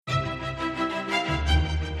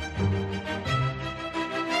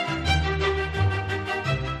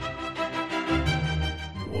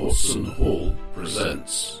Wilson Hall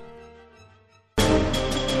presents.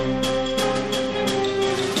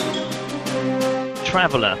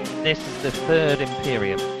 Traveller, this is the third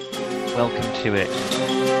Imperium. Welcome to it.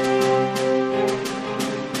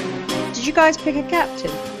 Did you guys pick a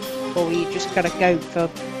captain? Or were you just going to go for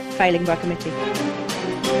failing by committee?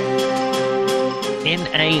 In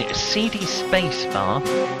a seedy space bar.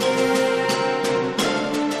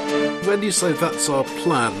 When you say that's our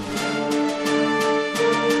plan,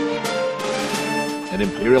 an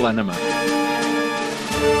Imperial enema.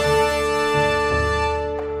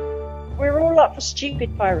 We're all up for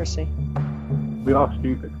stupid piracy. We are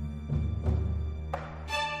stupid.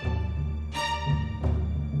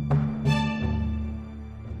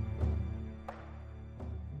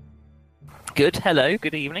 Good, hello,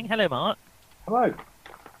 good evening. Hello, Mark. Hello.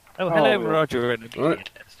 Oh, hello, yeah. Roger. And Right.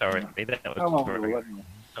 Sorry, that How was long for will me. it let me?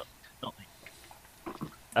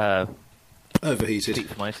 Not me. overheated. Speak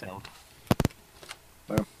for myself.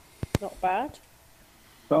 Not bad.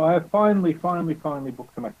 So I have finally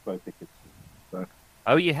booked some expo tickets.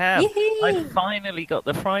 Oh, you have? Yee-hee. I finally got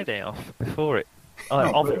the Friday off before it.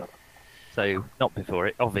 Of it. So, not before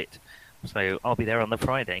it, of it. So, I'll be there on the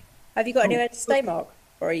Friday. Have you got anywhere to stay, Mark?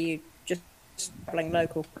 Or are you just travelling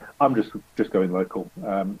local? I'm just going local.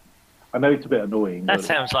 I know it's a bit annoying. That but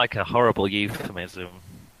sounds like a horrible euphemism.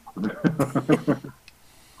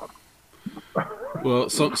 Well,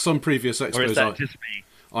 some previous Or is expos that just me?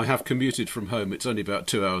 I have commuted from home. It's only about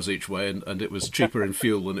 2 hours each way, and it was cheaper in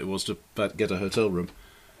fuel than it was to get a hotel room.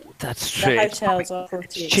 That's The true. hotels are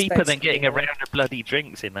pretty It's cheaper than expensive. getting a round of bloody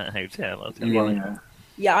drinks in that hotel. I'll tell you. yeah.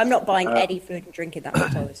 Yeah, I'm not buying any food and drink in that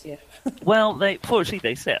hotel this year. Well, fortunately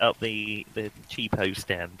they set up the cheapo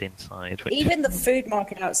stand inside. Which, Even the food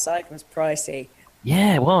market outside was pricey.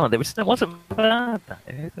 yeah, well, there wasn't bad.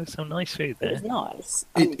 There was some nice food It there. was nice.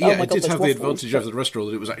 It, Oh yeah, my it God, did those have the waffles, advantage but- over the restaurant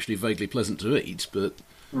that it was actually vaguely pleasant to eat, but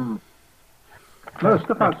No,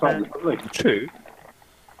 stuff outside was lovely. True.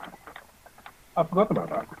 I forgot about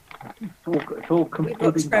that. It's all We coming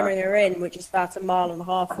booked back. Premier Inn, which is about 1.5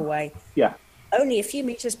 miles away. Yeah. Only a few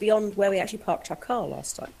metres beyond where we actually parked our car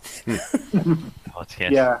last time. God,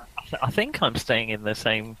 yes. Yeah. I think I'm staying in the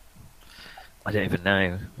same. I don't even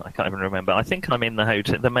know. I can't even remember. I think I'm in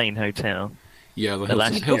the main hotel. yeah, the The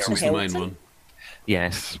last Helsing's the main Hilton? one.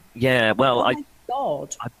 Yes. Yeah. Well, Oh my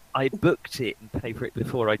God. I booked it and paid for it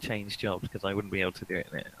before I changed jobs because I wouldn't be able to do it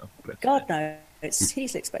now. But, God, no. It's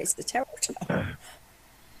Heasley Space, the terrible hotel.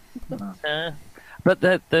 but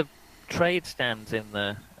the trade stands in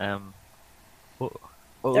the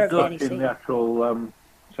They're God. very- In the actual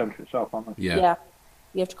centre itself, aren't they? Yeah.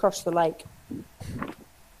 You have to cross the lake.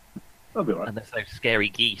 That'll be all right. And there's those scary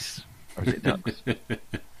geese. Or is it ducks? Yeah.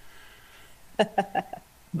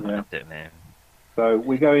 I don't know. So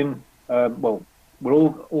we're going. Well, we're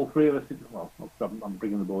all three of us. Well, I'm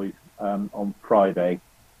bringing the boys on Friday,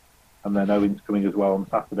 and then Owen's coming as well on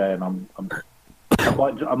Saturday. And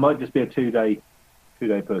I might just be a two-day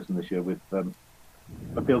person this year. With I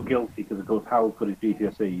feel guilty because of course Harold's got his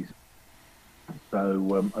GCSEs,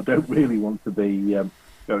 so I don't really want to be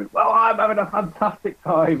going. Well, I'm having a fantastic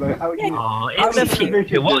time. How are you? Oh, How in the are you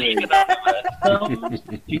future, what are you doing? going to have? Some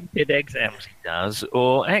stupid exams he does,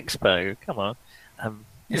 or Expo? Come on.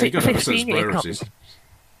 Yeah, you've got to have a sense of 15-year priorities.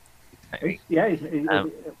 copy? Yeah,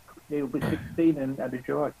 he'll be 16 in end of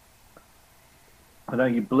July. I know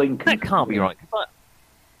you blink. That can't be right. But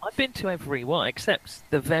I've been to every one except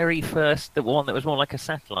the very first, the one that was more like a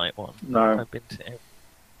satellite one. No, I've been to.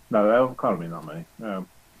 no, there can't be that many. No.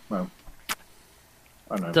 I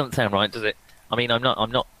know. Doesn't sound right, does it? I mean, I'm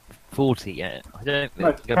not 40 yet. I don't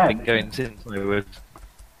No, think I've been 10. going since I was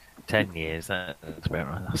 10 years. That's about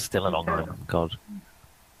right. That's still a long time. God.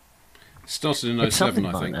 Started in It's 07, something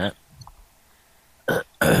I like think. that.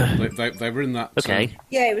 They were in that. Okay.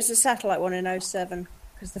 Yeah, it was a satellite one in 07,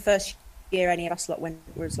 because the first year any of us lot went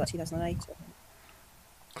was like 2008.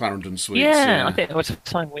 Clarendon Suites. Yeah, I think that was the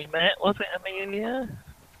time we met, was it, Amelia?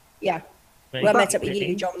 Yeah. Maybe. Well, I met up with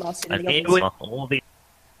you, John Martin, in And the here office. we are, all the...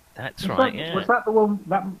 That's right, yeah. Was that the one?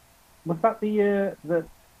 Was that the year that?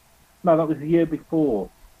 No, that was the year before.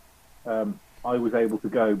 I was able to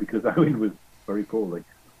go because Owen was very poorly.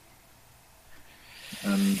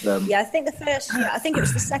 And Yeah, I think I think it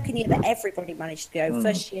was the second year that everybody managed to go. Mm.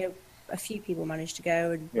 First year, a few people managed to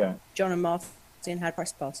go, and yeah. John and Martin had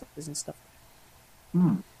press passes and stuff.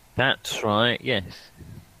 Hmm. That's right, yes.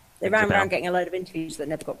 They Rings ran a bell. around getting a load of interviews that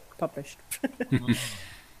never got published.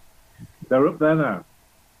 They're up there now.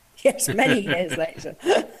 Yes, many years later.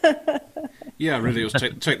 Yeah, really, it was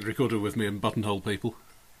take the recorder with me and buttonhole people.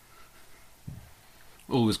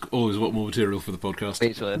 Always want more material for the podcast.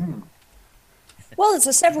 Beechworth. Well, there's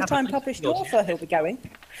a several-time published author who'll be going.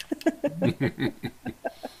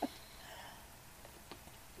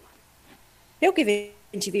 He'll give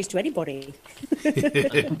interviews to anybody.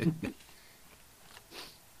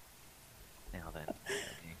 Now then.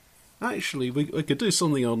 Actually, we could do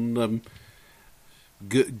something on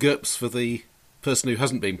GURPS for the person who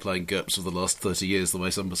hasn't been playing GURPS for the last 30 years, the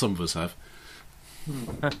way some of us have.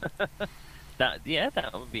 That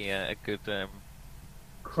would be a good.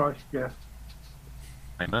 Christ, yes.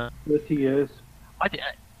 Timer. 30 years.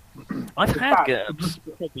 I've had GURPS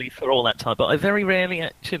probably for all that time, but I very rarely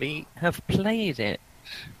actually have played it.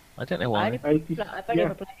 I don't know why. I've only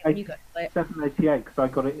ever played it when you guys play it. 788, because I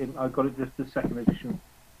got it just as second edition.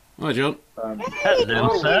 Hi, John.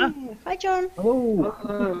 Hello, sir. Hi, John. Oh,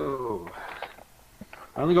 hello.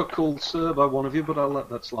 I only got called sir by one of you, but I'll let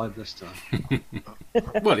that slide this time.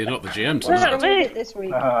 Well, you're not the GM Well, tonight. I did it this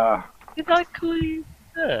week. Did I call you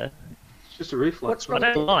sir? It's just a reflex. I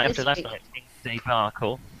don't lie after This last week. night's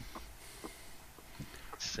debacle.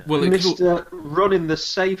 Well, it could, Mr. Running the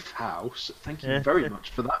Safe House, thank you Yeah. very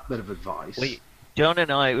much for that bit of advice. John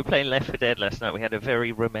and I were playing Left 4 Dead last night. We had a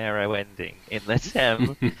very Romero ending in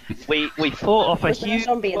that we fought off a Was there a huge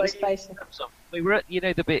zombie in the wave space? of zombies. We were at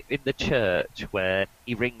the bit in the church where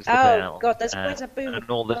he rings the Oh, bell. God, there's always a boom. and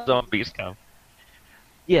all the zombies come.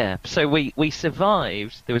 Yeah, so we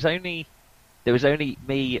survived. There was only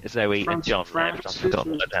me, Zoe, and John left. I forgot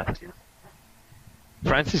what had happened.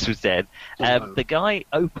 Francis was dead. The guy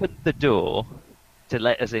opened the door to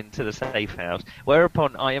let us into the safe house,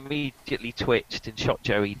 whereupon I immediately twitched and shot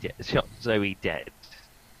Zoe dead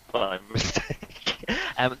by mistake.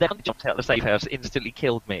 Then jumped out of the safe house, instantly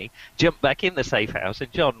killed me, jumped back in the safe house,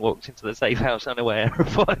 and John walked into the safe house unaware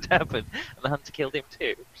of what had happened, and the hunter killed him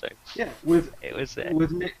too. So Yeah, with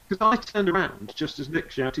Nick, because I turned around just as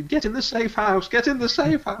Nick shouted, "Get in the safe house! Get in the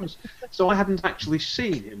safe house!" So I hadn't actually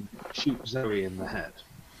seen him shoot Zoe in the head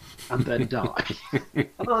and then die.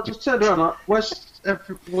 And I just turned around like,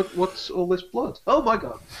 what's all this blood? Oh my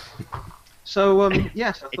god! So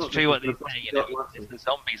yes, I it's thought true what they this say. was The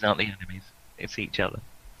zombies aren't the enemies; it's each other.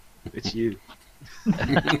 It's you,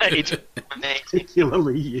 It's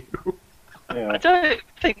particularly you. Yeah. I don't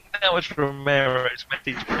think that was Romero's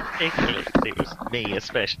message particularly. It was me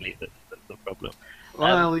especially that's the problem.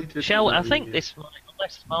 Well, he didn't I really- think this might,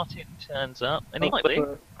 unless Martin turns up, and he might be.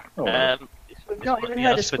 Oh, well. We've not even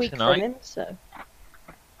heard a squeak from him, so.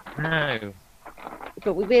 No.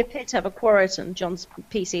 But we appear to have a quorum, and John's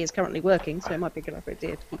PC is currently working, so it might be a good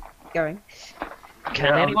idea to keep going.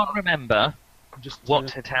 Can anyone remember just what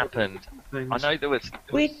had happened? things. I know there was.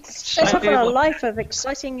 We set off on a life of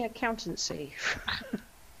exciting accountancy.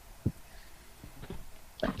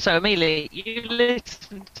 So, Amelia, you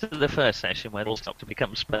listened to the first session where they all stopped to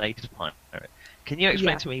become space pirate. Can you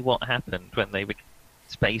explain Yeah. to me what happened when they became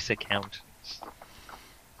space accountants?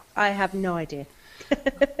 I have no idea.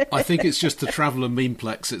 I think it's just the Traveller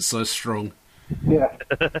memeplex, it's so strong. Yeah.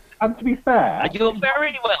 And to be fair, You're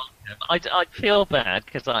very welcome. I feel bad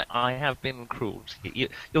because I have been cruel to you.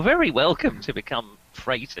 You're very welcome to become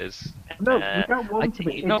freighters. No, we don't want I to think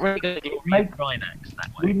be. you're not It's- really going to make- Rhinax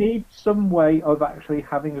that we way. need some way of actually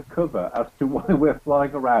having a cover as to why we're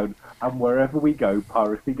flying around, and wherever we go,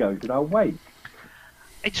 piracy goes in our wake.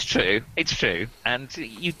 It's true, and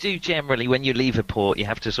you do generally, when you leave a port, you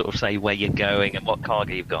have to sort of say where you're going and what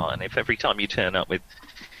cargo you've got, and if every time you turn up with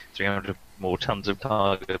 300 more tons of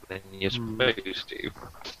cargo than you're supposed to,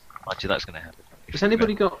 actually that's going to happen. Has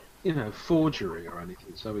anybody got, forgery or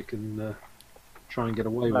anything so we can try and get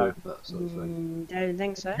away No. with that sort of thing? Don't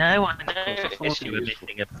think so. No, I know That's it's you were useful.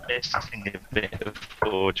 missing a bit of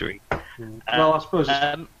forgery. Well, I suppose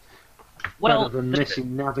it's Well, better than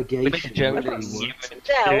missing navigation. Joe, really you works. were doing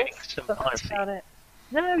Stealth, some but that's piracy. about it.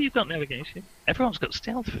 No, you've got navigation. Everyone's got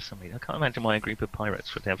stealth for some reason. I can't imagine why a group of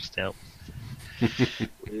pirates would have stealth.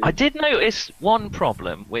 I did notice one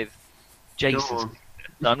problem with Jason's Go on. character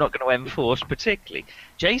that I'm not going to enforce particularly.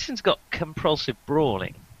 Jason's got compulsive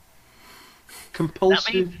brawling.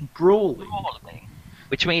 Compulsive That brawling.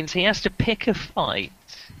 Which means he has to pick a fight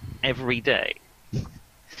every day.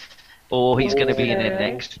 Or he's going to be in an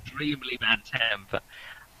Okay. extremely bad temper.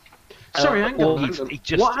 Sorry, hang or on. he's- hang on. he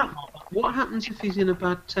just- What happens if he's in a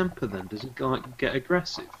bad temper then? Does he get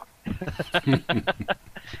aggressive?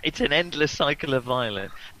 It's an endless cycle of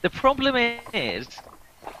violence. The problem is,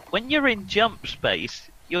 when you're in jump space,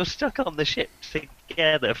 you're stuck on the ship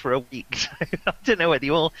together for a week. So I don't know whether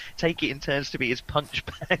you all take it in turns to be his punch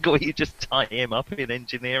bag or you just tie him up in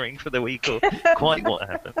engineering for the week or quite what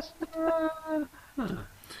happens.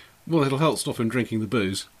 Well, it'll help stop him drinking the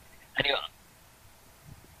booze. Anyway,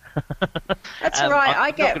 That's all right. I'm I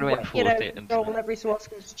not get, gonna enforce it until- roll every so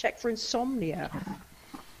often to check for insomnia.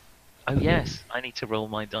 Oh yes, I need to roll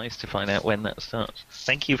my dice to find out when that starts.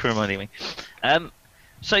 Thank you for reminding me.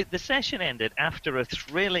 So the session ended after a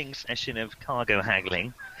thrilling session of cargo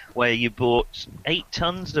haggling, where you bought 8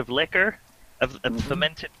 tons of liquor, of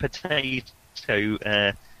fermented potato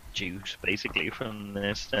juice, basically from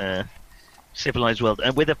this civilized world,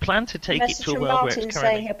 and with a plan to take it Message to a from world where Martin it's saying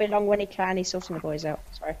currently. he'll be along when he can. He's sorting the boys out.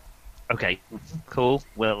 Sorry. Okay, cool.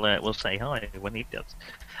 We'll say hi when he does.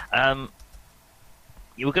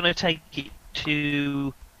 You were going to take it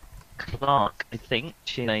to Clark, I think,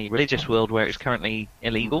 in a religious world where it's currently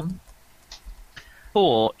illegal.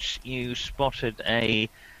 Port, you spotted a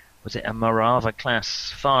Morava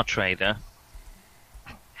class far trader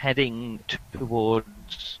heading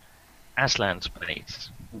towards Aslan's base.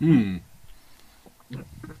 Hmm.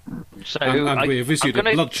 So And we have issued a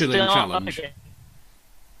blood-chilling challenge. Again.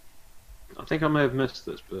 I think I may have missed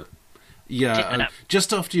this, but Yeah,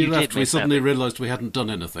 just after you You left, did we miss that suddenly bit. realised we hadn't done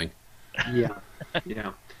anything. yeah,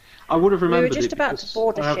 yeah. I would have We remembered were just it about because to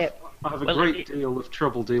board I a have, ship. I have a Well, great deal of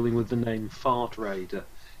trouble dealing with the name Fart Raider,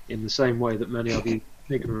 in the same way that many of you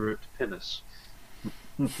snigger at Pinus.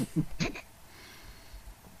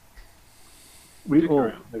 We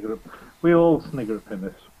all snigger at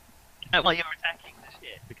Pinus. Well, you're attacking the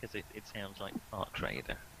ship because it sounds like Far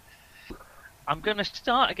Trader. I'm going to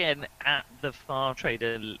start again at the Far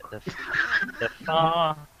Trader. The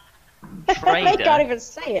Far I Trader. can't even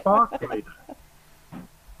say it. Fart Raider.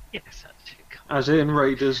 Yes, that's it. As in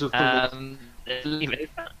Raiders of the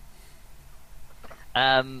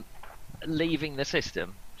Leaving the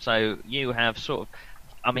system. So you have sort of,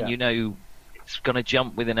 I mean, Yeah. you know, it's going to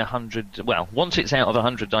jump within 100. Well, once it's out of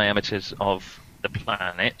 100 diameters of the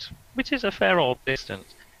planet, which is a fair old distance,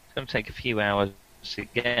 it's going to take a few hours to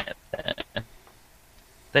get there.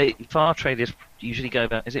 The far traders usually go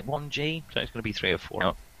about, is it 1G? So it's going to be 3 or 4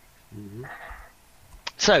 out. Mhm.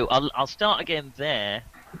 So I'll start again there.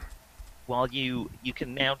 While you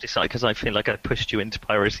can now decide, because I feel like I pushed you into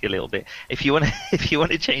piracy a little bit. If you want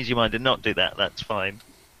to change your mind and not do that, that's fine.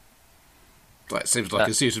 That seems like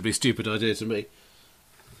a suitably stupid idea to me.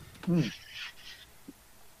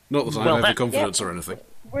 Not that I Well, have that- overconfidence or anything.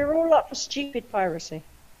 We're all up for stupid piracy.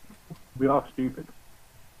 We are stupid.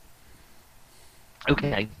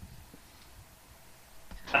 Okay,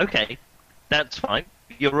 that's fine.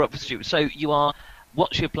 You're up for stupid. So you are.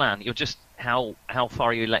 What's your plan? You're just how far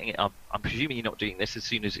are you letting it up? I'm presuming you're not doing this as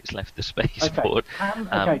soon as it's left the spaceport. Can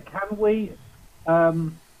we?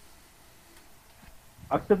 I've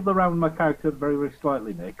fiddled around with my character very, very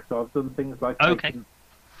slightly, Nick. So I've done things like taking,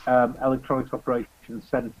 electronics operations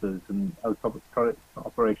sensors and electronics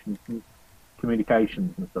operations and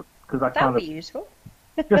communications and stuff. Because I That kind would of be useful.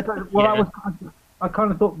 just, well, Yeah. I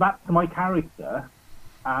kind of thought back to my character,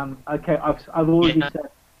 and okay, I've already Yeah. said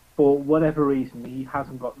for whatever reason he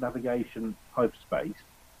hasn't got navigation hyperspace.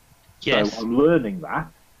 Yes, So I'm learning that.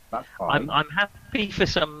 That's fine. I'm happy for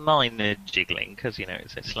some minor jiggling because you know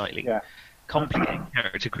it's a slightly Yeah. complicated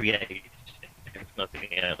character creation, if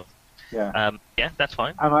nothing else. Yeah. Yeah, that's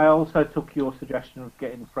fine. And I also took your suggestion of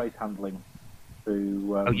getting freight handling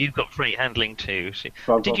to. Oh, you've got freight handling too. So,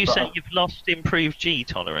 So I've did got you that. say you've lost improved G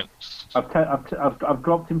tolerance? I've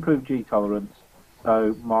dropped improved G tolerance.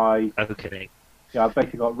 So Okay. I've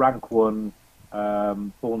basically got rank 1,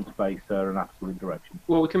 Born Spacer, and Absolute Direction.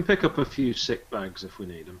 Well, we can pick up a few sick bags if we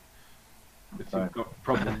need them. If Right. you've got a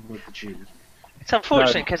problem with the tube. It's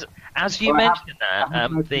unfortunate because, as you Well, I have- mentioned I have that,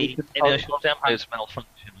 the noticed the inertial problem. dampers malfunction.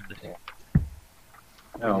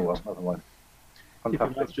 Oh well, never mind. Keep in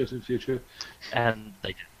mind Fantastic. just in future. And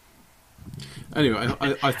they Anyway,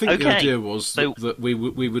 I think the Okay, idea was so- that we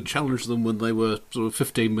would challenge them when they were sort of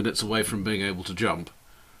 15 minutes away from being able to jump.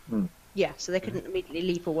 Yeah, so they couldn't immediately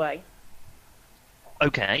leap away.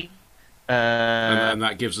 Okay. And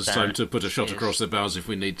that gives us time that to put a shot is- across their bows if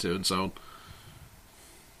we need to, and so on.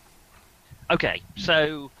 Okay,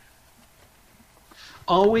 so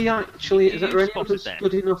Are we actually? Is there You any of spotted us them.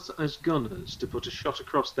 good enough as gunners to put a shot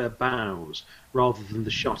across their bows rather than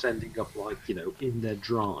the shot ending up in their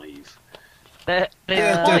drive? they're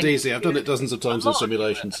Yeah, quite dead easy. I've done it dozens of times in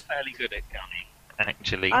simulations. fairly good at gunning,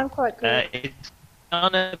 actually. I'm quite good. It's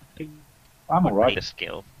gonna be I'm all right. a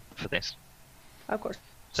skill for this. I've got.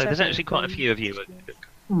 So there's actually quite a few of you.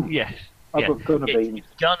 Yes. I've Yeah. got gunner Yeah, beams.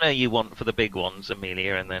 Gunner you want for the big ones,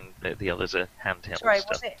 Amelia, and then the others are handheld Sorry, stuff.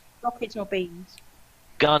 was it rockets or beams?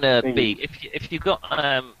 Gunner Beam. B. If you got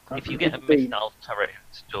if you get a Beam. missile turret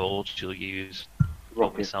installed, you'll use a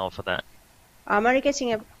Rocket. missile for that. I'm only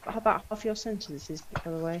getting about half your sentences,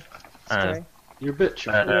 by the way. Sorry. You're a bit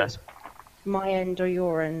shy. Uh, My end or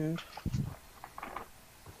your end?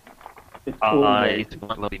 It's It always,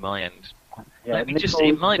 might well be my end. yeah, Let me Nick just see. It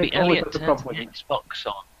always- might be Nick always Elliot has a turns the problem with Xbox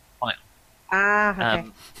on. Right. Ah,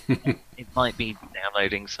 okay. It might be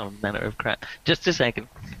downloading some manner of crap. Just a second.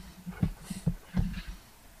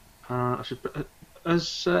 I should.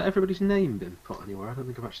 Has everybody's name been put anywhere? I don't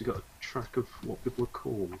think I've actually got a track of what people are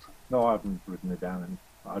called. No, I haven't written it down, and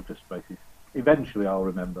I'll just basically. Eventually, I'll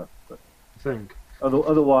remember. But I think.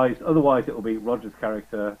 otherwise, it'll be Roger's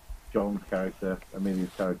character, John's character, Amelia's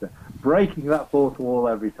character, breaking that fourth wall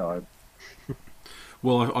every time.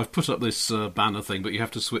 Well, I've put up this banner thing, but you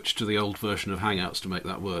have to switch to the old version of Hangouts to make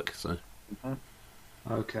that work. So.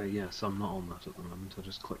 Okay, yes, I'm not on that at the moment. I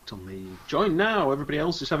just clicked on the join now. Everybody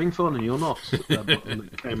else is having fun, and you're not. Button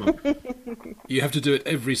that came up. You have to do it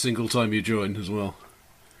every single time you join as well.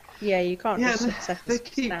 Yeah, you can't Yeah, just they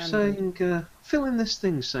keep saying, fill in this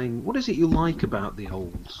thing saying, what is it you like about the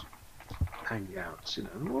old Hangouts? You know,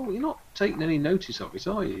 well, you're not taking any notice of it,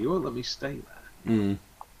 are you? You won't let me stay there. Mm.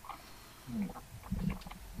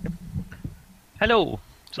 Hello.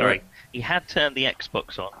 Sorry. He had turned the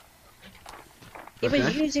Xbox on. He was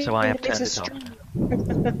Okay. using So I have it as a turned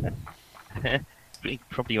it string. You're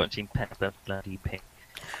probably watching Peppa Bloody Pig.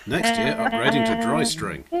 Next year, upgrading to dry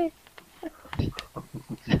string.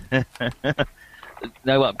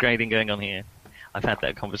 No upgrading going on here. I've had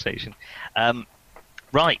that conversation.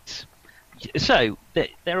 Right. So,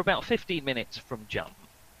 they're about 15 minutes from jump.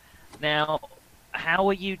 Now, how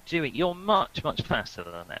are you doing? You're much, much faster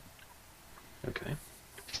than that. Okay.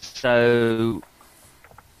 So,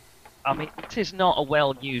 I mean, it is not a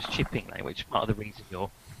well-used shipping lane, which is part of the reason you're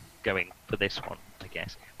going for this one, I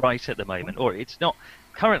guess, right at the moment. Or it's not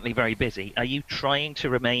currently very busy. Are you trying to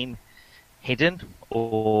remain hidden,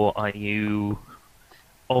 or are you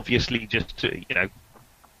obviously just,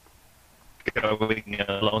 going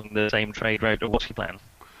along the same trade road, or what's your plan?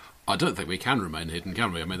 I don't think we can remain hidden,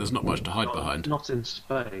 can we? I mean, there's not much to hide behind. Not in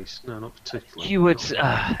space. No, not particularly. You would,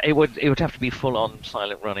 it would have to be full-on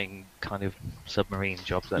silent running kind of submarine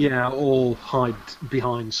jobs. Then. Yeah, or hide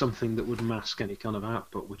behind something that would mask any kind of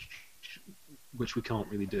output, which we can't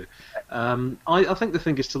really do. I think the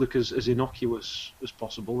thing is to look as innocuous as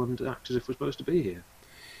possible and act as if we're supposed to be here.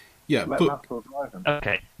 Yeah,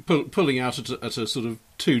 Okay. pulling out at a sort of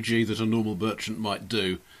 2G that a normal merchant might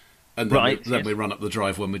do, and then, Right, we run up the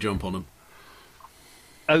drive when we jump on them.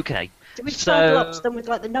 Okay. Do we sidle up to them with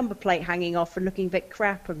like the number plate hanging off and looking a bit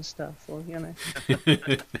crap and stuff, or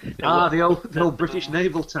the old British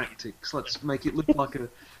naval tactics. Let's make it look like a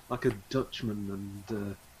Dutchman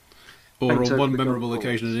and. Or on one the memorable gold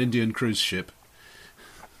occasion, an Indian cruise ship.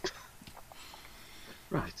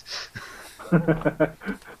 Right.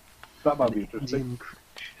 That might be interesting.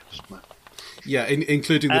 Yeah,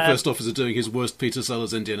 including the first officer doing his worst Peter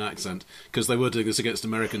Sellers Indian accent, because they were doing this against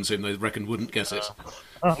Americans whom they reckoned wouldn't get it.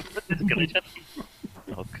 Oh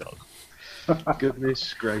God.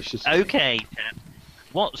 Goodness gracious. Okay, Ted.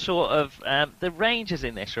 What sort of the ranges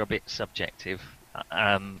in this are a bit subjective.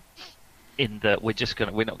 In that we're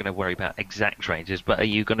not going to worry about exact ranges, but are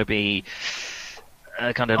you going to be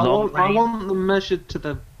kind of long range? I want them measured to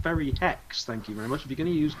the very hex. Thank you very much. If you're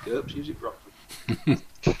going to use GURPS, use it properly.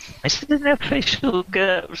 This is an official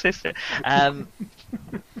GURPS system. I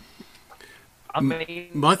mean,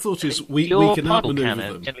 my thought is we can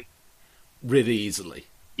outmaneuver them really easily.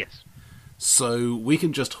 Yes. So we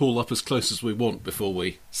can just haul up as close as we want before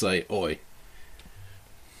we say oi.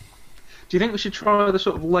 Do you think we should try the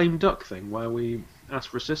sort of lame duck thing where we ask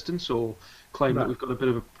for assistance or claim that we've got a bit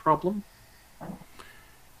of a problem?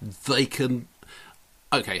 They can...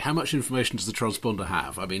 Okay, how much information does the transponder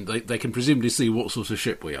have? I mean, they can presumably see what sort of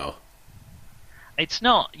ship we are. It's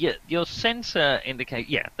not... Your sensor indicate...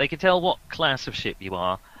 Yeah, they can tell what class of ship you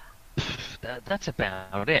are. That's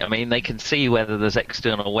about it. I mean, they can see whether there's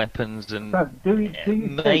external weapons and Do you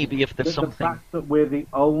maybe if there's something... The fact that we're the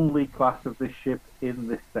only class of this ship in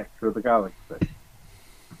this sector of the galaxy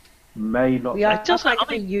may not... We are It doesn't- like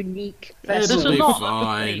I a mean, unique It'll There's a be lot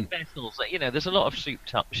fine. of vessels. There's a lot of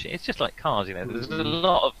souped-up shit. It's just like cars, There's a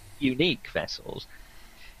lot of unique vessels,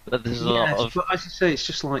 but there's a lot of... But as you say, it's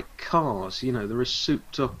just like cars. There are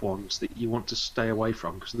souped-up ones that you want to stay away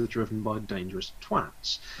from because they're driven by dangerous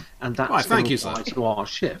twats, and that's Right, thank you, apply sir. to our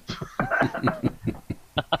ship.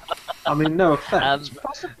 I mean, no offence.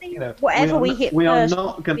 Possibly whatever we hit we are first.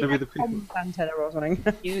 not going to be the people. Antenna or something.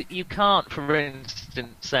 You can't, for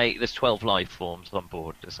instance, say there's 12 life forms on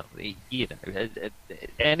board or something.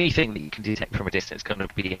 Anything that you can detect from a distance is going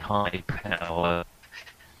to be high power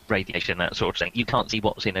radiation, that sort of thing. You can't see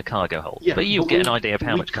what's in a cargo hold, Yeah, but you but get an idea of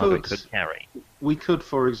how we much cargo it could- could carry. we could,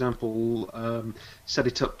 for example, set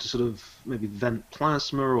it up to sort of maybe vent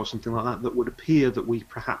plasma or something like that would appear that we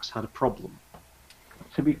perhaps had a problem.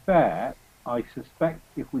 To be fair, I suspect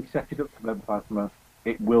if we set it up to vent plasma,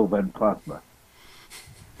 it will vent plasma.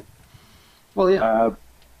 Well, yeah.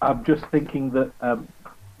 I'm just thinking that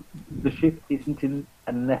the ship isn't in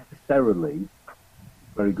a necessarily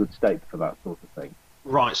very good state for that sort of thing.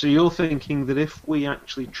 Right, so you're thinking that if we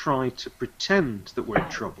actually try to pretend that we're in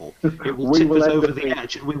trouble, it will tip us over the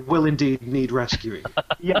edge and we will indeed need rescuing.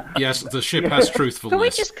 Yeah. Yes, the ship has truthfulness. Can we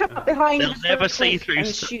just come behind They'll never see through and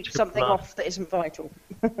such shoot a something bluff. off that isn't vital?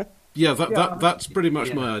 Yeah, that's pretty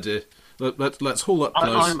much my idea. Let's haul up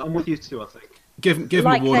close. I'm with you too, I think. Give them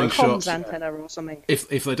Like a warning their comms shot. antenna or something. If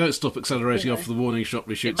they don't stop accelerating Yeah. off the warning shot,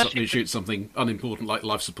 we shoot something unimportant like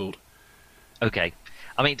life support. Okay.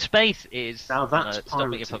 I mean, space is... Now that's stop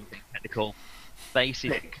me if I'm being technical. Space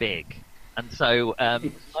is big. And so...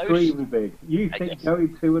 Extremely big. You think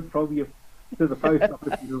going to and from to the post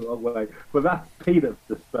office is a long way, but that's peanuts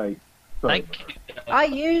to space. Sorry. Thank you. I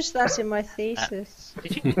used that in my thesis.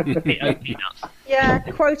 Did you? Peanuts. Yeah,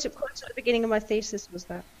 quote at the beginning of my thesis was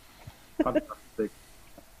that. Fantastic.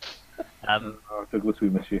 Um, Douglas, we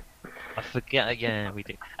miss you. I forget. Yeah, we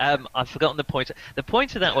do. I've forgotten the point. The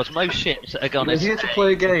point of that was most ships are going We're to here to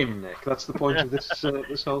play a game, Nick. That's the point of this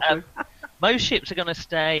this whole thing. Most ships are going to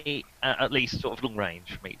stay at least sort of long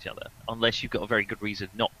range from each other, unless you've got a very good reason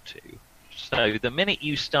not to. So the minute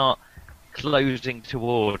you start closing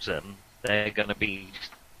towards them, they're going to be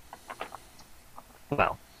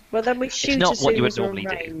well. Well, then we shoot not as what soon you would as we're in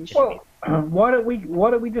normally do. range. Well, why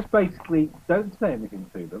don't we just basically don't say anything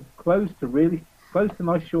to them, close to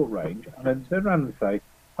nice short range, and then turn around and say,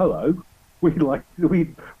 "Hello, we'd like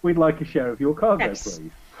a share of your cargo, Yes.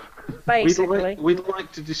 please." Basically. We'd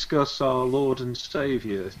like to discuss our Lord and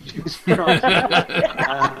Saviour, Jesus Christ.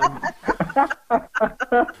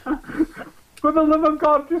 For the love of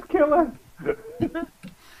God, just kill us!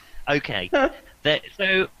 Okay.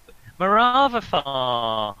 So Morava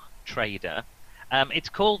Far Trader. It's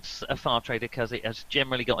called a Far Trader because it has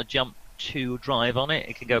generally got a jump 2 drive on it.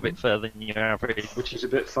 It can go a bit further than your average Which is a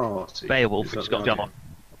bit farty. Beowulf, Is which has that got a jump right? on.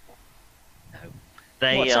 No.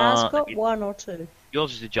 They What's are. ours got? 1 or 2?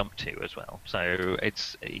 Yours is a jump 2 as well, so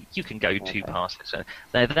it's you can go 2 past it. So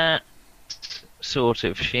they're that sort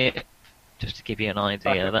of ship. Just to give you an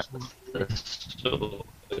idea, that's the sort.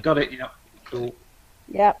 Got it, yeah. Cool.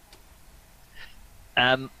 Yep.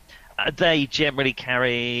 They generally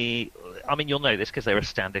carry. I mean, you'll know this because they're a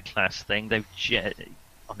standard class thing. I'm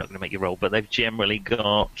not going to make you roll, but they've generally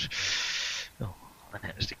got. I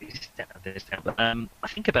have to down this down, but I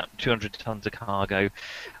think about 200 tons of cargo,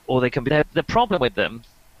 or they can be. The problem with them,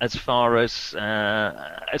 as far as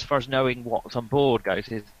knowing what's on board goes,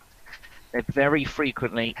 is they're very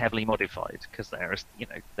frequently heavily modified because their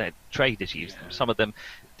traders use them. Some of them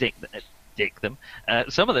dick them.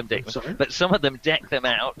 Some of them dick them, Sorry? but some of them deck them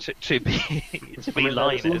out to be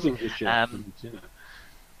liners.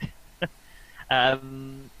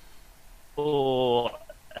 Or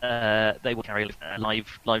they will carry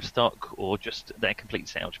livestock, or just their complete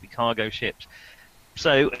sail to be cargo ships.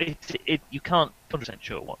 So you can't 100%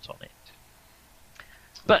 sure what's on it.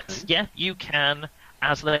 But yeah, you can,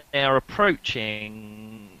 as they are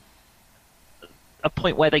approaching a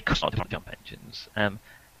point where they could start to jump engines.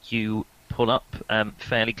 You pull up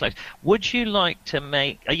fairly close. Would you like to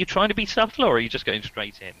make? Are you trying to be subtle, or are you just going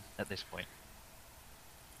straight in at this point?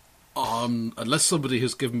 Unless somebody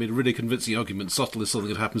has given me a really convincing argument, subtle is something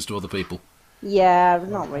that happens to other people. Yeah, we're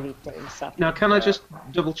not really doing stuff. Now, can I just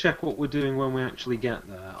double check what we're doing when we actually get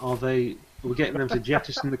there? Are we getting them to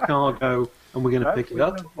jettison the cargo and we're going to pick it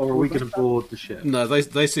up, or are we going to board the ship? No,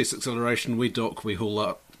 they see its acceleration, we dock, we haul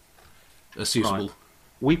up as suitable. Right.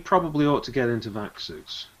 We probably ought to get into vac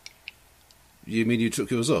suits. You mean you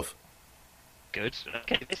took yours off? Good.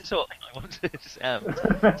 Okay, this is sort of thing I wanted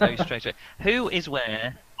to tell you straight away. Who is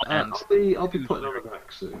where? And I'll be putting on a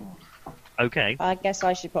vac suit. okay. I guess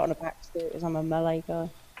I should put on a back suit because I'm a melee guy.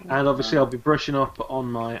 And obviously I'll be brushing up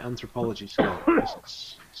on my anthropology skill.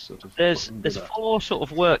 It's sort of There's putting it up. 4 sort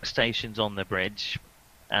of workstations on the bridge,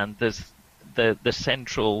 and there's the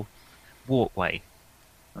central walkway.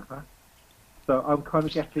 Uh-huh. So I'm kind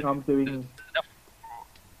of guessing I'm doing.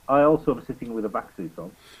 I also am sitting with a back suit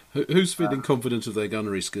on. Who's feeling confident of their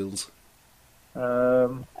gunnery skills?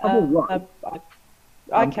 I'm all right. I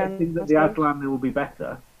I'm can. guessing that I the suppose. Aslan will be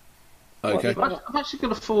better. Okay. I've actually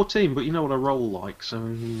got a 14, but you know what I roll like,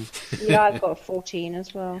 so... Yeah, I've got a 14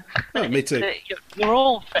 as well. Oh, me too. You're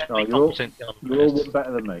all fairly competent. You're all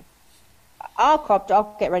better than me.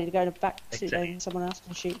 I'll get ready to go in a back suit Exactly. and someone else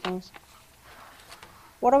can shoot things.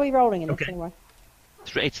 What are we rolling in this Okay. anyway?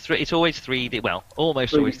 It's always 3D. Well,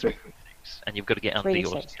 almost always 3D6. 3D6, and you've got to get under 3d6.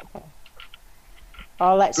 yours. Okay.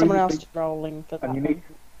 I'll let someone 3d6. else roll in for that. And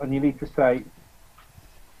you need to say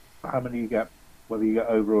how many you get, whether you get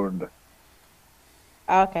over or under.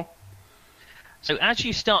 Oh, okay. So as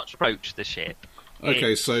you start to approach the ship,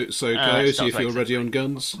 Okay, so Coyote, start if you're racing. ready on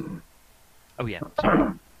guns. Oh yeah.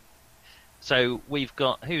 Sorry. So we've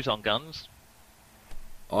got who's on guns?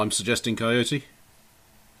 I'm suggesting Coyote.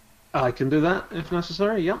 I can do that if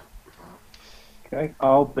necessary. Yeah. Okay,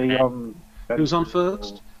 I'll be on. Who's on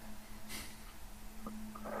first?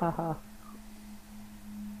 Haha.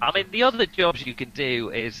 I mean, the other jobs you can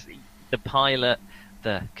do is the pilot,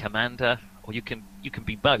 the commander, or you can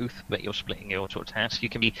be both, but you're splitting your sort of tasks. You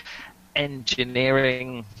can be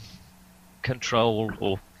engineering, control,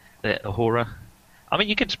 or the Uhura. I mean,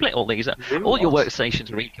 you can split all these. All your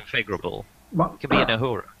workstations are reconfigurable. You can be an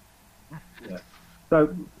Uhura. Yeah.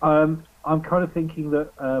 So I'm kind of thinking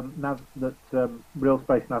that real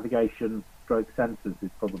space navigation stroke sensors is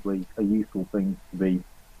probably a useful thing to be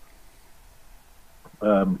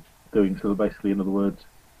doing. So basically, in other words,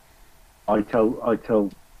 I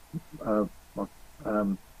tell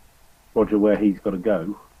Roger where he's got to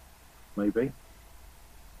go. Maybe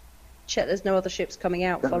Check there's no other ships coming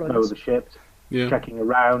out following no us. other ships. Yeah. Checking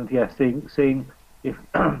around. Yeah, seeing if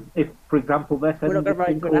for example they're We're sending not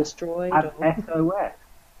going to run this thing into an called asteroid. Or... SOS,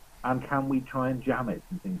 and can we try and jam it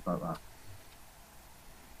and things like that?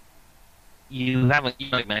 You haven't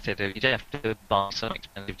no method of. You have to buy some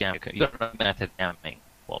expensive jamming. You've got no method of jamming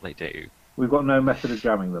what they do. We've got no method of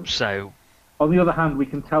jamming them. So On the other hand, we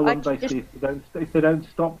can tell them Actually, basically if they don't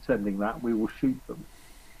stop sending that, we will shoot them.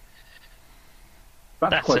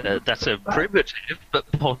 that's a primitive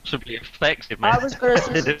but possibly effective I method. was going to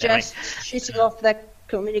of jamming. suggest shooting off their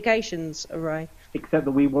communications array. Except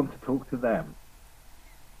that we want to talk to them.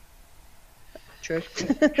 True.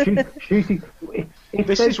 Shooting. If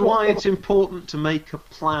This they've is why got- it's important to make a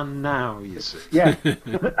plan now. You see. Yeah.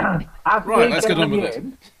 As Right, we're let's get on getting with it.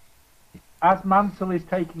 in, as Mansell is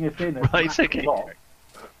taking us in, at Right, Max okay. Block,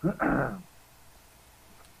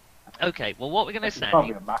 Okay, well, what we're going to it's say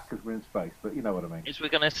probably a Mac because we're in space, but you know what I mean. is we're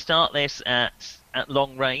going to start this at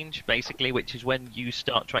long range, basically, which is when you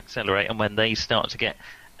start to accelerate and when they start to get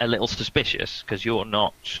a little suspicious because you're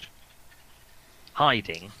not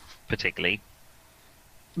hiding particularly.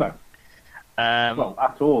 No, well,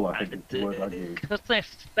 at all, I think is the word I use. Because they're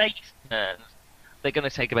space turns, they're going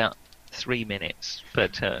to take about 3 minutes per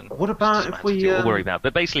turn. What about if we? Don't worry about,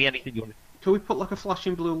 but basically anything you want. Can we put like a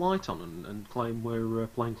flashing blue light on and claim we're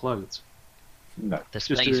plain clothes? No. The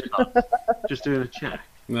Just space do it. bug. Just doing a check.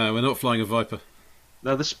 No, we're not flying a Viper.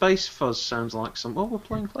 No, the space fuzz sounds like some. Oh, we're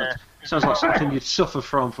plain clothes. Sounds like something you'd suffer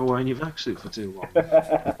from for wearing your vac suit for too long.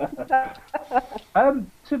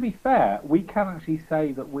 To be fair, we can actually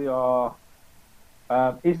say that we are.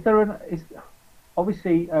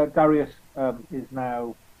 Obviously Darius is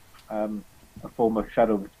now a former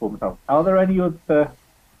shadow of his former self. Are there any other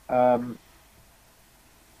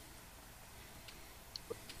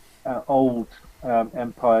old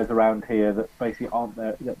empires around here that basically aren't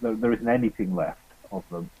there? That there isn't anything left of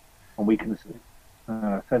them, and we can say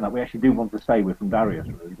that we actually do want to say we're from Darius,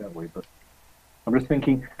 really, don't we? But I'm just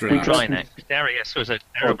thinking. Drynex. Darius was a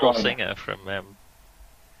terrible Drynex. singer from.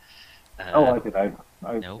 I don't know.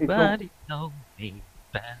 Nobody told me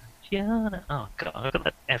about Gianna. Oh god, I've got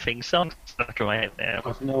that effing song stuck in my head now.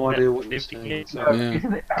 I've no idea what you're 50 saying. years. So- Yeah.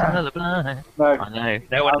 Isn't it? Colorblind. No, I know.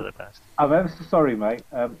 No one of the best. I'm ever so sorry, mate.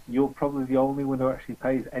 You're probably the only one who actually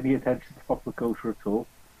pays any attention to popular culture at all.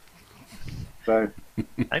 So,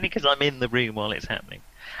 Only because I'm in the room while it's happening.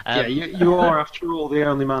 Yeah, you are, after all, the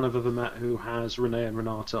only man I've ever met who has Renee and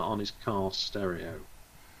Renata on his car stereo.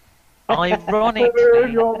 Ironically,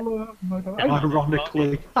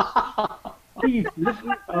 Ironically. he used to live,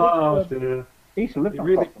 Oh, dear. he used to live It not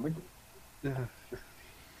really- far from me.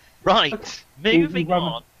 right. Moving He ran-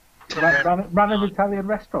 on. Ran an Italian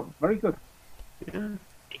restaurant. Very good. Yeah.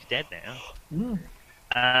 He's dead now. Mm.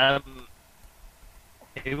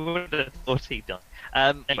 Who would have thought he'd done?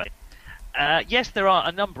 Anyway, yes, there are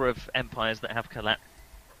a number of empires that have collapsed.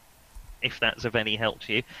 If that's of any help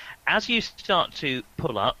to you, as you start to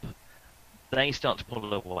pull up, they start to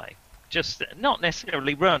pull away. Just not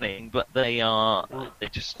necessarily running, but they're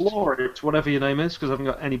just. Glorious, whatever your name is, because I haven't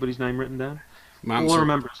got anybody's name written down. All I Mansell.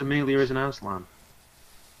 remember is Amelia is an Aslan.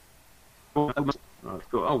 Oh, the driver's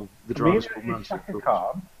called Amelia is Mansell. Shaka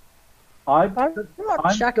Khan. I'm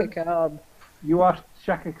Not Shaka Khan. You are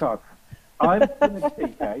Shaka Khan. I'm Tunuk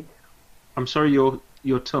Tea Cake. I'm sorry, you're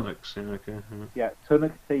Tunnocks. Yeah, okay. Yeah,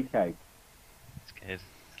 Tunuk Tea Cake. It's good.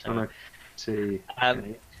 Tunnock Tea.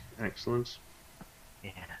 Um, Excellent.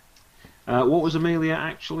 Yeah. What was Amelia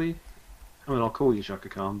actually? I mean, I'll call you Shaka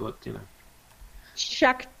Khan, but you know.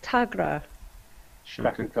 Shaktagra.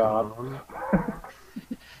 Shaka Khan.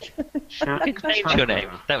 Change your name.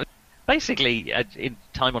 That was basically in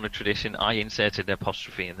time-honored tradition. I inserted an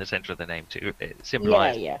apostrophe in the centre of the name to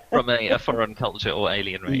symbolise from a foreign culture or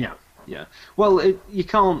alien race. Yeah. Well, you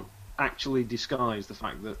can't actually disguise the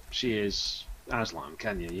fact that she is Aslan,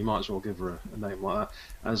 can you? You might as well give her a name like that.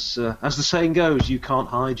 As the saying goes, you can't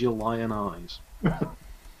hide your lion eyes.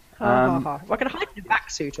 Well, I can hide in the back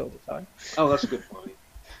suit all the time. Oh, that's a good point.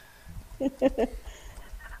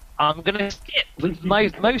 I'm going to skip.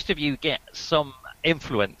 Most of you get some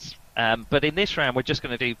influence, but in this round we're just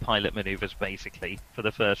going to do pilot manoeuvres basically for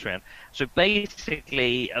the first round. So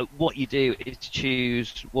basically, what you do is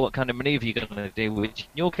choose what kind of manoeuvre you're going to do, which in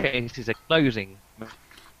your case is a closing.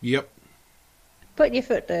 Yep. Put your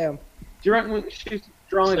foot down. Do you reckon we can shoot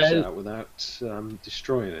drives out without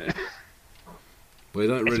destroying it? We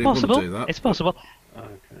don't really want to do that. It's possible.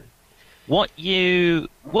 Okay. What you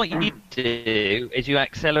need to do is you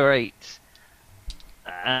accelerate.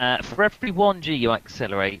 For every 1G you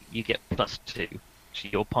accelerate, you get +2 to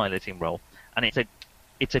your piloting roll, and it's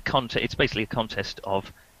basically a contest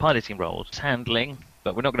of piloting rolls, handling.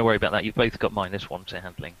 But we're not going to worry about that. You've both got -1 to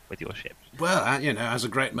handling with your ship. Well, as a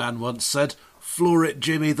great man once said, "Floor it,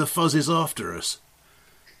 Jimmy. The fuzz is after us."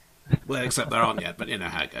 Well, except there aren't yet, but you know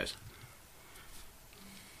how it goes.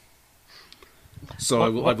 So I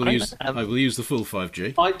will use the full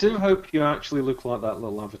 5G. I do hope you actually look like that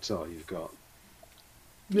little avatar you've got.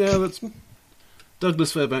 Yeah, that's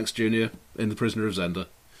Douglas Fairbanks Jr. in The Prisoner of Zenda.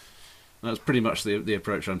 That's pretty much the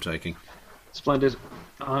approach I'm taking. Splendid.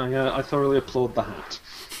 I thoroughly applaud the hat.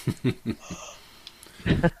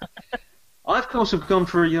 I, of course, have gone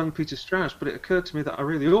for a young Peter Strauss, but it occurred to me that I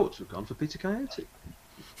really ought to have gone for Peter Coyote.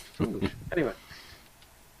 Foolish. Anyway.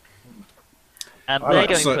 They're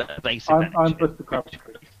going for basic action. I'm just the crap.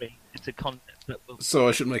 It's a concept that will... So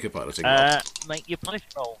I should make a piloting roll. Make your piloting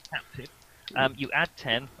roll, Captain. You add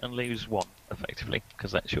 10 and lose 1, effectively,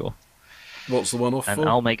 because that's your... What's the one off and for?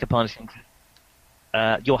 I'll make a piloting...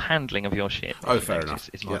 your handling of your ship. Oh, fair enough.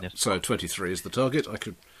 Is Yep. So 23 is the target. I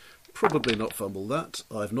could probably not fumble that.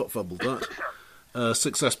 I've not fumbled that.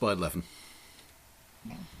 Success by 11.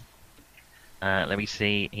 Let me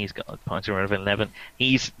see. He's got a piloting roll of 11.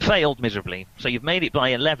 He's failed miserably. So you've made it by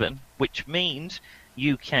 11, which means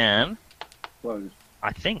you can... Close.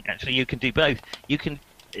 I think, actually, you can do both. You can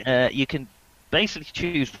basically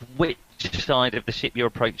choose which side of the ship you're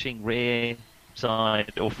approaching, rear,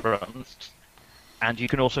 side, or front. And you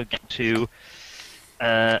can also get to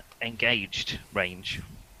engaged range,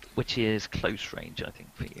 which is close range, I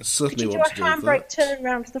think, for you. Certainly Could you do want a to handbrake turn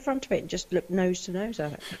around to the front of it and just look nose to nose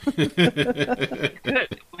at it?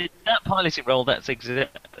 Good. With that piloting roll, that's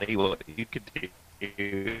exactly what you could do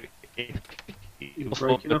if You're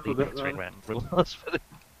breaking up a bit there.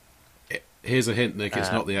 Here's a hint, Nick.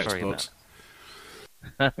 It's not the Xbox.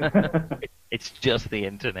 It's just the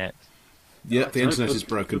internet. Yeah, the internet is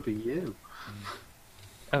broken. It could be you.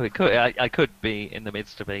 Oh, it could. I could be in the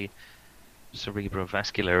midst of a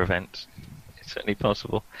cerebrovascular event. It's certainly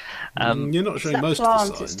possible. You're not It's showing that most plant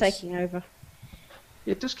of the that's signs. taking over.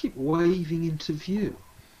 It does keep waving into view.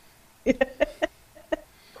 Yeah,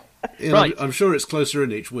 Right. I'm sure it's closer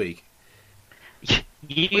in each week.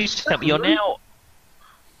 You're now.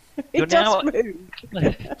 You're It does now.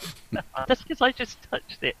 move. That's because I just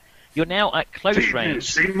touched it. You're now at close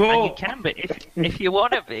range, and you can be if you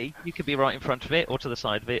want to be. You can be right in front of it, or to the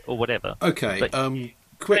side of it, or whatever. Okay. But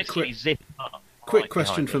Quick basically zip up quick right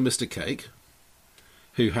question for behind Mr. Cake,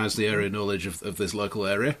 who has the area knowledge of this local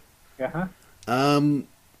area. Uh-huh.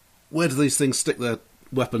 Where do these things stick their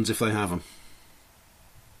weapons if they have them?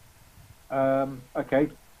 Okay,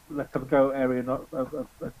 let's have a go.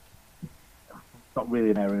 Not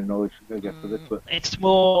really an area of knowledge, I guess, for this, but It's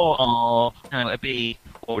more of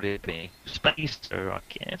what would it be? Spacer, I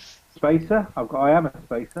guess. spacer. I am a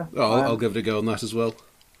spacer. Oh, I'll give it a go on that as well.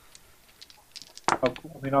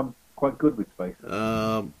 I'm quite good with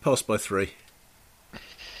spacer. Pass by 3.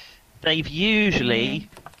 They've usually,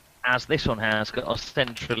 as this one has, got a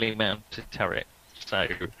centrally mounted turret, so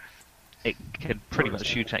it can pretty much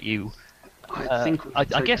shoot at you.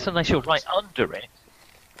 I guess unless you're right under it,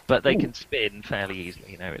 but they can spin fairly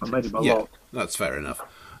easily. I made him a Yeah, lot. that's fair enough.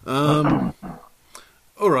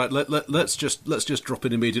 All right, let's just drop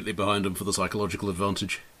in immediately behind them for the psychological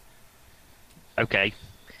advantage. Okay,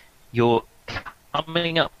 you're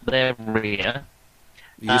coming up their rear.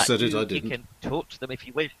 You said it, I You didn't. can talk to them if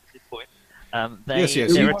you wish at this point.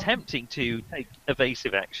 Yes. They're attempting to take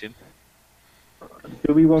evasive action.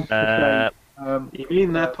 Do we want to You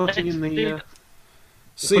mean they're putting in the...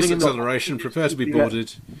 Cease acceleration, prepare to be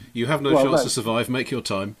boarded. You have no chance to survive, make your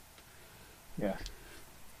time. Yeah.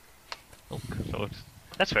 Oh, God.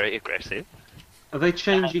 That's very aggressive. Are they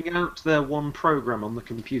changing out their one program on the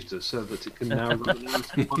computer so that it can now run an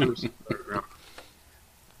antivirus program?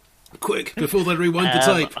 Quick, before they rewind the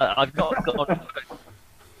tape. I've not got...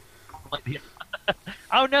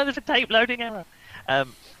 Oh no, there's a tape loading error.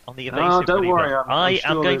 On the evasive. Oh, don't worry. I'm I'm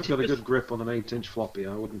sure going they've to got a good grip on an 8-inch floppy.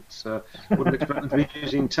 I wouldn't expect them to be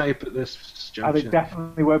using tape at this And it juncture.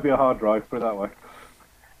 definitely won't be a hard drive, put it that way.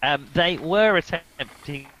 They were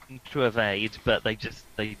attempting to evade, but they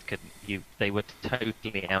couldn't. They were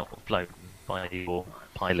totally outflown by your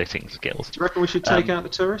piloting skills. Do you reckon we should take out the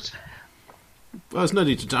turret? Well, there's no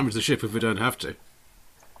need to damage the ship if we don't have to.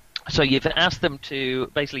 So you've asked them to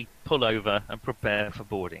basically pull over and prepare for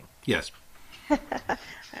boarding. Yes.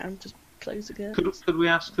 And just close the gate. Could we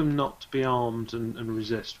ask them not to be armed and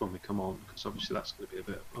resist when we come on? Because obviously that's going to be a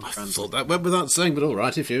bit I unfriendly. thought that went without saying, but all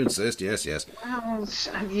right, if you insist, yes. Well,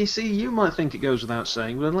 you see, you might think it goes without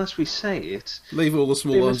saying, but unless we say it... Leave all the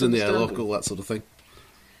small Be arms in the airlock, misunderstanding. all that sort of thing.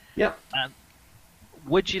 Yep.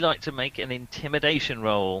 Would you like to make an intimidation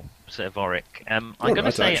roll, Sir Vorik? I'm All going to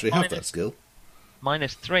right, say I actually have minus- that skill.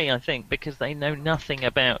 -3, I think, because they know nothing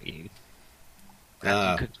about you.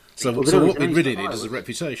 Ah, You could- so Well, what they're we only really need pilots. is a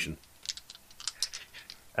reputation.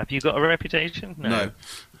 Have you got a reputation? No.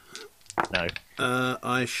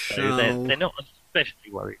 I So shall... they're not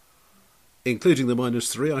especially worried. Including the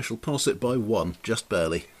 -3, I shall pass it by 1, just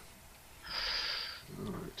barely.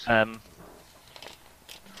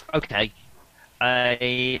 Okay.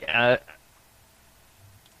 A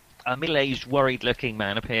middle-aged, worried-looking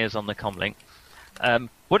man appears on the comlink.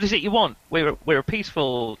 What is it you want? We're a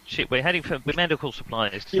peaceful ship. We're heading for medical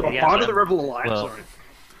supplies. To You are the part of the Aslan. Rebel Alliance, Well- sorry.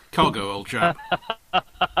 Cargo, old chap.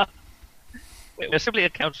 We're simply a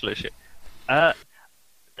councillor ship.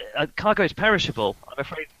 Cargo is perishable. I'm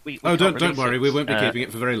afraid we Oh, can't don't release worry, it. we won't be keeping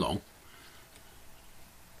it for very long.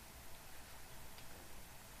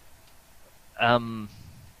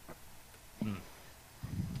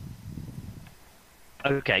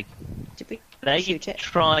 Okay. Did we They shoot it?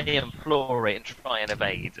 try and floor it and try and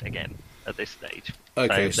evade again at this stage.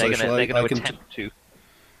 Okay, so they're shall going I to can attempt to.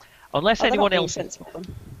 Unless Oh, they're not anyone being else is sensible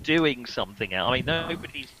then. doing something else. I mean,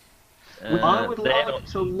 nobody's. I would they're like not-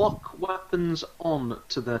 to lock weapons on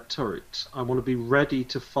to their turret. I want to be ready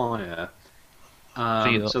to fire.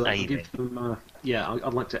 you're So that I aiming. give them.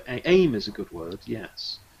 I'd like to aim is a good word.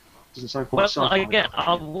 Yes, doesn't sound quite. Well, sci-fi. I get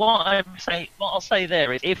what I'll say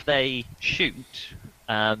there is if they shoot,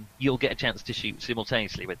 you'll get a chance to shoot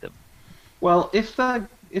simultaneously with them. Well, if their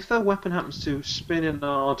weapon happens to spin in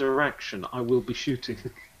our direction, I will be shooting.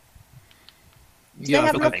 Do they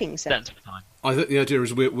have but locking sets? That's fine. I think the idea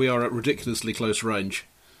is we are at ridiculously close range.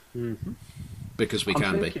 Mm-hmm. Because we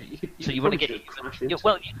can be. So you want to get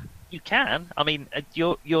you can. I mean,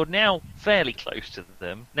 you're now fairly close to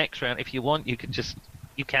them. Next round, if you want, you can just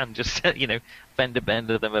fender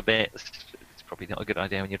bender them a bit. It's probably not a good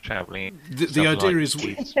idea when you're travelling. The idea is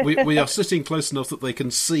we are sitting close enough that they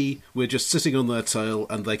can see we're just sitting on their tail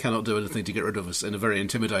and they cannot do anything to get rid of us in a very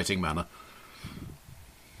intimidating manner.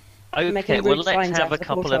 Okay, Making well route let's signs have out a the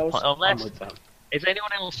couple of. portals. Unless is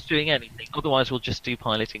anyone else doing anything? Otherwise, we'll just do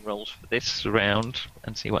piloting rolls for this round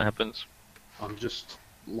and see what happens. I'm just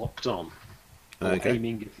locked on. Okay.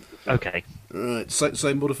 Aiming. Okay. Right,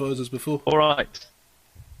 same modifiers as before. All right.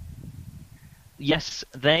 Yes,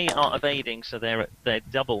 they are evading, so they're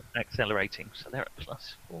double accelerating, so they're at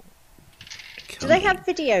 +4. Do they have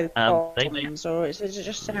video They may- comms, or is it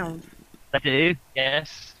just sound? They do,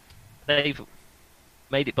 yes. They've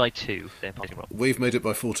made it by 2. They're piloting roll. We've made it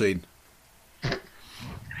by 14.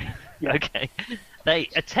 Okay. They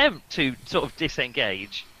attempt to sort of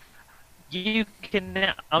disengage. You can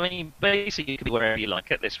now, I mean, basically you can be wherever you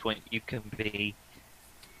like at this point. You can be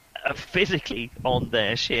physically on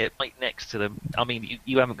their ship, right next to them. I mean,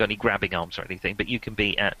 you haven't got any grabbing arms or anything, but you can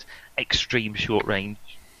be at extreme short range.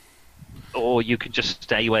 Or you can just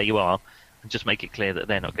stay where you are and just make it clear that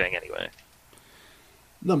they're not going anywhere.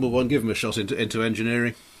 Number 1, give them a shot into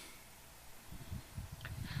engineering.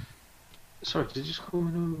 Sorry, did you just call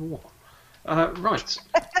me number 1? Right.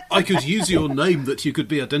 I could use your name that you could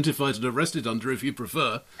be identified and arrested under if you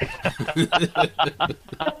prefer.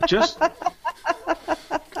 Just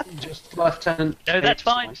Lieutenant. No, that's H,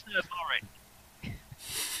 fine, Sir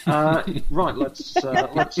Boring. Right,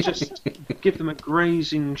 let's just give them a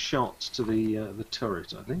grazing shot to the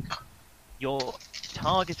turret. I think. You're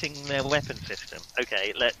targeting their weapon system.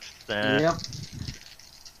 Okay, let's. Yep.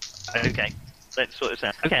 Okay, let's sort this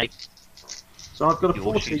out. Okay, So So I've got a You're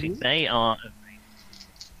 14. shooting. They are.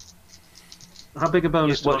 How big a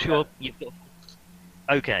bonus do I What's get? your? You've got.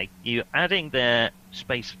 Okay, you're adding their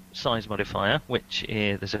space size modifier, which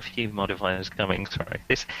there's a few modifiers coming. Sorry,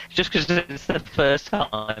 this just because it's the first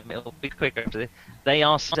time, it'll be quicker. They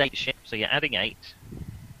are 8 ships, so you're adding 8.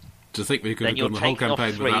 To think we could Then have you're done the whole taking off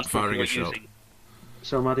campaign 3 without because firing you're a shot. using-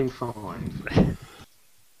 So I'm adding 5.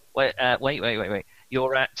 Wait.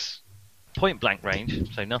 You're at point blank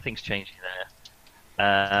range, so nothing's changing there.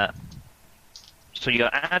 So you're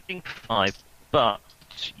adding 5, but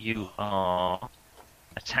you are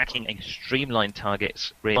attacking a streamlined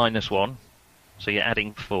targets -1, so you're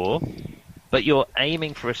adding 4. But you're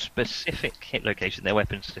aiming for a specific hit location, their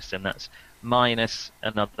weapon system. That's minus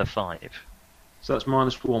another 5. So that's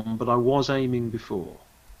 -1, but I was aiming before.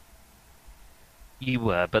 You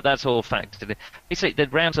were, but that's all factored in. Basically, the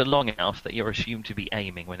rounds are long enough that you're assumed to be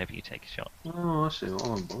aiming whenever you take a shot. Oh, I see.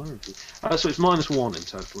 Oh, I'm blind. So it's -1 in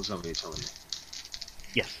total, is that what you're telling me?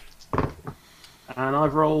 Yes. And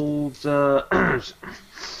I've rolled...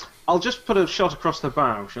 I'll just put a shot across the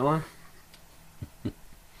bow, shall I?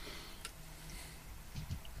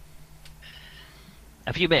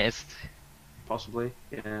 Have you missed? Possibly,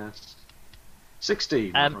 yes.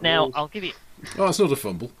 16. Now, I'll give you... Oh, it's not a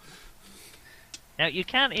fumble. Now, you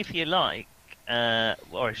can, if you like,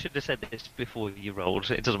 or I should have said this before you rolled,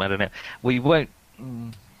 so it doesn't matter now. We won't,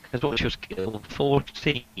 because what's your skill?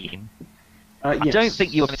 14? Yes. I don't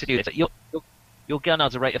think you want to do this. Your gun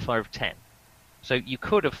has a rate of fire of 10. So you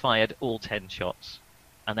could have fired all 10 shots,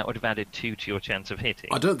 and that would have added 2 to your chance of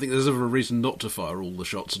hitting. I don't think there's ever a reason not to fire all the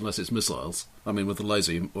shots unless it's missiles. I mean, with a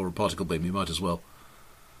laser or a particle beam, you might as well.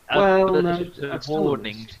 Well, but no, it's a I'd still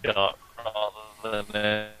warning shot rather than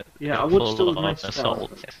a Yeah, I would still have full-on missed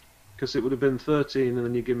assault. that. Because it would have been 13, and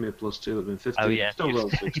then you give me a +2, it would have been 15. Oh yeah, Still you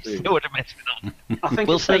rolled 16. still would have missed it all. I think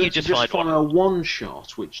We'll it's say better you to just fired fire one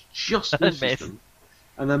shot, which just misses Miss. them,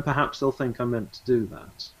 and then perhaps they'll think I meant to do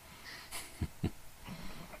that.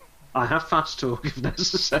 I have fast talk if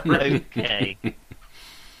necessary. Okay.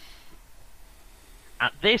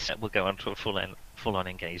 At this, we'll go on to a full-on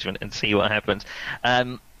engagement and see what happens.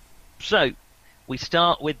 So, we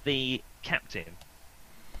start with the captain,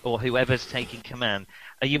 or whoever's taking command.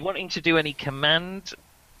 Are you wanting to do any command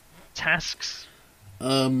tasks?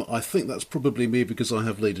 I think that's probably me because I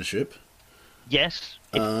have leadership. Yes.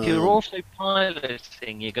 If you're also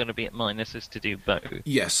piloting, you're going to be at minuses to do both.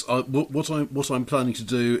 Yes, what I'm planning to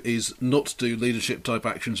do is not do leadership type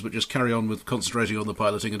actions, but just carry on with concentrating on the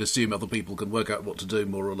piloting and assume other people can work out what to do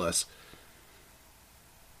more or less.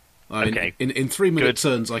 Okay. In 3-minute Good.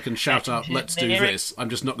 turns, I can shout out, "Let's do Engineering. this." I'm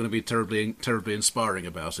just not going to be terribly inspiring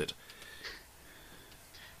about it.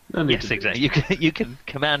 No need Yes, to do exactly. You can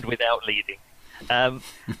command without leading.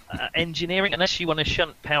 Engineering, unless you want to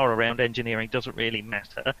shunt power around, engineering doesn't really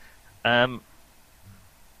matter.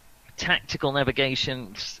 Tactical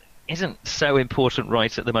navigation isn't so important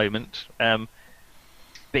right at the moment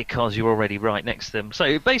because you're already right next to them.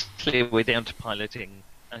 So basically, we're down to piloting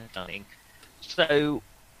and gunning. So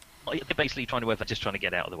they're basically trying to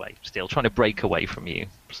get out of the way, still trying to break away from you.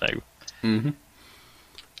 So. Mm-hmm.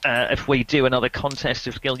 If we do another contest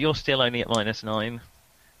of skill, you're still only at -9.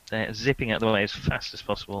 They're zipping out the way as fast as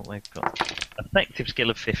possible. They've got effective skill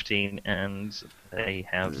of 15, and they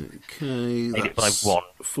have Okay, made it by that's 1.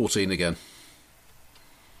 14 again.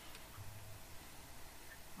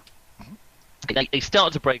 They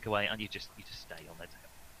start to break away, and you just stay on their tail.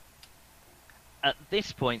 At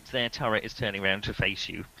this point, their turret is turning around to face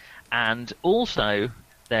you, and also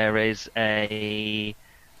there is a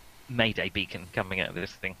Mayday beacon coming out of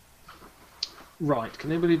this thing. Right, can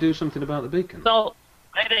anybody do something about the beacon? Assault!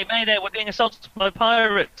 Mayday! We're being assaulted by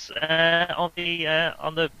pirates on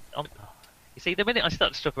the. You see, the minute I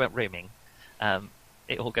start to talk about rooming,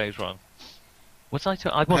 it all goes wrong. Was I? I wasn't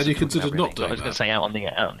Had you talking considered about not rooming, doing I was going that? to say out on the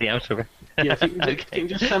outer. Yeah, if you can, Okay. can you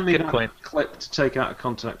just send me Good that point. clip to take out of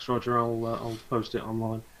context, Roger? I'll post it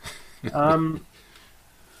online.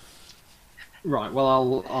 Right, well,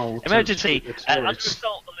 I'll Emergency! attempt to shoot Under the turrets.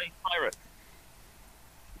 assault by pirates.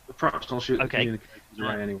 Perhaps I'll shoot the Okay. communications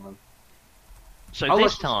array anyway. So Oh, this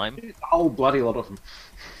let's- time, A whole bloody lot of them.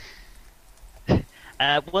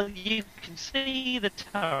 well, you can see the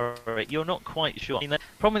turret. You're not quite sure. I mean, the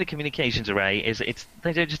problem with the communications array is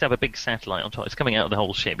they don't just have a big satellite on top. It's coming out of the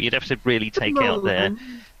whole ship. You'd have to really take out their.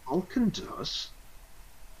 Vulcan does.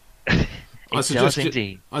 It does ju-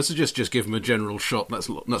 indeed. I suggest just give them a general shot.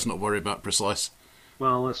 Let's not worry about precise.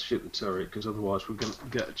 Well, let's shoot the turret, because otherwise we're going to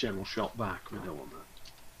get a general shot back. We don't want that.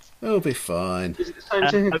 They'll be fine. Is it the same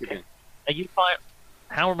to hit Okay. again? Are you fire?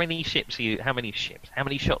 How many shots are you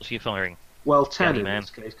firing? Well, 10 Danny in man. this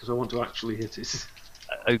case, because I want to actually hit it.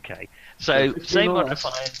 Okay. So 15 same or less.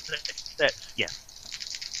 modifiers. Yeah.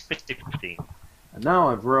 15. And now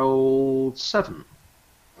I've rolled 7.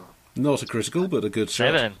 Not a critical, but a good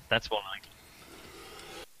shot. 7. That's what I.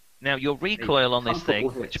 Now your recoil on this thing,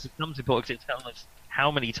 Comfortable which hit. becomes important because it tells us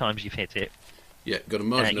how many times you've hit it. Yeah, got a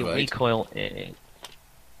margin of Your 8. recoil is.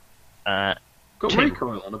 Got 2.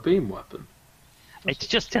 recoil on a beam weapon. It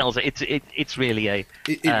just tells it. It's really a.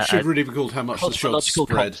 It should really be called how much the shots cosmological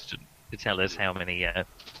spread. constant to tell us how many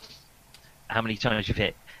times you've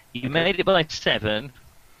hit. You made it by 7.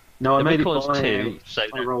 No, I The made it recoil's by 2, 8. so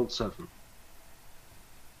I rolled 7.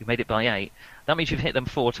 You made it by 8. That means you've hit them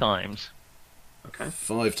 4 times. Okay.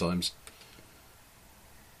 5 times.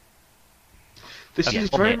 This Okay, is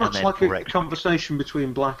on very it, much and then like a correct. conversation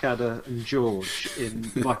between Blackadder and George in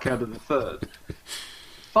Blackadder the Third.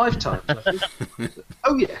 5 times, I think.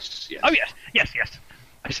 Oh, yes. Oh yes.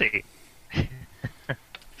 I see.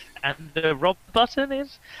 And the Rob button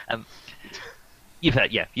is you've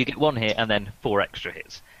had, you get 1 hit and then 4 extra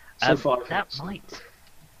hits. So 5 that hits.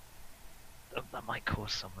 might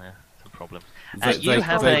cause some problems. They, You they,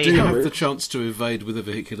 have they a do have the chance to evade with a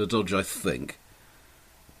vehicular dodge, I think.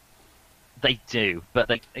 They do, but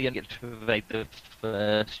they only get to evade the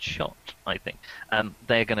first shot, I think.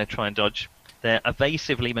 They're going to try and dodge. They're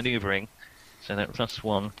evasively manoeuvring, so they're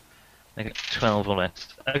 +1. They get 12 or less.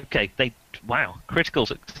 Okay, wow, critical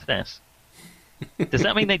success. Does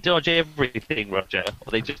that mean they dodge everything, Roger?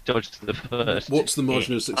 Or they just dodge the first? What's the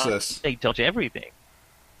margin of hit? success? They dodge everything.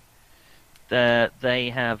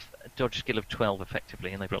 They have a dodge skill of 12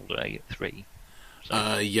 effectively, and they've rolled a 3.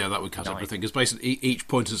 So Yeah, that would cut 9. everything. Because basically each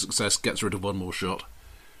point of success gets rid of 1 more shot.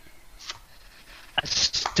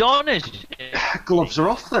 astonishing. Gloves are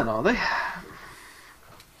off then, are they?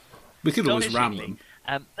 We could always ram Astonishingly,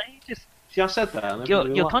 them. They just See, I said that. And you're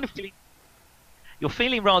everybody kind of laughed. feeling. You're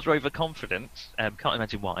feeling rather overconfident. Can't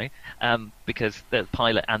imagine why. Because the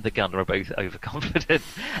pilot and the gunner are both overconfident.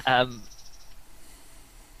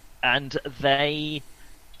 And they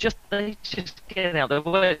just get out.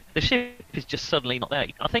 The ship is just suddenly not there.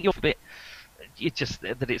 I think you're a bit. It's just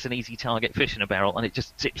that it's an easy target, fish in a barrel, and it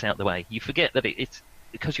just zips out the way. You forget that it's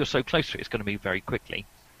because you're so close to it. It's going to move very quickly,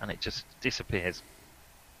 and it just disappears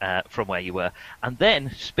from where you were, and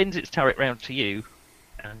then spins its turret round to you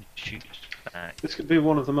and shoots back. This could be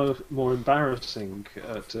one of the more embarrassing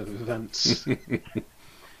events.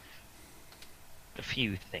 A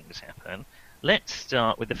few things happen. Let's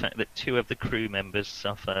start with the fact that 2 of the crew members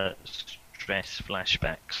suffer stress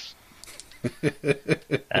flashbacks,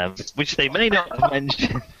 which they may not have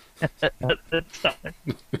mentioned at the time.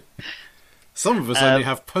 Some of us only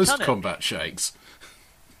have post-combat shakes.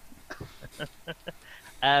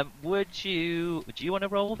 Would you want to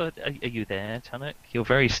roll? Are you there, Tunnock? You're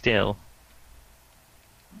very still.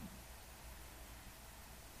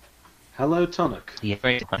 Hello, Tunnock. Yeah,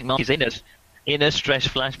 very. He's in a stress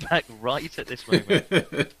flashback right at this moment.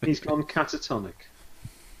 He's gone catatonic.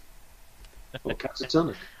 Or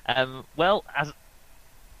catatonic. Well, as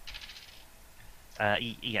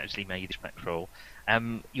he actually made his back roll.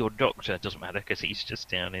 Your doctor doesn't matter because he's just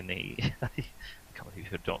down in the. I can't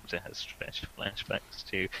believe your doctor has stress flashbacks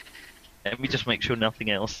too. Let me just make sure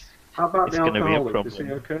nothing else. How about It's the gonna be a alcoholic? Is he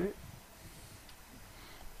problem. okay?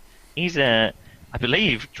 He's I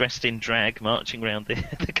believe, dressed in drag, marching around the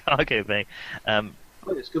cargo bay. Oh,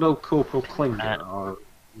 it's good old Corporal Klinger, our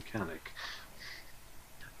mechanic.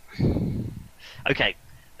 Okay,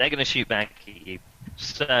 they're going to shoot back at you.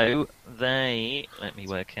 So let me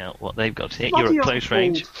work out what they've got here. You're at close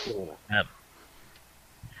range.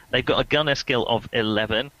 They've got a gunner skill of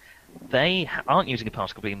 11. They aren't using a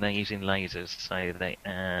particle beam; they're using lasers. So they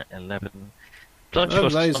 11. Blood Oh,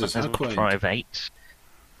 Force lasers, has how a quaint. modifier of 8.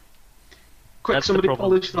 Quick, That's the somebody problem.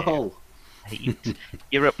 polish the hull. 8.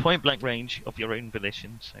 You're at point blank range of your own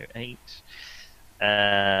volition, so 8.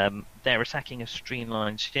 They're attacking a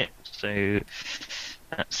streamlined ship, so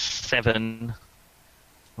that's 7.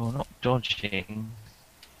 Well, not dodging.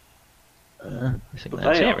 I think But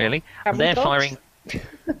that's they it, are. really. Have They're we dodged? firing.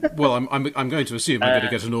 Well, I'm going to assume I'm going to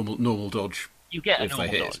get a normal dodge. You get a if they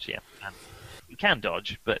normal hit. dodge, yeah. You can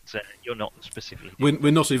dodge, but you're not specifically.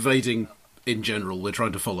 We're not evading in general. We're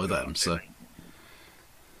trying to follow them. So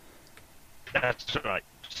That's right.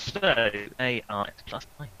 So they are at +9.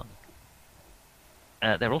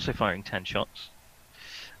 They're also firing 10 shots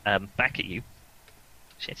back at you.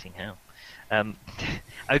 Shitting hell.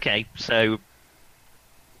 Okay, so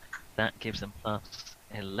that gives them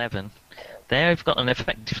 +11. They've got an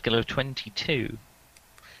effective skill of 22.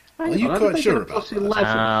 are you Why did quite they sure get a about plus that? 11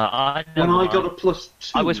 I when know I got a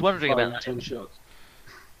 +2? I was wondering about firing that. 10 shots.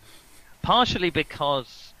 partially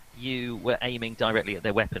because you were aiming directly at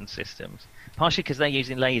their weapon systems, partially because they're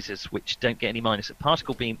using lasers which don't get any minus. At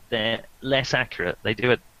particle beam, they're less accurate. They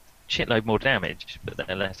do a shitload more damage, but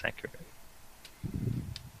they're less accurate.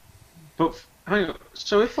 But hang on.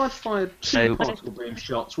 So if I'd fired 2 particle beam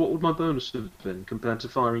shots, what would my bonus have been compared to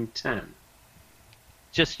firing 10?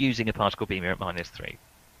 Just using a particle beam, you're at -3.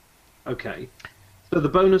 Okay. So the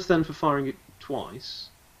bonus then for firing it twice.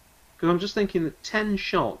 Because I'm just thinking that 10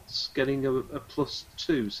 shots getting a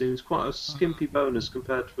 +2 seems quite a skimpy bonus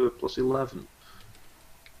compared to a +11.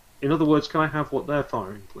 In other words, can I have what they're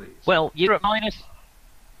firing, please? Well, you're at minus.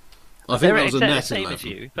 I think that was a they're net the same 11. as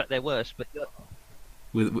you, but they're worse. But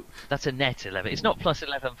With, that's a net 11. It's not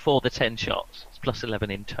 +11 for the 10 shots. It's +11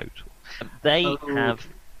 in total. They have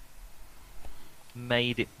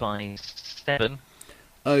made it by 7.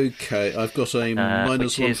 okay, I've got a -1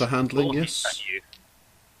 which for is handling, 40 yes? value.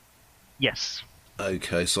 Yes.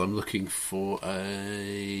 Okay, so I'm looking for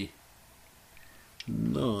a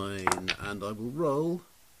 9, and I will roll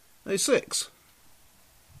a 6.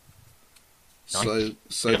 Nice.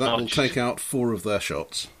 So that will take out 4 of their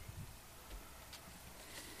shots.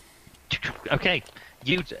 Okay,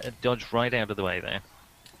 you dodge right out of the way there.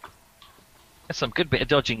 There's some good bit of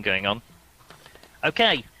dodging going on.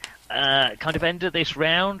 Okay, kind of end of this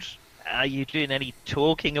round. Are you doing any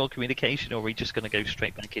talking or communication, or are we just going to go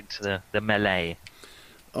straight back into the melee?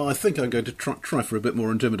 I think I'm going to try for a bit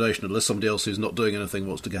more intimidation, unless somebody else who's not doing anything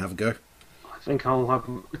wants to have a go. I think I'll have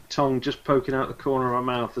a tongue just poking out the corner of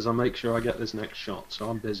my mouth as I make sure I get this next shot, so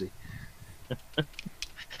I'm busy.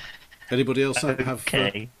 Anybody else have...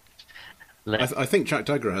 Okay. I think Jack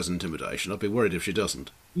Dagger has intimidation. I'd be worried if she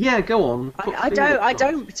doesn't. Yeah, go on. I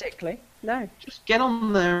don't particularly. No. Just get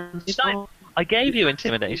on there and start. I gave you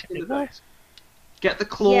intimidation. Get the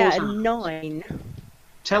claws Yeah, out. a 9.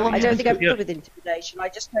 Tell them I don't think I'm good with intimidation. I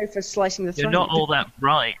just know for slicing the throat. You're not all that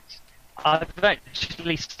bright. I've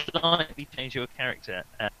actually slightly changed your character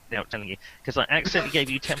without telling you, because I accidentally gave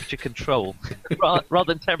you temperature control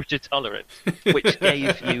rather than temperature tolerance, which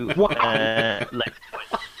gave you less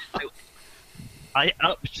points. So I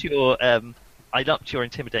upped your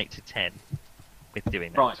intimidate to 10 with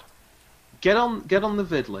doing that. Right. Get on the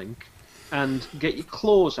vidlink and get your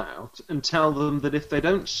claws out and tell them that if they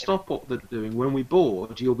don't stop what they're doing when we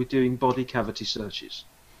board, you'll be doing body cavity searches.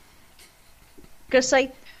 Gonna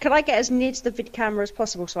say, can I get as near to the vid camera as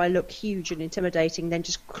possible so I look huge and intimidating, then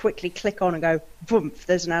just quickly click on and go, boom,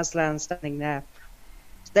 there's an Aslan standing there.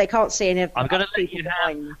 They can't see any of I'm going to let people you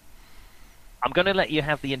behind me. I'm going to let you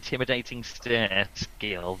have the intimidating stare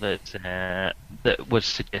skill that was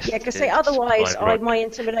suggested. Yeah, because otherwise by Rob. my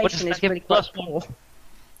intimidation is really quite poor.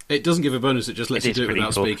 It doesn't give a bonus, it just lets you do it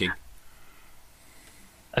without speaking.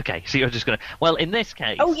 Okay, so you're just going to... Well, in this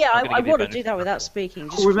case... Oh yeah, I'm gonna I give you a want to bonus. do that without speaking.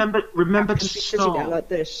 Just Remember to sitting there snarl. like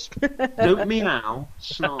this. Don't meow,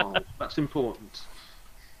 snarl. That's important.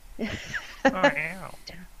 Meow.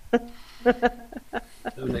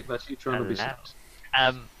 No, Nick, that's you trying to be Hello.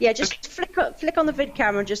 smart. Yeah, just flick on the vid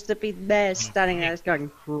camera just to be there standing there going.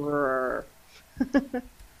 "Grrr."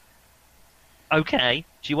 Okay,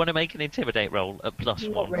 do you want to make an intimidate roll at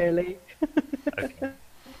 +1? Not really. Okay.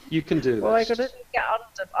 You can do Well, I this. got to get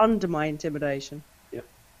under my intimidation.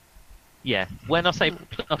 Yeah, when I say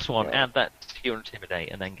 +1, add that to your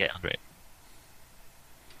intimidate and then get under it.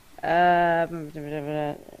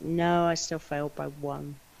 No, I still failed by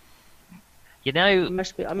 1. You know,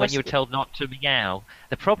 I when you were told not to meow,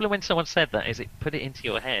 the problem when someone said that is it put it into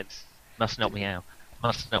your head. Must not meow.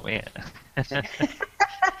 Must not meow.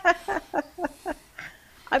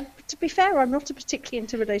 To be fair, I'm not a particularly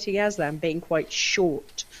intimidating Aslan, being quite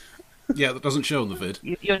short. Yeah, that doesn't show on the vid.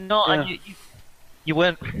 You're not. Yeah. And you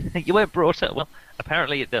weren't. You weren't brought up. Well,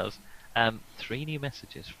 apparently it does. 3 new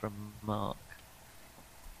messages from Mark.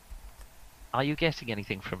 Are you getting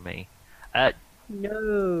anything from me?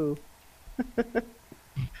 No.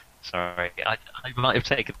 Sorry, I might have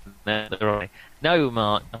taken that the wrong way. No,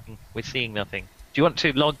 Mark, nothing. We're seeing nothing. Do you want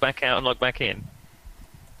to log back out and log back in?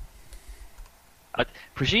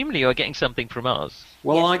 Presumably you're getting something from us.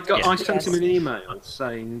 Well, Yes, I sent him an email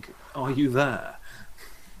saying, "Are you there?"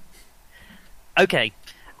 Okay.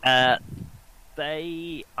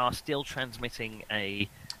 They are still transmitting a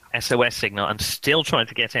SOS signal and still trying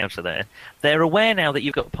to get out of there. They're aware now that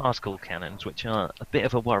you've got particle cannons, which are a bit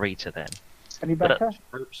of a worry to them. Any better?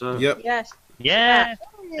 Hope so. Yep. Yes. Yeah,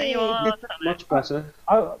 there you are. Much better.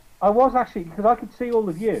 I was actually, because I could see all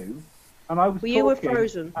of you, and I was Well, talking, you were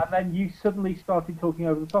frozen. and then you suddenly started talking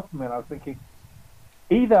over the top of me, and I was thinking,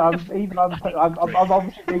 either I'm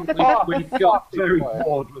obviously being far, We far got too very quiet.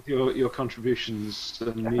 bored with your contributions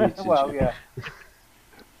and needed to Well, yeah.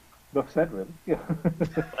 Enough said, really. Yeah.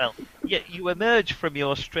 Well, yeah, you emerge from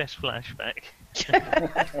your stress flashback.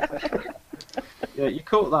 Yeah, you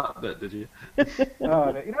caught that bit, did you?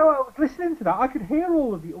 Oh, no. You know, I was listening to that. I could hear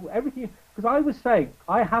all of you, everything, because I was saying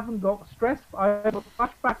I haven't got stress. I haven't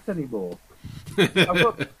got flashbacks anymore.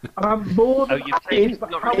 I'm more than you've happy, taken but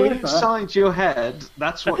your however, Inside your head,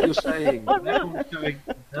 that's what you're saying. Everyone's going,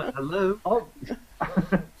 hello?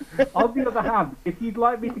 on the other hand, if you'd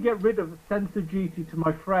like me to get rid of a sense of duty to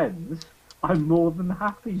my friends, I'm more than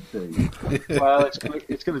happy to. Well, it's going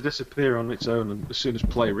to disappear on its own as soon as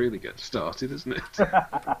play really gets started, isn't it?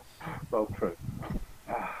 Well, true.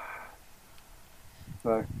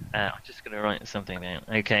 So, I'm just going to write something down.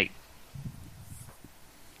 Okay.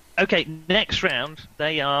 Okay, next round,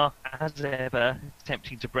 they are, as ever,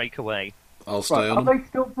 attempting to break away. I'll stay right, on. are they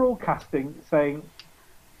still broadcasting saying,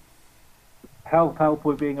 help, help,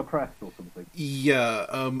 we're being oppressed or something? Yeah,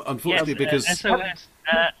 unfortunately, because... SOS,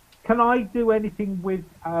 Can I do anything with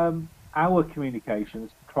our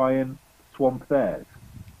communications to try and swamp theirs?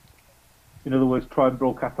 In other words, try and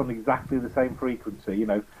broadcast on exactly the same frequency, you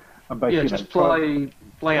know, and basically just play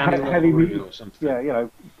heavy music or something. Yeah, you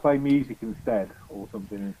know, play music instead or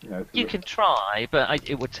something. You know, you can try, but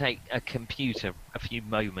it would take a computer a few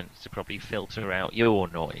moments to probably filter out your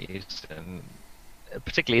noise, and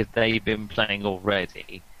particularly if they've been playing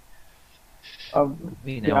already. I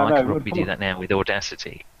can probably do that now with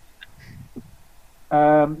Audacity.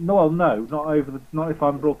 No, not if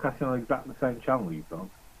I'm broadcasting on exactly the same channel. You can't.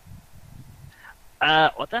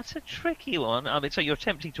 Well, that's a tricky one. I mean, so you're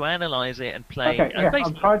attempting to analyse it and play. Okay, yeah,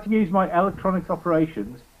 I'm trying to use my electronics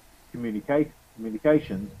operations communications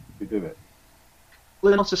to do it.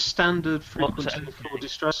 Well, not a standard frequency for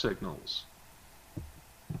distress signals.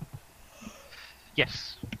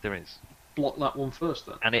 Yes, there is. Block that one first,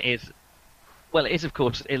 then. And it is, of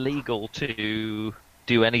course, illegal to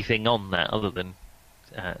do anything on that other than.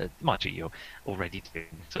 Mind you, you're already doing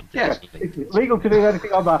something. Yes, it's legal to do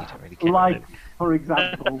anything on that, like, for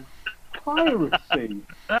example, piracy.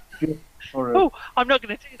 I'm not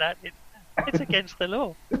going to do that. It's against the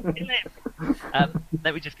law.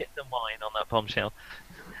 Let me just get some wine on that bombshell.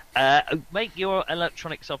 Make your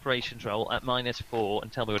electronics operations roll at -4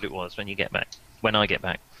 and tell me what it was when I get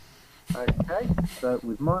back. Okay, so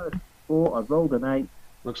with -4, I've rolled an 8.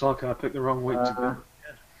 Looks like I picked the wrong week to go.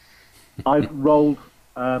 I've rolled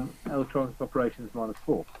electronics operations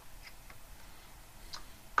 -4.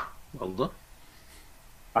 Well done.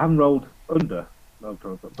 I haven't rolled under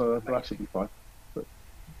electronics, so that should be fine. But,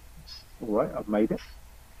 all right, I've made it.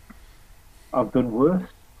 I've done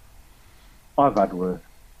worse. I've had worse.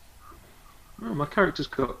 Oh, my character's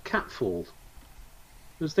got catfall.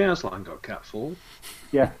 Does the Aslan got catfall?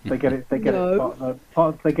 Yeah, they get it. They get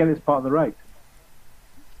it. They get it as part of the race.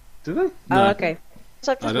 Do they? No. Okay.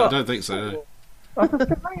 So I don't think so. No.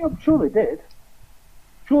 I'm sure they did.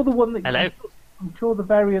 I'm sure the one that Hello? I'm sure the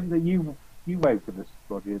variant that you waved to us,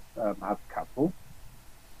 Roger, had catfall.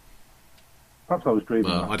 Perhaps I was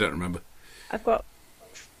dreaming. Well, I don't remember. I've got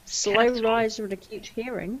slow riser and acute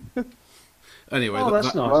hearing. Anyway,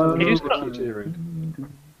 that's nice.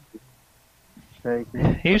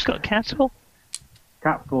 Who's got catfall?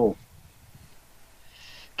 Catfall.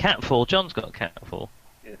 Catfall. John's got catfall.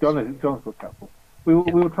 John's got catfall. We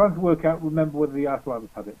were trying to remember whether the Aslans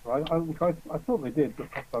had it. Right? I thought they did, but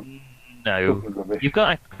no. You've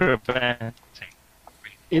got acrobatic.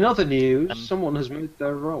 In other news, someone has made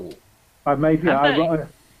their roll. I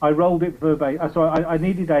rolled it verbatim. Sorry, I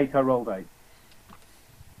needed 8. I rolled 8.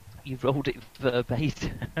 You rolled it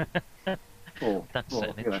verbatim. That's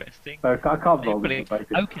interesting. So I can't roll it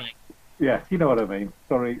verbatim. Okay. Yes, you know what I mean.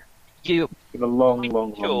 Sorry. It's been a long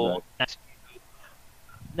day.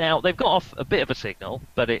 Now they've got off a bit of a signal,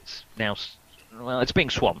 but it's now it's being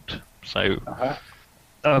swamped. So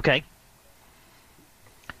okay.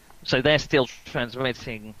 So they're still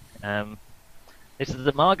transmitting. This is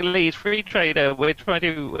the Margulies Free Trader. We're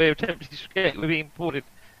attempting to escape. We're being ported.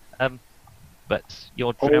 But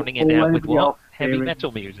you're drowning it out with what? Heavy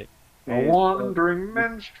metal music. A wandering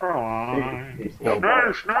minstrel.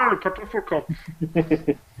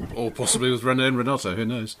 Or possibly with René and Renato, who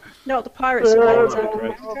knows? No, the pirates are playing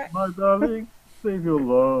soundtrack. My darling, save your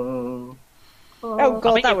love. Oh God,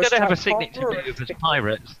 I mean, that you've was got to have a so signature horrible. move as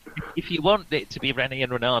pirates. If you want it to be René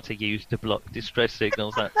and Renata used to block distress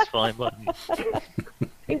signals, that's fine. But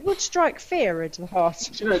It would strike fear into the heart.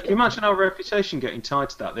 Do you know, can you imagine our reputation getting tied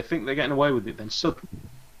to that? They think they're getting away with it, then suddenly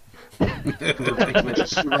they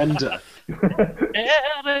just surrender.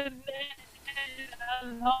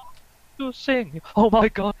 to sing. Oh my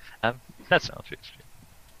God, that sounds interesting.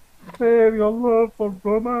 Save your love for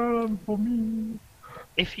Roman and for me.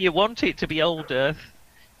 if you want it to be Old Earth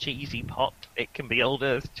cheesy pop, it can be Old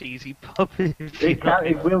Earth cheesy pop.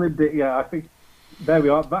 It will indeed. Yeah, I think there we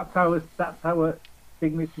are. That's our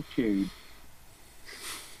signature tune.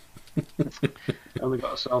 Only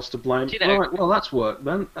got ourselves to blame. Do you know- Right, well, that's work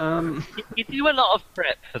then. You do a lot of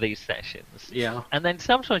prep for these sessions. Yeah. And then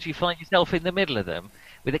sometimes you find yourself in the middle of them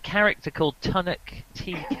with a character called Tunnock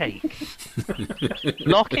Tea Cake,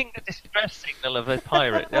 blocking the distress signal of a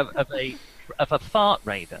pirate, of a fart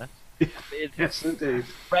raider, with Yes, indeed.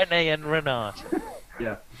 Rene and Renata.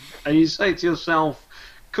 Yeah. And you say to yourself,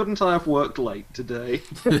 couldn't I have worked late today?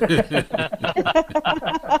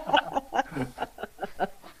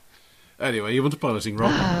 Anyway, you want a piloting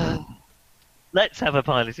roll? Let's have a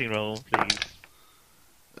piloting roll, please.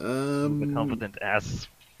 We're Um, confident as.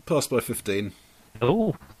 passed by 15.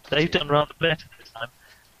 Oh, they've done rather better this time.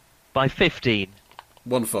 By 15.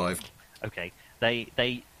 1-5. Okay, they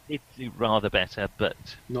did do rather better, but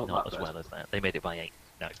Not not that as better. well as that. They made it by 8.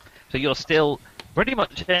 No. So you're still pretty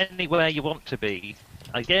much anywhere you want to be.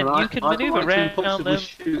 Again, And you can I'd manoeuvre like to around possibly them.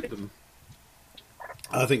 shoot them.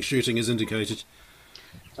 I think shooting is indicated.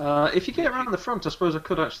 If you get around the front, I suppose I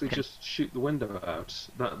could actually just shoot the window out.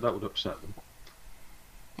 That would upset them.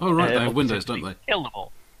 Oh, right, they have Well, windows, don't simply they? Kill them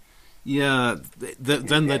all. Yeah,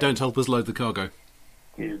 then they don't help us load the cargo.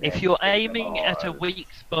 If you're aiming at a weak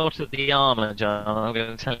spot of the armour, John, I'm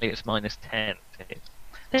going to tell you it's -10 to hit.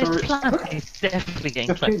 This Turrets. planet is definitely getting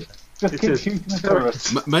Just keep, closer. just It keep is. shooting the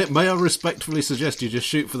turrets. May I respectfully suggest you just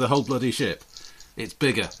shoot for the whole bloody ship? It's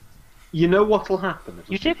bigger. You know what'll happen if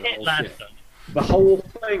I You shoot did the hit whole last ship? time. The whole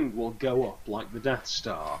thing will go up like the Death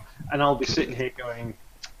Star, and I'll be sitting here going,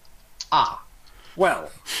 well,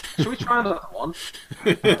 shall we try another one?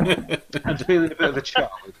 And feeling a bit of a child.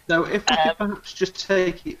 So if we could perhaps just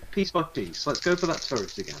take it piece by piece, let's go for that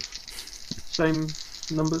turret again. Same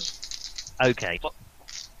numbers? Okay.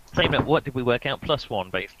 Same. What did we work out?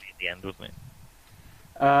 +1 basically in the end, wasn't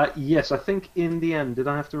it? Yes, I think in the end, did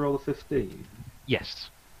I have to roll a 15? Yes.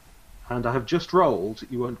 And I have just rolled,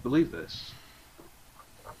 you won't believe this.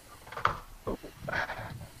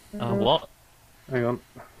 What? Hang on.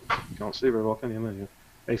 You can't see very well, can you? There you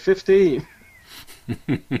go. A 15!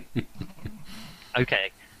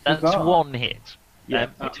 Okay. That's Bizarre. 1 hit. Yeah,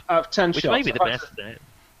 Which out of 10 may shots. be the best.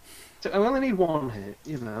 I only need 1 hit,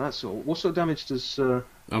 you know, that's all. What sort of damage does...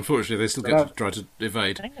 Unfortunately, they still get to try to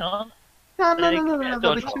evade. Hang on. No, They they'll be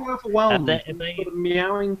dodge too roll. overwhelmed. They- We've got a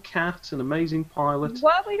meowing cat, an amazing pilot.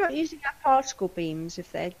 Why are we not using our particle beams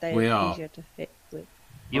if they're We easier are. to hit with?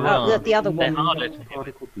 You Oh, are. the other They're one. harder to hit with.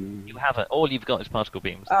 Particle beam. You haven't. All you've got is particle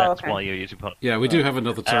beams. Oh, That's okay. why you're using particle. Yeah, we do have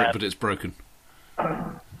another turret, but it's broken.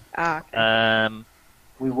 Okay.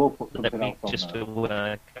 We will put Let something me else on just there.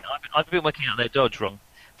 work. I've been working out their dodge wrong.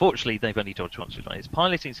 Fortunately, they've only dodged once. Which is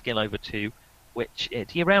piloting skill over 2. Which do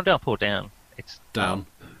you round up or down? It's Down.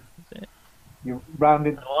 You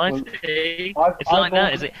rounded. Oh, I well, see. I've- It's like I've that,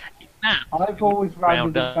 always- is it? Now, I've always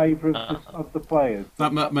rounded in Round favour of, up. of the players.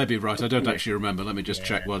 That may be right. I don't actually remember. Let me just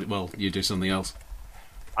check while you do something else.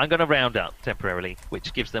 I'm going to round up temporarily,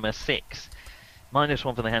 which gives them a 6.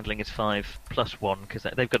 -1 for the handling is 5, +1 because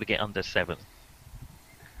they've got to get under 7.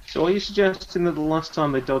 So are you suggesting that the last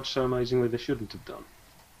time they dodged so amazingly they shouldn't have done?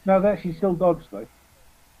 No, they actually still dodged though.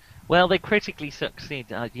 Well, they critically succeed.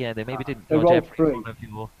 Yeah, they maybe didn't They dodge rolled every 3. one of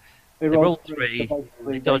your. They rolled so 3,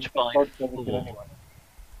 basically they dodged 5, everything 4. anyway.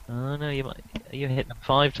 Oh no, you hit them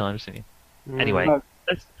 5 times, didn't you? Anyway, No,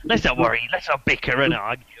 let's not worry. Let's not bicker and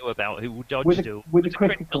argue about who dodged with who. with a It's a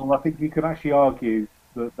critical, I think you can actually argue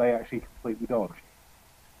that they actually completely dodged.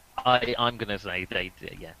 I'm going to say they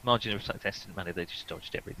did, yeah. Margin of success didn't matter, they just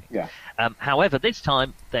dodged everything. Yeah. However, this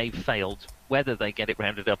time they failed. Whether they get it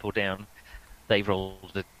rounded up or down, they've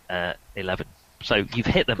rolled 11. So you've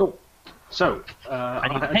hit them. Cool. So,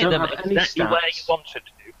 And you've I hit don't them have any exactly where you stats. wanted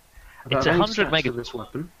to. I don't It's have any 100 stats for mega. this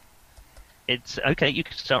weapon. It's okay. You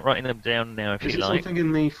can start writing them down now if Is you it like. something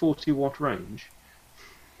in the 40 watt range?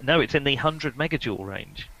 No, it's in the 100 megajoule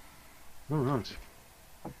range, All right.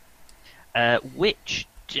 which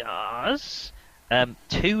does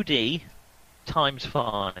 2D times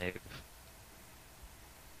 5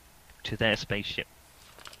 to their spaceship.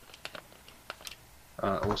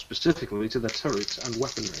 Or specifically to their turrets and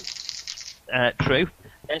weaponry. True.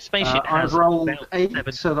 Their spaceship has I've rolled about 8,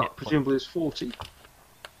 7 so hit that points. presumably is 40.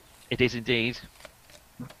 It is indeed.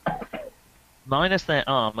 Minus their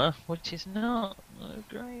armour, which is not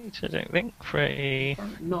great, I don't think.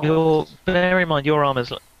 No. Bear in mind, your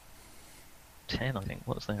armour's 10, I think.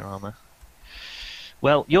 What's their armour?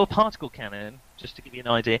 Well, your particle cannon, just to give you an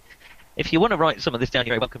idea, if you want to write some of this down,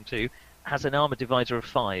 you're very welcome to. has an armor divisor of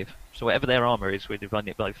 5. So whatever their armor is, we're dividing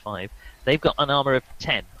it by 5. They've got an armor of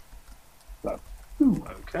 10.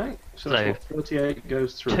 Okay, so that's what 38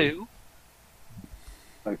 goes through. 2.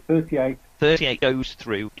 So 38. 38 goes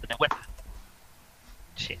through.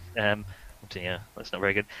 Shit. Oh dear, that's not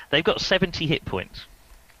very good. They've got 70 hit points.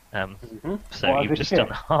 So you've just done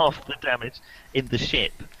half the damage in the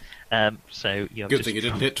ship. So you're Good thing you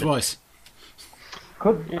didn't hit twice.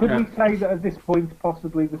 Could we say that at this point,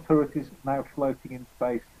 possibly the turret is now floating in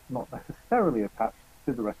space, not necessarily attached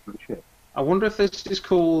to the rest of the ship? I wonder if this is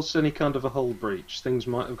caused any kind of a hull breach. Things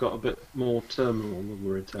might have got a bit more terminal than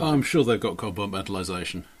we're intending. I'm sure they've got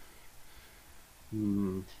compartmentalisation.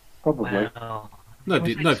 Probably. Well,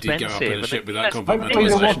 Nobody go up in a ship without Hopefully there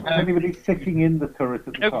compartmentalisation. wasn't anybody sitting in the turret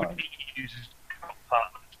at the time. nobody uses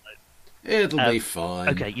compartmentalisation. It'll be fine.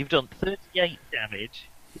 Okay, you've done 38 damage,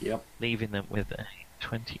 Yep. leaving them with a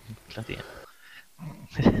 20. Bloody hell.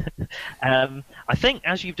 I think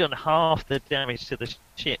as you've done half the damage to the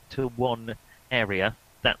ship to one area,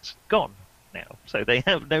 that's gone now. So they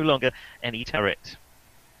have no longer any turret.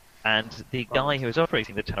 And the guy who is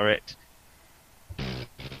operating the turret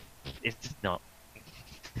is not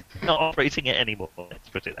operating it anymore, let's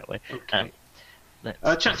put it that way. Okay.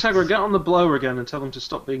 Chaktagra, get on the blower again and tell them to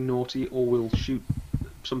stop being naughty or we'll shoot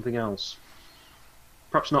something else.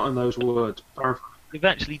 Perhaps not in those words. We've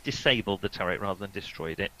actually disabled the turret rather than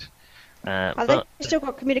destroyed it. Have they still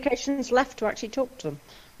got communications left to actually talk to them?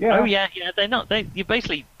 Yeah. Oh yeah, they're not. You've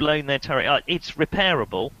basically blown their turret out. It's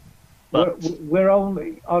repairable, but We're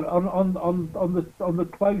only on the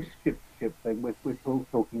close ship thing. We're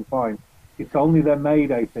talking fine. It's only their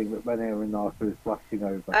Mayday thing that Benir and Arthur is flashing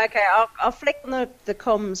over. Okay, I'll flick on the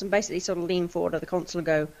comms and basically sort of lean forward at the console and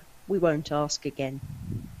go, "We won't ask again."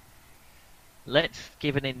 let's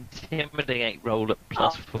give an intimidate roll at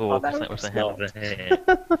 +4 because that was a hell of a hit.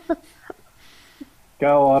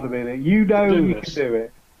 Go on a minute. You know you can do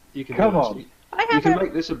it. You can Come do on. This. You can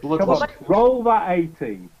make this a blood Come on. Roll that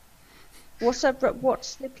 18. What's the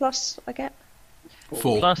plus I get?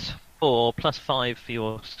 4. +4, +5 for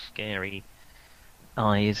your scary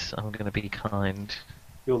eyes. I'm going to be kind.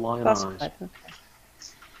 Your lion Plus eyes. 5. Okay.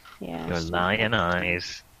 Yeah. Your lion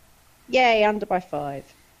eyes. Yay, under by 5.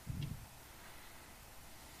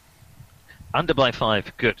 Under by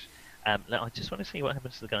 5, good. I just want to see what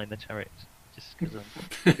happens to the guy in the turret. Just because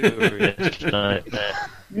I'm curious.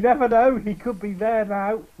 You never know. He could be there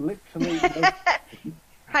now. Literally.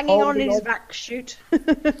 Hanging on his vac chute.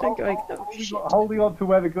 Holding on to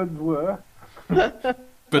where the guns were.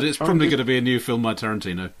 But it's probably going to be a new film by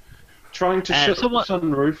Tarantino. Trying to shut the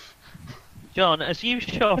sunroof. John, as you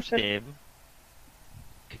shot him,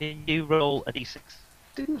 can you roll a d6?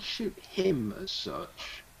 Didn't shoot him as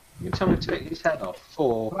such. You can tell me to take his head off.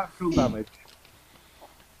 4. Collateral damage.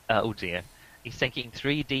 Oh dear. He's taking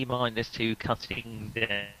 3d -2 cutting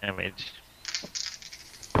damage.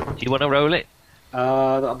 Do you want to roll it?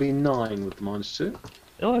 That'll be 9 with the -2.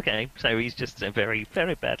 Oh, okay. So he's just very,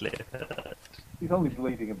 very badly hurt. He's only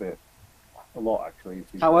bleeding a bit. A lot, actually.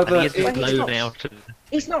 However, And he is blown out.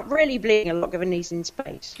 He's not really bleeding a lot, given he's in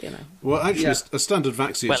space, you know. Well, actually, Yeah. a standard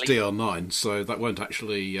vac suit's Well, DR9, so that won't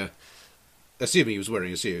actually... assuming he was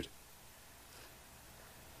wearing a suit.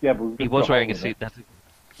 Yeah, but He was wearing a suit. That's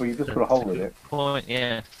Well, you just put a hole in it. point,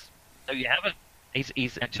 yes. No, you haven't.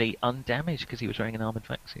 He's actually undamaged because he was wearing an armoured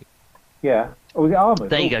vac suit. Yeah. Oh, is it armoured?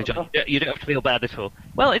 There you go, John. You don't have to feel bad at all.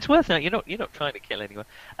 Well, it's worth it. You're not trying to kill anyone.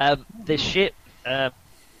 The ship,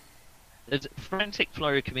 there's frantic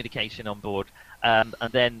flow of communication on board, and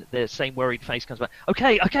then the same worried face comes back.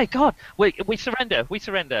 Okay, God, we surrender. We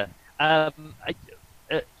surrender. As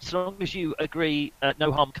long as you agree,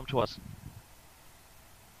 no harm come to us.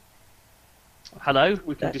 Hello?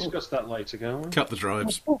 we can discuss that later, can't we? Cut the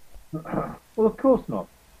drives. Well, of course not.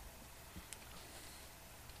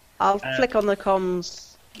 I'll flick on the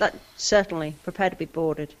comms. That certainly prepare to be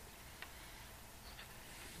boarded.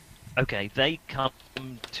 Okay, they come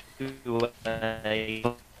to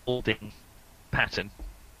a holding pattern.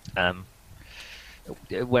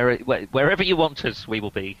 Wherever you want us, we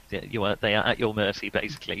will be. They are at your mercy,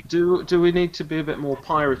 basically. Do we need to be a bit more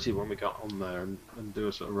piratey when we got on there and do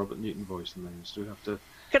a sort of Robert Newton voice and things? Do we have to...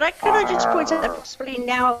 Could I just point out that possibly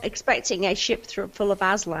now expecting a ship full of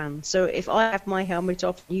Aslan, so if I have my helmet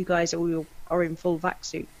off, you guys all are in full vac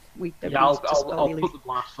suit. I'll put the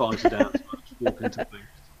blast visor down so I just walk into things.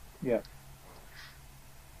 Yeah.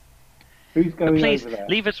 Who's going Please over there?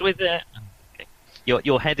 leave us with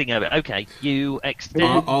You're heading over. Okay, you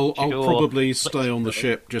extend. I'll your- probably stay on the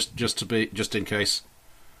ship just in case.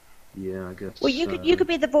 Yeah, I guess. Well, you could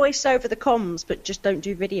be the voice over the comms, but just don't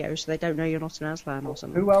do video, so they don't know you're not an Aslan or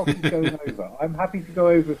something. Who else is going over? I'm happy to go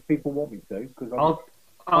over if people want me to. Because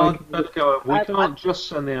I'll better go over. We can't just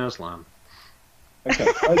send the Aslan. Okay.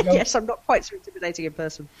 Yes, I'm not quite so intimidating in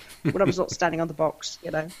person when I was not standing on the box,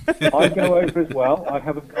 you know. I go over as well. I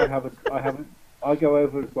go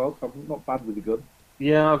over as well, so I'm not bad with a gun.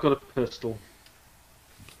 Yeah, I've got a pistol.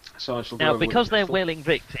 So I shall go Now, over with because a they're pistol. willing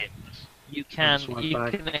victims, you can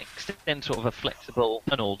Back. extend sort of a flexible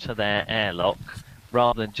tunnel to their airlock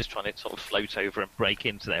rather than just trying to sort of float over and break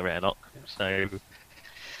into their airlock. So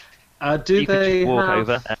Do you could they just walk have?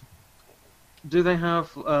 over. Do they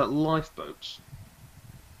have lifeboats?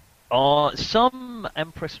 Some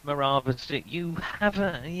Empress Maravas,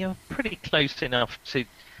 you're pretty close enough to.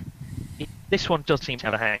 This one does seem to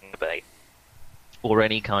have a hangar bay or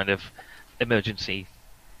any kind of emergency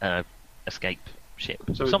escape ship.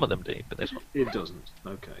 So some of them do, but this one. It doesn't.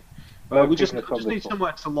 Okay. We just need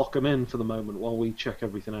somewhere to lock them in for the moment while we check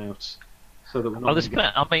everything out, so that we're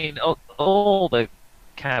not. I mean, all the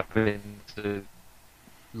cabins are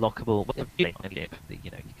lockable. Well, you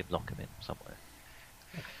can lock them in somewhere.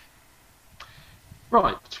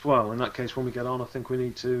 Right. Well, in that case, when we get on, I think we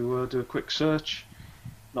need to do a quick search.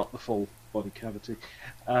 Not the full body cavity.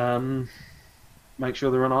 Make sure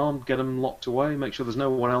they're unarmed, get them locked away, make sure there's no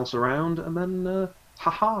one else around, and then,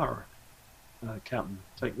 Captain,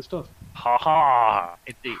 take the stuff. Ha!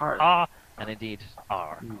 Indeed. Har. Ha! And indeed,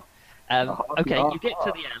 R. Okay, you get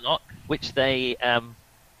to the airlock, which they,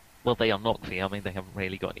 they unlock for you. I mean, they haven't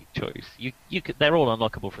really got any choice. They're all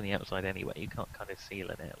unlockable from the outside anyway. You can't kind of seal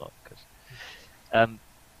an airlock.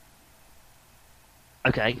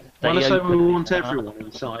 Okay. When I say we want everyone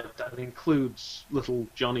inside, that includes little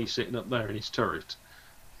Johnny sitting up there in his turret.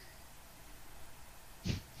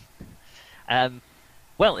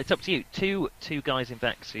 Well, it's up to you. Two guys in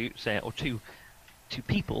vac suits, or two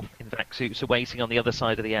people in vac suits are waiting on the other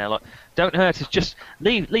side of the airlock. Don't hurt us. Just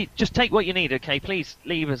leave. Just take what you need, okay? Please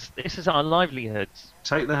leave us. This is our livelihoods.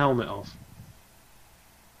 Take the helmet off.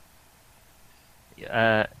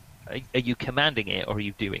 Are you commanding it or are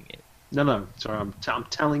you doing it? No. Sorry, I'm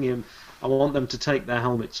telling him I want them to take their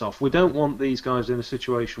helmets off. We don't want these guys in a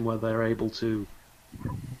situation where they're able to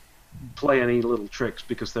play any little tricks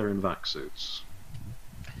because they're in vac suits.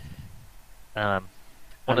 One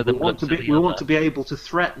of them we want to be able to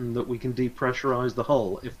threaten that we can depressurize the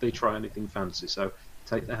hull if they try anything fancy. So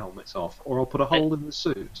take the helmets off, or I'll put a hole in the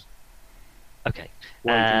suit. Okay.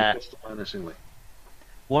 Waving the pistol menacingly.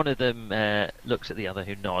 One of them looks at the other,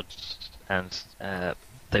 who nods, and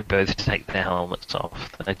they both take their helmets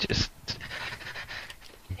off. They're just,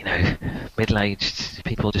 middle-aged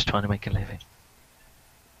people just trying to make a living.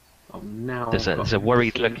 Oh, now there's a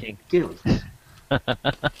worried looking. Guilt.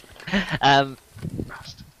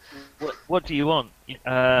 What do you want?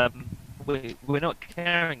 We're not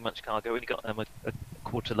carrying much cargo. We only got a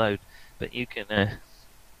quarter load, but you can.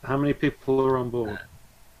 How many people are on board?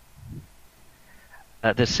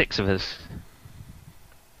 There's 6 of us.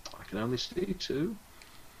 I can only see 2.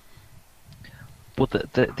 Well,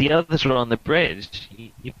 the others are on the bridge.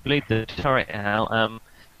 You blew the turret out.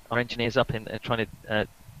 Our engineer's up in trying to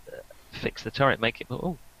fix the turret, make it.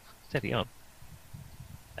 Oh, steady on.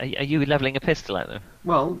 Are you levelling a pistol at them?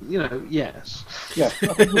 Well, yes. Yeah.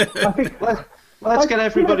 I think let's get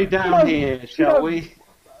everybody down here, shall we?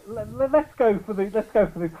 Let's go for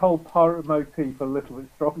this whole pirate motif a little bit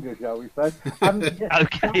stronger, shall we say?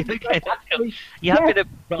 Okay. You have been a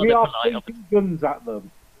rather we are polite. pointing guns at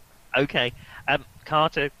them. Okay.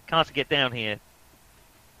 Carter, get down here.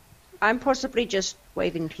 I'm possibly just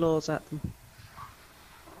waving claws at them.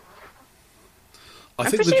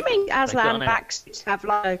 I'm presuming Aslan backs have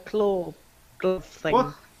like a claw glove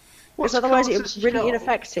thing. Because otherwise it's really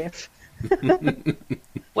ineffective.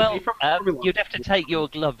 Well, you'd have to take your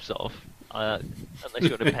gloves off, unless you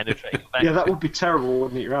want to penetrate. Yeah, that would be terrible,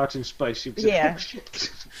 wouldn't it? You're out in space. You'd be yeah. oh, shit.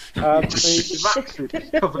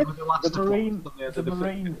 The covered with the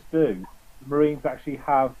Marines do. The Marines actually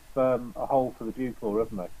have a hole for the dew claw,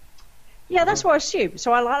 haven't they? Yeah, that's what I assume.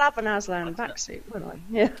 So I'll have an Aslan back suit, won't I?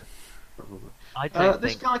 Yeah. Probably. I don't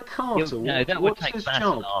this think guy Carter. no, that would take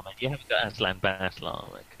battle armor. You haven't got Aslan battle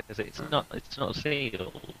armor because it's not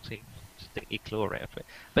sealed. So you stick your claw out of it.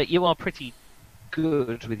 But you are pretty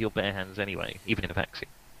good with your bare hands anyway, even in a vaccine.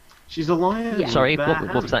 She's a lion. Yeah. Sorry,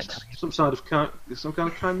 what was that? Some kind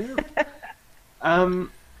of chimera.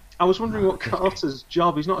 I was wondering what Carter's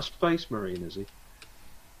job. He's not a space marine, is he?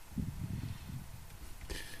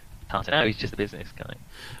 Carter, no, he's just a business guy.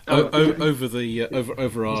 Over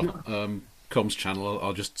our comms channel,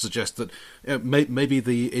 I'll just suggest that maybe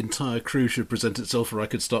the entire crew should present itself, or I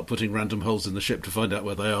could start putting random holes in the ship to find out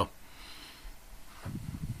where they are.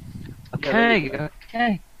 Okay.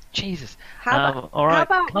 Jesus. All right.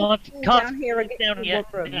 Can't down here and get down here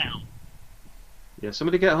room. now. Yeah,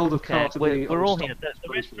 somebody get hold of Carter. We're all here. The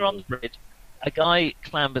rest are on the bridge. A guy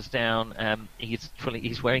clambers down. He's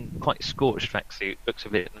wearing quite a scorched tracksuit. Looks a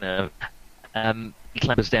bit nervous. He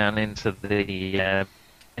clambers down into the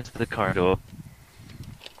corridor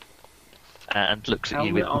and looks at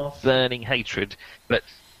you with burning hatred, but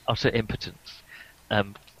utter impotence.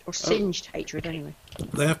 Or singed hatred, anyway.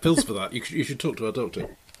 They have pills for that. You should talk to our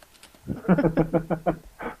doctor.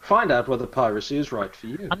 Find out whether piracy is right for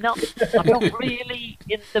you. I'm not really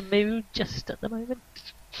in the mood just at the moment.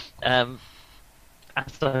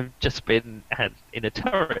 As I've just been in a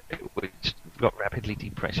turret which got rapidly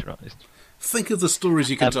depressurized. Think of the stories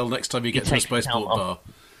you can tell next time you get to a spaceport bar.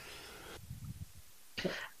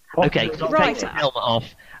 Okay, right. Take the helmet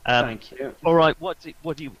off. Thank you. All right, we're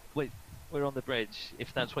on the bridge.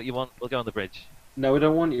 If that's what you want, we'll go on the bridge. No, we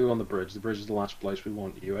don't want you on the bridge. The bridge is the last place we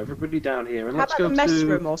want you. Everybody down here, and How let's about go the mess to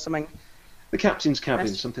room or something? the captain's cabin,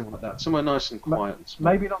 something like that. Somewhere nice and quiet. And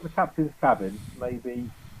small. Maybe not the captain's cabin. Maybe.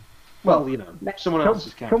 Well, someone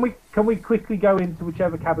else's cabin. Can we quickly go into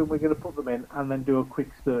whichever cabin we're going to put them in, and then do a quick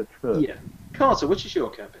search first? Yeah. Carter, which is your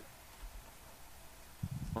cabin?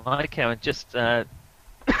 Hi, Karen. Just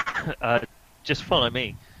follow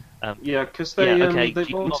me. Yeah, because they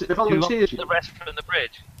volunteered you. The rest from the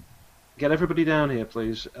bridge. Get everybody down here,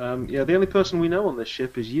 please. The only person we know on this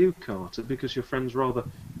ship is you, Carter, because your friends rather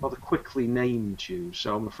quickly named you.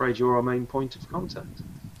 So I'm afraid you're our main point of contact.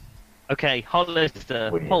 Okay, Hollister,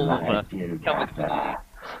 pull over. Come with me.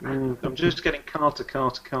 I'm just getting Carter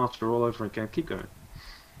all over again. Keep going.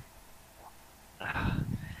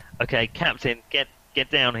 Okay, Captain, get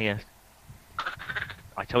down here.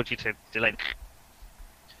 I told you to delay.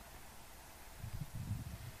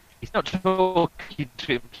 He's not talking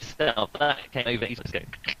to himself. That came over. He's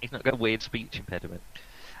not got a weird speech impediment.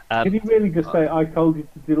 Can you really just say, I told you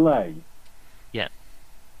to delay? Yeah.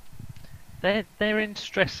 They're in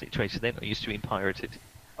stress situations. They're not used to being pirated.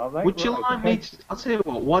 Are they? Would you Right, like okay. me to... I'll tell you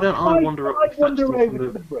what, why don't I wander up and fetch them over from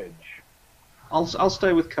to the bridge? I'll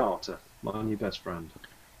stay with Carter, my new best friend.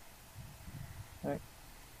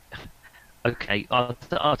 Okay,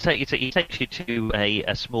 I'll take you to. He takes you to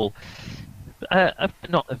a small,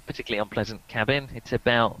 not a particularly unpleasant cabin. It's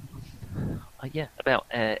about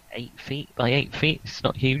 8 feet by 8 feet. It's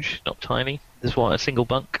not huge, not tiny. There's a single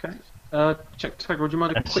bunk. Okay. Check Tagger, would you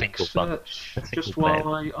mind a quick search just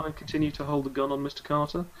while I continue to hold the gun on Mr.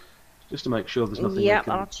 Carter? Just to make sure there's nothing Yep,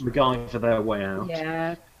 that can MacGyver their way out.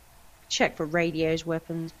 Yeah. Check for radios,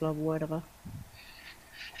 weapons, blah, blah, whatever.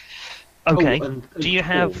 Okay. And Do you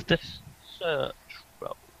have the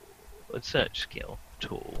search skill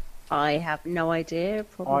tool? I have no idea.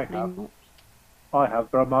 Probably I have. not. I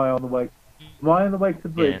have, but am I on the way? Am I on the way to the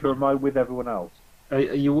bridge, or am I with everyone else?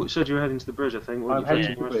 You said you were heading to the bridge, I think. I'm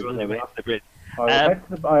heading to the bridge.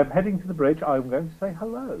 I am heading to the bridge. I'm going to say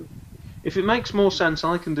hello. If it makes more sense,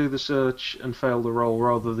 I can do the search and fail the roll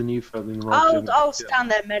rather than you failing the roll. I'll stand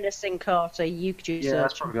there menacing Carter. You could do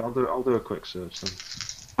that's search. probably. I'll do a quick search then.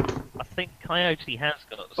 I think Coyote has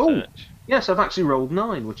got the Oh! search. Yes, I've actually rolled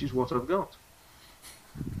 9, which is what I've got.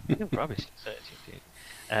 You're rubbish at searching, dude.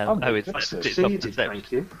 It's Succeeded,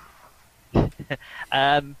 thank you.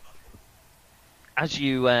 As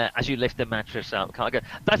you lift the mattress up, I go,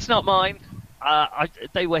 that's not mine.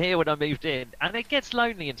 They were here when I moved in, and it gets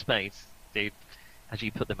lonely in space, dude. As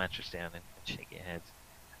you put the mattress down and shake your head,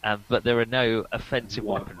 but there are no offensive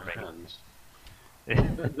weaponry.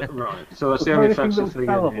 Right, so that's the only offensive thing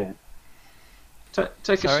in here.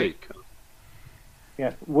 Take a seat.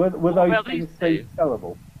 Yes, were those things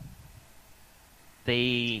sellable?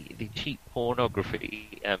 The cheap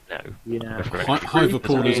pornography, no. Yeah. Hiver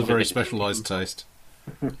porn is a very specialised taste.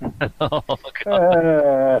 Oh,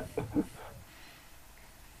 God.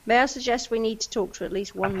 May I suggest we need to talk to at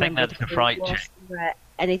least one I think member that's a fright to ask where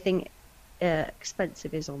anything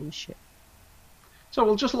expensive is on the ship. So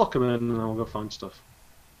we'll just lock them in and then we'll go find stuff.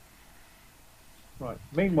 Right.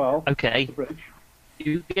 Meanwhile, Okay. the bridge.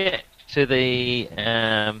 You get to the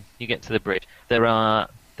bridge. There are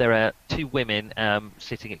 2 women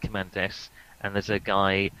sitting at command desks, and there's a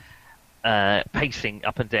guy pacing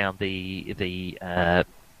up and down the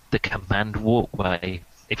command walkway,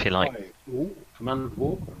 if you like. 5. Ooh, command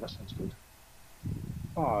walkway, that sounds good.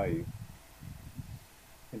 5.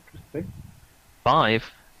 Interesting.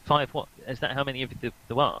 5? 5 what? Is that how many of you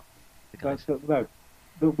there are? The guys? No,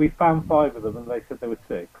 we found 5 of them, and they said there were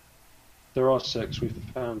 6. There are 6, we've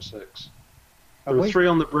found 6. There were 3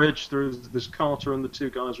 on the bridge. There's Carter and the 2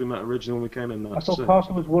 guys we met originally when we came in. I thought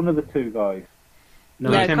Carter was one of the 2 guys. No,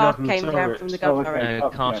 Carter came down from the gun turret. No,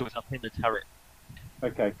 Carter was up in the turret.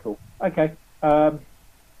 Okay, cool. Okay.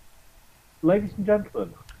 Ladies and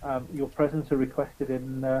gentlemen, your presence are requested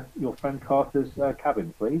in your friend Carter's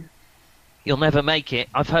cabin, please. You'll never make it.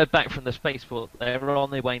 I've heard back from the spaceport. They're on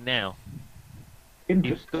their way now.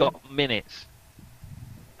 You've got minutes.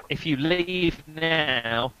 If you leave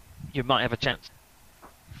now, you might have a chance.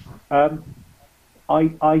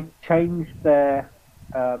 I changed their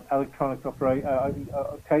electronic operate. I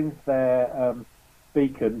changed their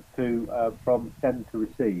beacon to from send to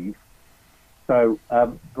receive. So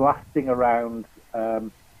blasting around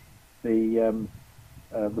the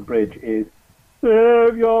bridge is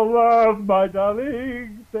save your love, my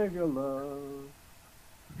darling, save your love.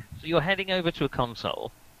 So you're heading over to a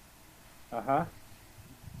console. Uh-huh.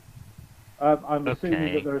 I'm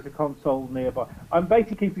assuming that there is a console nearby. I'm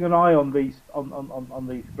basically keeping an eye on these on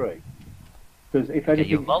these 3. Because if anything,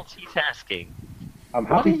 you're multitasking. I'm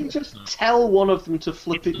happy. Why don't you just tell one of them to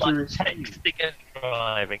flip it like to texting and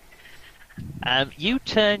driving. You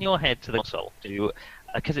turn your head to the console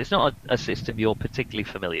because it's not a system you're particularly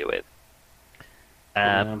familiar with.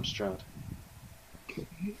 Amstrad.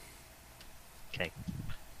 Okay.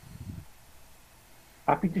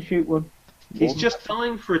 Happy to shoot one. He's just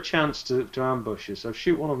dying for a chance to ambush you, so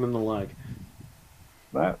shoot one of them in the leg.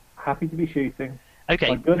 Well, happy to be shooting.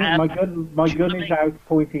 Okay. My gun is out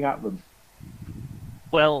pointing at them.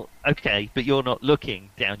 Well, okay, but you're not looking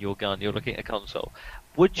down your gun, you're looking at a console.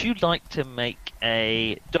 Would you like to make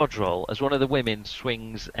a dodge roll as one of the women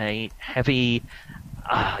swings a heavy,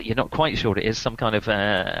 you're not quite sure what it is, some kind of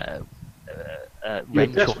wrench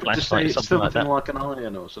or flashlight, something like that? Like an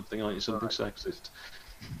iron or something, aren't you? Something sexist.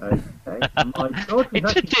 Okay.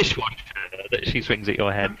 It's a dishwasher that she swings at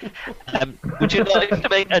your head. Would you like to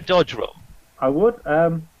make a dodge roll? I would.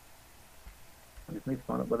 I just need to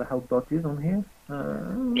find out where the hell dodge is on here.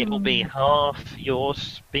 It'll be half your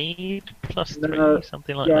speed plus 3,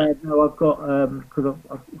 something like that. Yeah, no, I've got because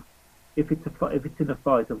if it's in a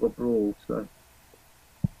fight, I've got brawl. So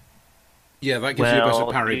yeah, that gives you a better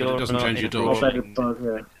parry, but it doesn't change your dodge.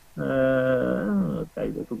 Okay,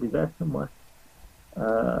 that'll be there somewhere.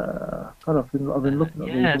 I've been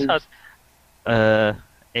looking at these. Yeah,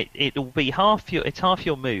 it'll be half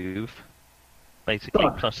your move, basically,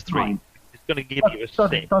 plus 3. 9. It's going to give you a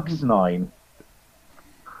 6. Dodge is 9.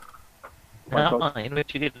 9?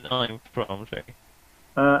 Where'd you get 9 from? Sorry.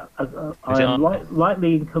 I am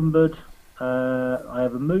lightly encumbered. I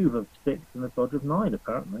have a move of 6 and a dodge of 9,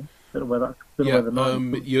 apparently. Don't know where that's. Where the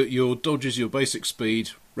 9 your dodge is your basic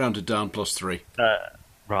speed, rounded down plus 3.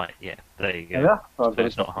 Right, yeah, there you go. Yeah, so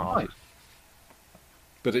it's not hard.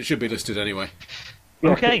 But it should be listed anyway.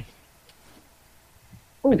 Yeah. Okay.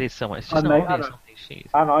 Ooh, it is somewhere. It's just not obvious on these sheets.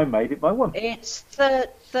 And I made it by 1. It's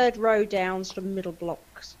third row down, sort of middle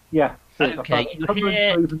blocks. Yeah. Okay,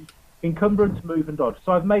 encumbrance, move, and dodge.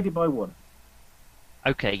 So I've made it by 1.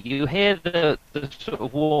 Okay, you hear the sort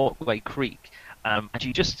of walkway creak, and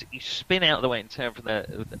you spin out of the way and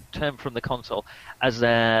turn from the console as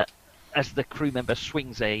the crew member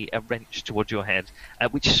swings a wrench towards your head,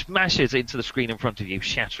 which smashes into the screen in front of you,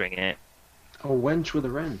 shattering it. Oh, wench with a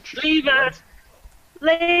wrench. Leave us!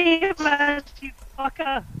 Leave us, you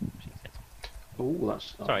fucker! Oh,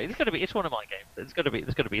 that's... Sorry, it's one of my games. There's got to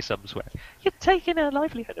be some swear. You're taking her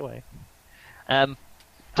livelihood away. It's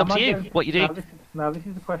up to you. What you do? Now this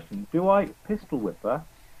is the question. Do I pistol whip her,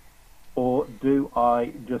 or do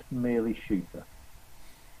I just merely shoot her?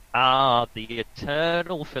 Ah, the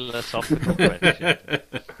eternal philosophical question.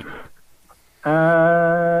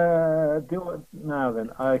 Now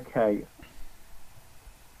then, okay.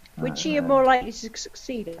 Which are you more likely to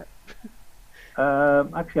succeed at?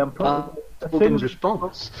 Actually, I'm probably...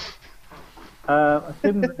 response.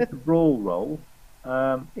 Assuming that it's a brawl roll,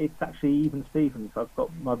 it's actually even Stevens. I've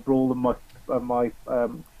got my brawl and my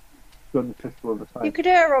gun and pistol of the same. You could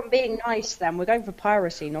err on being nice then. We're going for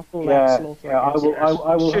piracy, not all out slaughter. Yeah, I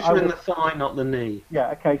will. Shoot her in the thigh, not the knee.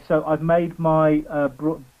 Yeah, okay, so I've made my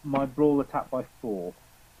brawl attack by 4.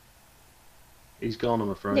 He's gone, I'm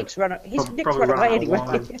afraid. Nick's run away anyway.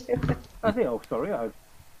 That's it. Oh, sorry. It's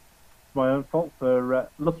my own fault for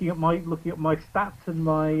looking at my stats and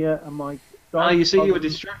my. You see, you were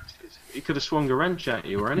distracted. He could have swung a wrench at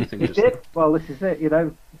you or anything. He did. Well, this is it.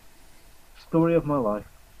 Story of my life.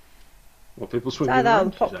 Well, people swing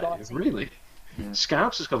wrenches at you. Really? Yeah.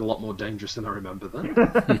 Scouts has got a lot more dangerous than I remember then.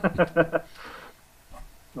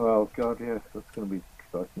 Well, God, yes, that's going to be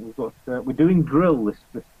exciting. We're doing drill this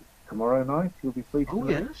tomorrow night. You'll be pleased. Oh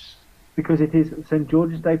yes. because it is St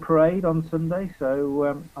George's Day Parade on Sunday.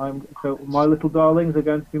 So so my little darlings are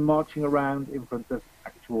going to be marching around in front of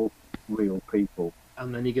actual real people.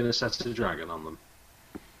 And then you're going to set a dragon on them.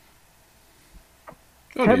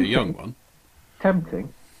 Only a young one.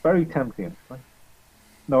 Tempting, very tempting actually.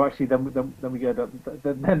 No, actually, then we go down.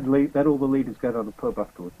 Then all the leaders go down the pub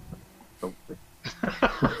afterwards.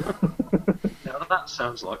 Now that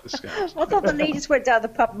sounds like the Scouts. I thought the leaders went down the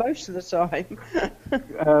pub most of the time.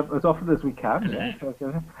 As often as we can.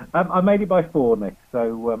 Yeah. I made it by 4, Nick.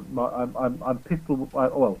 So I'm pistol.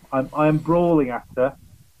 I'm brawling after,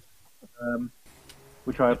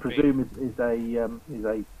 which I presume is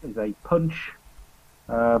a punch.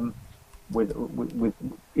 With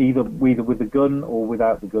either with the gun or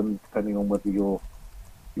without the gun, depending on whether you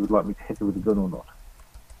would like me to hit her with the gun or not.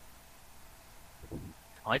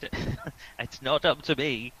 It's not up to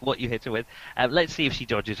me what you hit her with. Let's see if she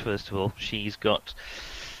dodges first of all. She's got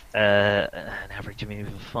an average of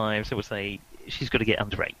 5, so we'll say she's got to get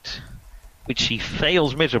under 8, which she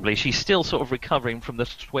fails miserably. She's still sort of recovering from the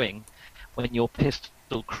swing when your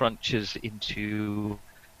pistol crunches into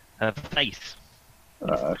her face.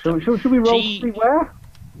 Should we roll to see where?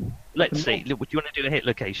 Let's see. Look, do you want to do a hit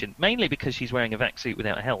location? Mainly because she's wearing a vac suit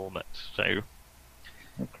without a helmet. So.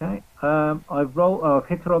 Okay. I've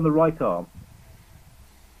hit her on the right arm.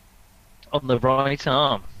 On the right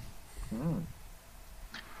arm.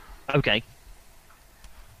 Okay.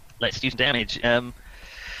 Let's do some damage.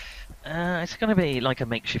 It's going to be like a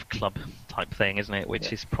makeshift club type thing, isn't it?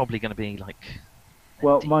 Which is probably going to be like.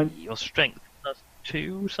 Well, your strength.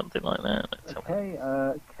 2, something like that. Okay.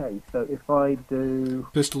 So if I do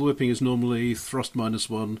pistol whipping is normally thrust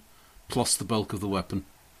 -1 plus the bulk of the weapon.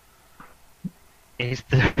 Is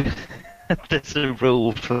there? There's a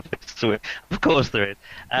rule for pistol whip. Of course there is.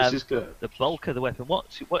 This is good. The bulk of the weapon. What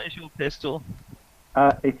is your pistol?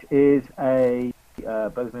 It is a.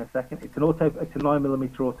 Bear with me a second. It's a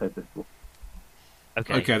 9mm auto pistol.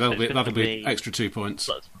 Okay. That'll be extra 2 points.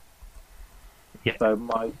 Plus. Yeah. So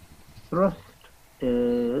my thrust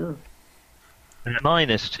is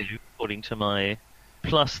 -2 according to my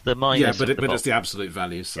plus the minus. Yeah, but it's the absolute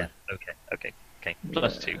value. So yeah. Okay.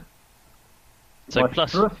 Plus 2. So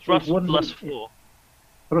plus thrust plus 4.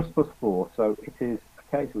 Thrust plus 4. So it is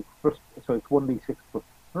okay. So it's 1d6 plus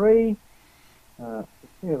 3.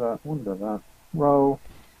 Hear that, wonder that. Roll,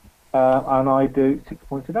 and I do 6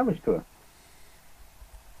 points of damage to her.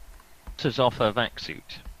 This is off her vac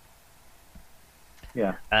suit.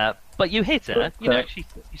 Yeah. But you hit her. She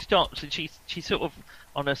stops and she's sort of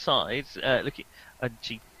on her side, looking, and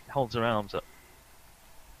she holds her arms up.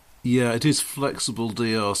 Yeah, it is flexible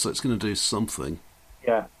DR, so it's going to do something.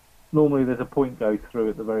 Yeah. Normally there's a point goes through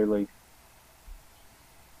at the very least.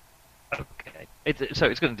 Okay. So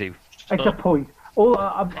it's going to do. It's a point.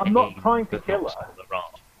 I'm not trying to kill her.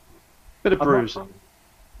 Bit of bruising.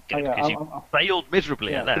 Because you failed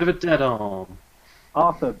miserably at that. Bit of a dead arm.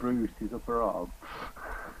 Arthur bruised his upper arm.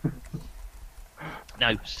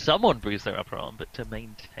 No, someone bruised their upper arm, but to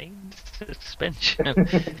maintain suspension.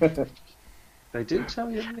 They do tell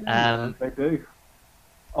you. They do.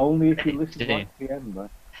 Only if you listen right to the end, though.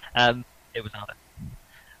 It was Arthur.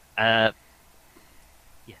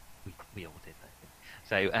 Yeah, we all did that.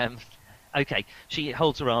 So, okay, she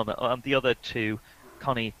holds her arm up. The other two,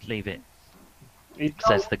 Connie, leave it.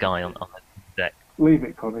 Says the guy on the deck. Leave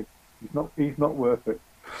it, Connie. He's not worth it.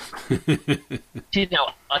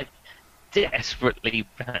 I desperately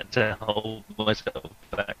had to hold myself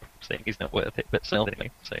back from saying he's not worth it, but still anyway.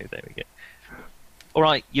 So there we go. All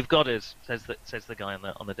right, you've got us. Says the guy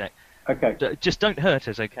on the deck. Okay. Just don't hurt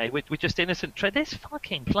us, okay? We're just innocent. Try this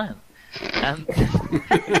fucking plan.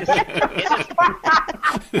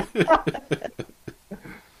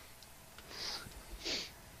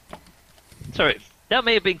 Sorry, that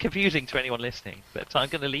may have been confusing to anyone listening, but I'm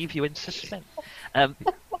going to leave you in suspense.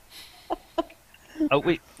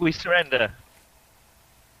 We surrender.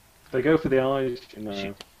 They go for the eyes,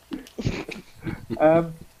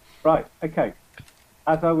 Right, okay.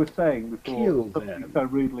 As I was saying before, somebody so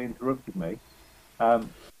rudely interrupted me,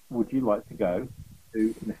 would you like to go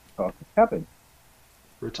to Mr. Parker's cabin?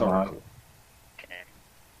 Rhetorical. Okay.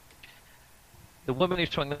 The woman who's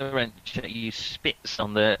swung the wrench at you spits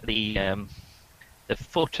on the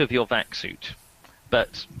foot of your vac suit,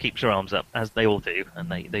 but keeps her arms up, as they all do, and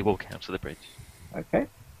they walk out to the bridge. Okay.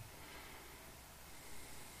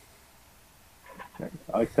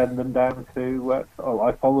 I send them down to.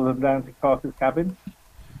 I follow them down to Carter's cabin,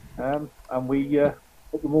 and we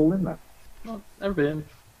put them all in there. Well, everybody in.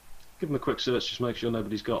 Give them a quick search, just make sure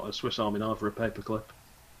nobody's got a Swiss Army knife or a paperclip,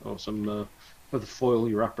 or some other foil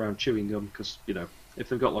you wrap around chewing gum, because If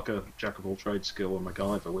they've got like a jack of all trades skill or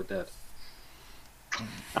MacGyver, we're dead.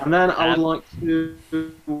 And then I would like to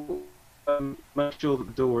make sure that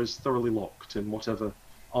the door is thoroughly locked in whatever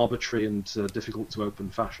arbitrary and difficult to open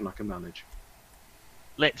fashion I can manage.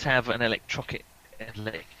 Let's have an electronics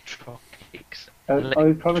operation?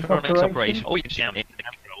 operation. Oh, you jam it.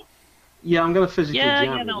 Yeah, I'm going to physically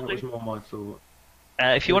jam it. no, That was more my thought.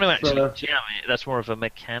 If you want to actually jam it, that's more of a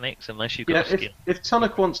mechanics, unless you've got skill. If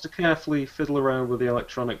Tonic wants to carefully fiddle around with the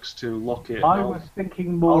electronics to lock it, I was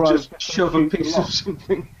thinking more. I'll just shove a piece of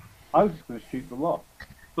something. I was just going to shoot the lock.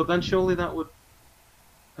 But then surely that would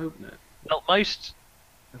open it. Well, most...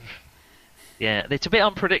 Yeah, it's a bit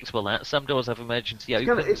unpredictable, that. Some doors have emergency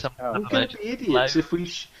open, some have We're going to be emergency idiots if we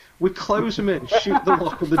close them in, shoot the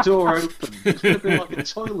lock and the door open. It's going to be like a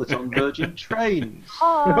toilet on Virgin trains.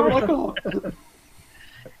 Oh my god!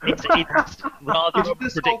 It's rather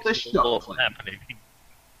unpredictable what's happening.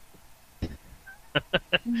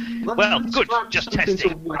 Well, good, just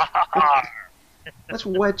testing. Let's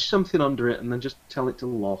wedge something under it and then just tell it to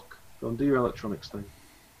lock. Go and do your electronics thing.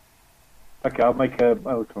 Okay, I'll make a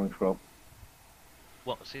electronics roll.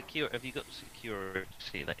 What, secure? Have you got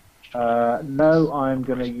security? No, I'm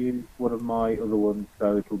going to use one of my other ones,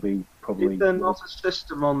 so it'll be probably... Is there not a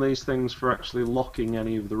system on these things for actually locking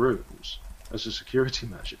any of the rooms as a security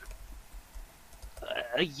measure?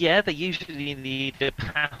 Yeah, they usually need a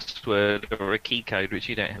password or a key code, which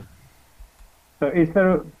you don't have. So is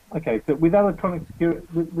there a... Okay, so with electronics,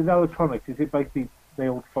 with electronics, is it basically they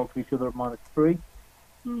all talk to each other at -3?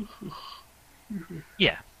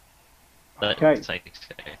 Yeah. Okay.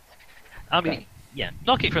 I mean, yeah,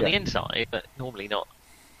 lock it from the inside, but normally not.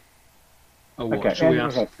 Oh, what? Okay, Shall we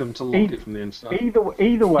ask them to lock it from the inside?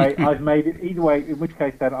 Either way, I've made it. Either way, in which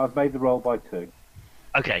case then I've made the roll by 2.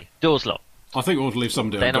 Okay, door's locked. I think we ought to leave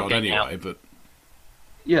somebody on guard anyway, but...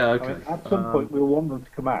 Yeah, I okay. mean, at some point, we'll want them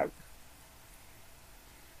to come out.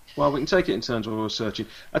 Well, we can take it in turns while we're searching.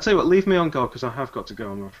 I tell you what, leave me on guard because I have got to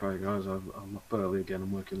go. I'm afraid, guys. I'm up early again.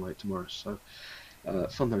 I'm working late tomorrow, so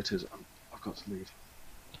fun though it is. I've got to leave.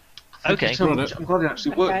 Okay. So much. I'm glad it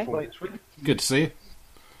actually worked for me this week. Good to see you.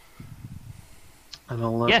 And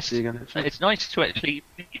I'll see you again next week. It's nice to actually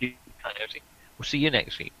meet you, Coyote. We'll see you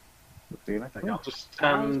next week. See you next week. I'll just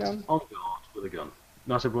stand on guard with a gun.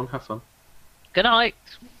 Nice, everyone. Have fun. Good night.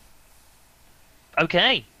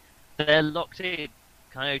 Okay, they're locked in.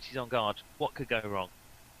 Coyote's on guard. What could go wrong?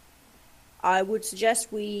 I would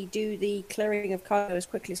suggest we do the clearing of cargo as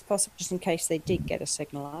quickly as possible, just in case they did get a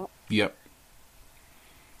signal out. Yep.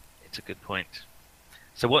 It's a good point.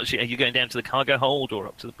 So, are you going down to the cargo hold or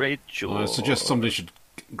up to the bridge? Or... I suggest somebody should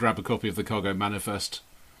grab a copy of the cargo manifest,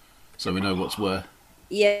 so we know what's where.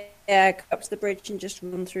 Yeah, go up to the bridge and just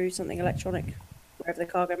run through something electronic, wherever the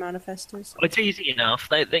cargo manifest is. Well, it's easy enough.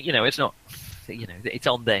 They, it's not. It's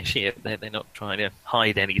on their ship. They're not trying to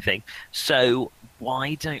hide anything. So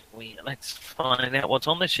why don't let's find out what's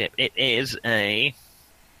on the ship? It is a...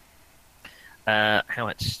 how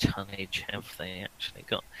much tonnage have they actually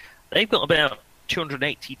got? They've got about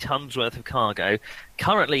 280 tons worth of cargo.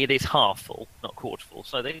 Currently it is half full, not quarter full.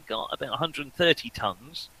 So they've got about 130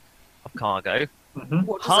 tons of cargo. Mm-hmm.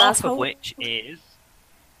 Half of which is...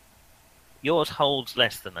 Yours holds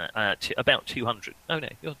less than that, about 200. Oh no,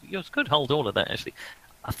 yours could hold all of that actually.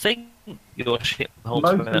 I think your ship holds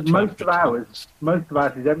about 200 tons. Most of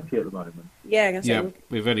ours is empty at the moment. Yeah,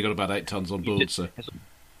 we've only got about 8 tons on board, so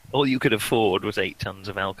all you could afford was 8 tons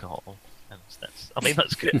of alcohol.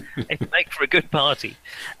 That's good. It make for a good party.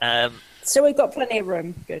 So we've got plenty of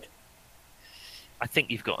room. Good. I think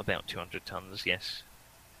you've got about 200 tons. Yes.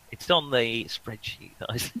 It's on the spreadsheet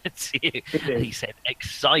that I sent to you. He said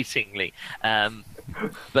excitingly.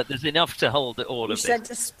 But there's enough to hold all of it. You sent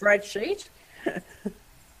a spreadsheet?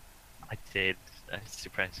 I did. That's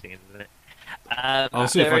depressing, isn't it? I'll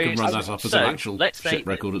see if I can run that up as an actual ship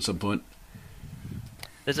record at some point.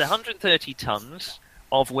 There's 130 tons,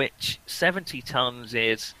 of which 70 tons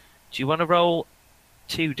is... Do you want to roll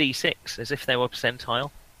 2d6 as if they were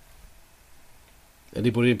percentile?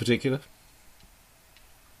 Anybody in particular?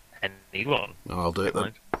 Anyone. I'll do it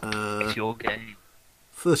then. It's your game.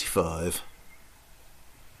 35.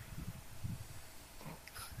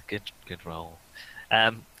 Good roll.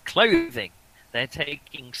 Clothing. They're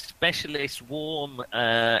taking specialist warm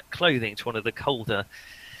clothing to one of the colder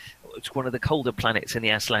planets in the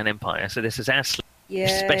Aslan Empire. So this is Aslan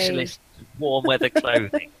specialist warm weather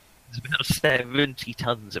clothing. There's about 70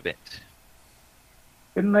 tons of it.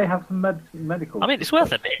 Didn't they have some medical? I mean, it's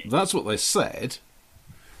worth a bit. That's what they said.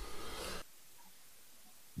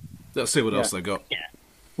 Let's see what else they got. Yeah.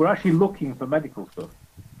 We're actually looking for medical stuff.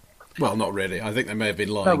 Well, not really. I think they may have been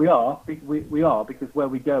lying. No, we are. We are because where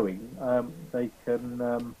we're going, they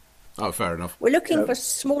can. Oh, fair enough. We're looking for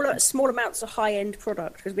small amounts of high-end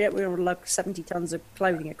product because we don't want to lug 70 tons of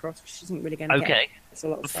clothing across, which isn't really going to Okay, It's a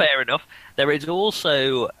lot of stuff. fair enough. There is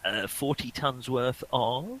also 40 tons worth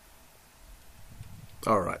of...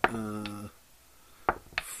 All right.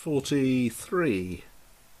 43.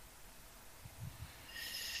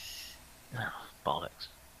 Oh, bollocks.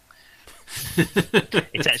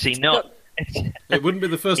 It's actually not... It wouldn't be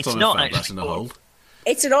the first It's time not I've found that actually in a hole.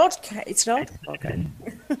 It's an odd. It's an odd. Okay.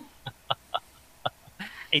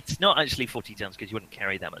 It's not actually 40 tons because you wouldn't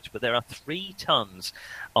carry that much, but there are 3 tons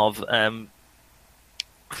of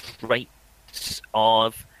crates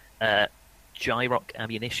of Gyrock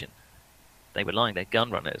ammunition. They were lying, they're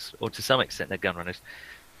gun runners, or to some extent they're gun runners.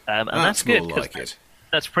 And that's good. More like it.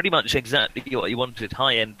 That's pretty much exactly what you wanted,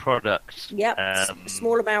 high-end products. Yep.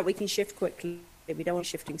 Small amount we can shift quickly. We don't want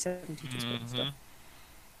shifting 70 stuff.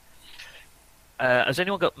 Has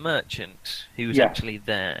anyone got merchant who's actually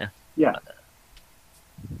there? Yeah.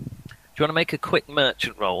 Do you want to make a quick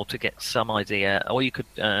merchant roll to get some idea? Or you could,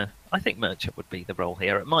 I think merchant would be the roll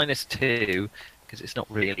here at -2 because it's not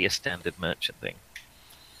really a standard merchant thing.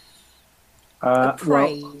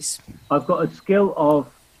 Praise. Well, I've got a skill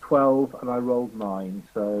of 12 and I rolled 9,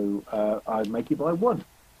 so I make it by 1.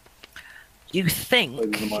 You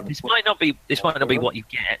think this might not be what you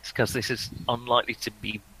get because this is unlikely to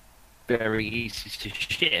be very easy to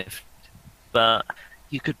shift, but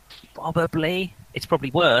you could probably. It's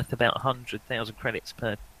probably worth about 100,000 credits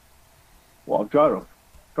per. What, Gyrock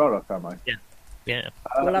ammo? Yeah.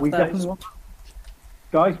 We'll have we those. definitely want,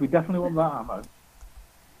 guys. We definitely want that ammo.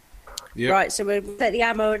 Yep. Right, so we'll take the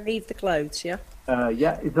ammo and leave the clothes. Yeah.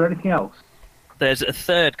 Yeah. Is there anything else? There's a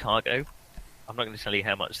third cargo. I'm not going to tell you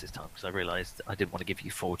how much this time because I realised I didn't want to give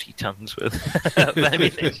you 40 tons worth of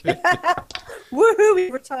ammunition. Woohoo!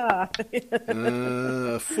 We retire.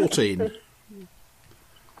 14.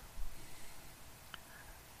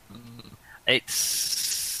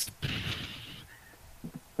 It's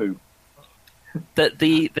Who? that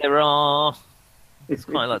there are. It's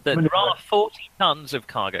Quite like that. There are 40 tons of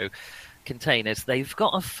cargo containers. They've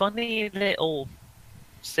got a funny little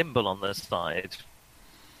symbol on the side.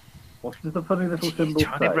 What does the funny little symbol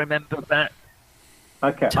Trying say? to remember that.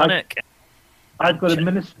 Okay. Tonic. I've got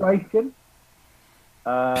administration. Do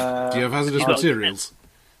you have hazardous You've got- materials?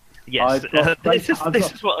 Yes. I've got This I've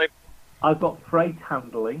is got- what I. I've got freight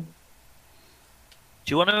handling.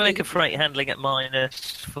 Do you want to make a freight handling at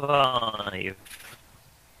 -5?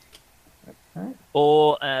 Okay.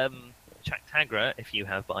 Or Chactagra if you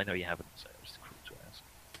have, but I know you haven't, so it's cruel to ask.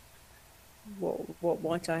 What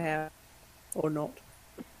might I have, or not?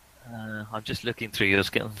 I'm just looking through your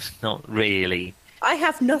skills. Not really. I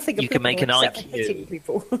have nothing. You can make an except for IQ. hitting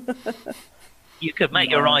people. You could make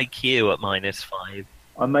your IQ at -5.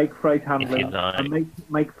 I make freight If handling. you like. I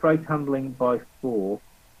make freight handling by 4.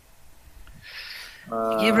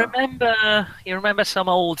 You remember some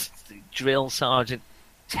old drill sergeant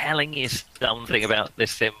telling you something about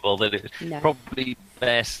this symbol that it's No. probably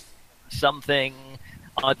best something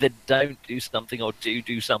either don't do something or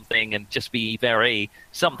do something and just be very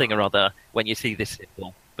something or other when you see this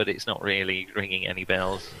symbol, but it's not really ringing any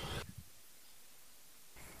bells.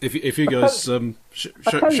 If you guys tell you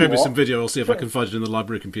show me what. some video, I'll see if I can find it in the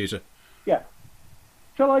library computer. Yeah.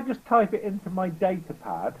 Shall I just type it into my data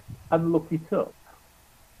pad and look it up?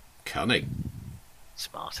 Cunning.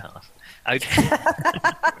 Smart ass. Okay.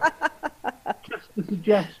 Just the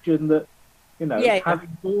suggestion that, Yeah.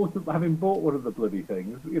 having bought one of the bloody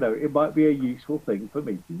things, it might be a useful thing for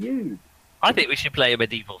me to use. I think we should play a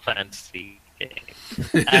medieval fantasy game.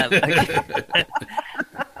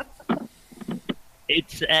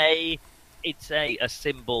 It's a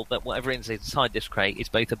symbol that whatever is inside this crate is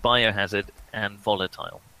both a biohazard and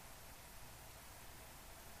volatile.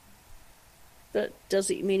 But does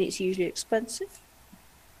it mean it's usually expensive?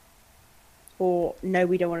 Or no,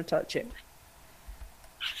 we don't want to touch it?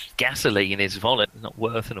 Gasoline is not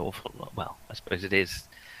worth an awful lot. Well, I suppose it is.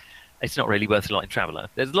 It's not really worth a lot in Traveller.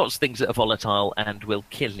 There's lots of things that are volatile and will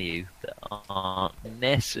kill you that aren't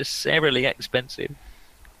necessarily expensive.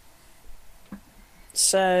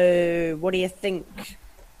 So, what do you think?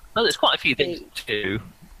 Well, there's quite a few things too.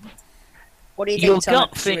 What do you Your think? gut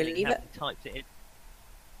Thomas? feeling, Really leave it? having typed it in.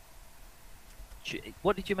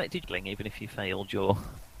 What did you make? Diggling, even if you failed your.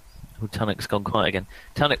 Oh, Tunnock's gone quiet again.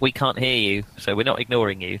 Tunnock, we can't hear you, so we're not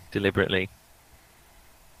ignoring you deliberately.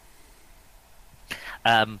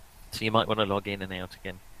 So you might want to log in and out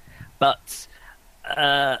again. But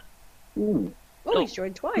Ooh. Oh, he's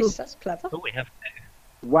joined twice. That's clever. we have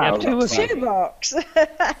Wow. You have two Shoebox.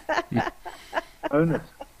 Bonus.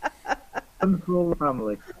 Fun for all the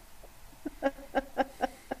family.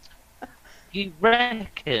 You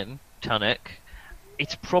reckon, Tunnock,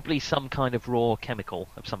 it's probably some kind of raw chemical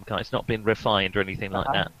of some kind. It's not been refined or anything like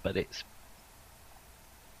that, but it's...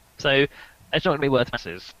 So, it's not going to be worth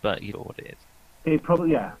masses, but you know what it is. It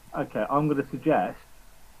probably, yeah. Okay, I'm going to suggest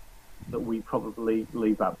that we probably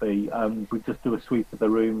leave that be. We just do a sweep of the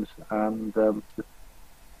rooms and just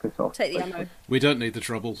piss off. Take the ammo. We don't need the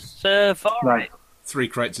trouble. Sir Vorik. 3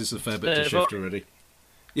 crates is a fair bit to shift already.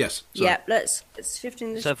 Yes. Sorry. Yeah, let's shift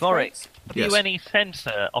in this. Sir Vorik, have Yes. you any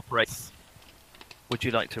sensor operation? Would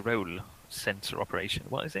you like to roll sensor operation?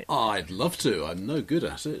 What is it? I'd love to. I'm no good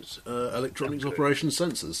at it. Electronics operations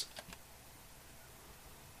sensors.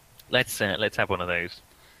 Let's have one of those.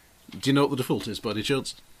 Do you know what the default is, by any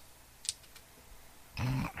chance?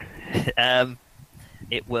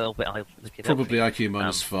 It will, but I'll look it Probably up. IQ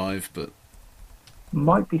minus 5, but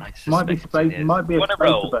Might be I space. suspect it is. Might be a Wanna space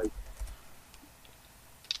roll? debate.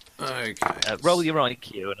 okay. Roll your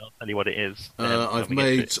IQ, and I'll tell you what it is. I've when we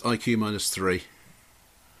made get to IQ minus 3.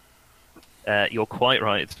 it. You're quite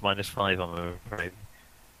right. It's -5. I'm afraid.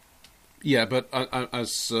 Yeah, but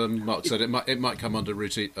as Mark said, it might come under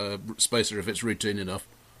routine spacer if it's routine enough.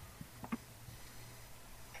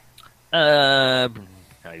 No,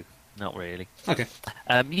 not really. Okay.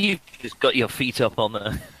 You've just got your feet up on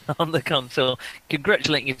the on the console,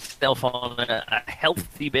 congratulating yourself on a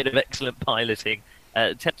healthy bit of excellent piloting.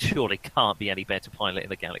 Surely can't be any better pilot in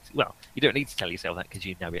the galaxy. Well, you don't need to tell yourself that because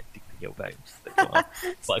you know it deep in your bones. By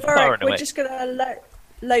far Alright, and we're away. just going to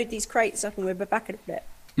load these crates up and we'll be back in a bit.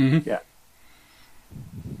 Mm-hmm. Yeah.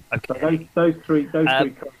 So Okay. those three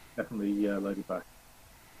cars definitely loaded back.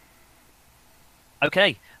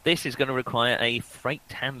 Okay, this is going to require a freight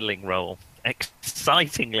handling roll.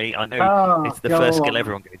 Excitingly, I know it's the go first on. skill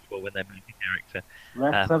everyone goes for when they're moving character.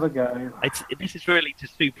 Let's have a go. This is really to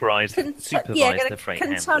supervise the freight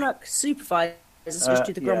Can handling. Tunnock supervise us to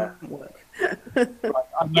do the grunt work?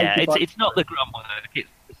 Yeah, it's not the grunt work, it's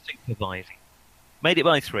the supervising. Made it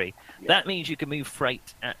by 3. Yeah. That means you can move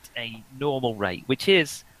freight at a normal rate, which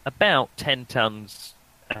is about 10 tons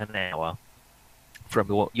an hour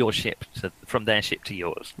from your ship from their ship to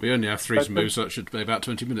yours. We only have 3 to move, so it should be about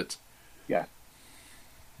 20 minutes. Yeah.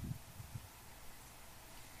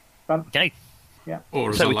 Okay,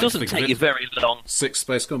 Or as so I it like to doesn't think take of you it, very long. 6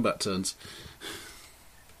 space combat turns.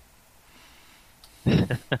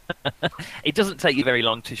 It doesn't take you very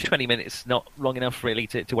long to 20 minutes, not long enough really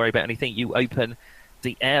to worry about anything. You open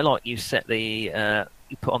the airlock, you set the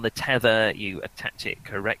you put on the tether, you attach it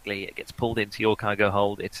correctly, it gets pulled into your cargo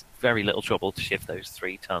hold. It's very little trouble to shift those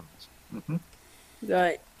 3 tons. Mm-hmm.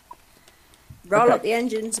 Right. Roll Okay. up the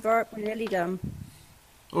engines, Bart. We're nearly done.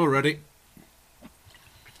 Already.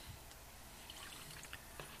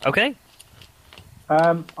 Okay.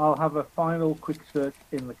 I'll have a final quick search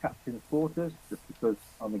in the captain's quarters, just because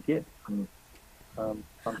I'm a git. And,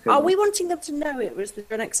 Are we wanting them to know it was the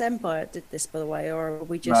Drenex Empire that did this, by the way, or are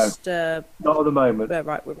we just... not at the moment.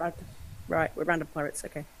 right, we're random pirates,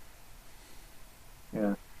 okay.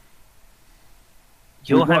 Yeah.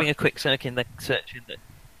 You're We've got- having a quick search in the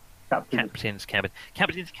Captain's. captain's cabin.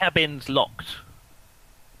 Captain's cabin's locked.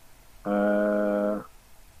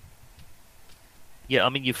 Yeah, I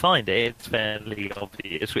mean, you find it. It's fairly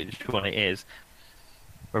obvious which one it is.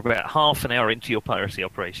 We're about half an hour into your piracy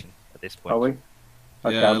operation at this point. Are we?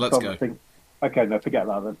 Okay, Yeah, I'm let's starting go. to think- Okay, no, forget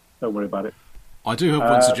that then. Don't worry about it. I do have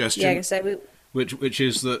one suggestion, Yeah, I can say we... which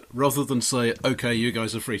is that rather than say, okay, you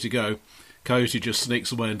guys are free to go, Coyote just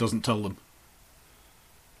sneaks away and doesn't tell them.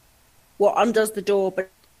 What, undoes the door, but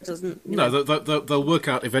doesn't... No, they'll work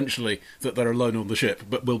out eventually that they're alone on the ship,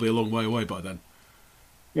 but we'll be a long way away by then.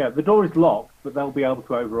 Yeah, the door is locked, but they'll be able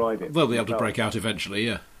to override it. They'll be able to break out eventually,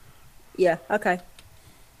 yeah. Yeah, okay.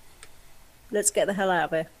 Let's get the hell out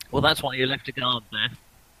of here. Well, that's why you left a guard there.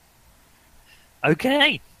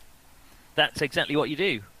 Okay. That's exactly what you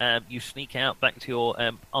do. You sneak out back to your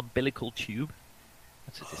umbilical tube.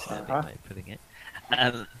 That's a disturbing way of putting it.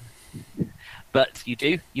 But you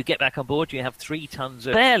do. You get back on board. You have 3 tons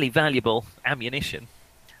of fairly valuable ammunition.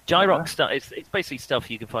 Gyrox stuff. It's basically stuff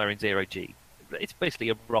you can fire in 0G. It's basically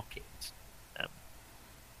a rocket.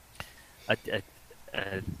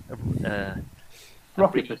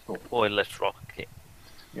 Rocket pistol. Spoilerless rocket.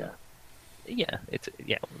 Yeah. Yeah, it's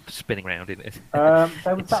spinning around in it. There was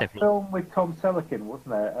It's that several. film with Tom Selleck, wasn't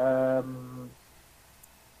there?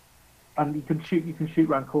 And you can shoot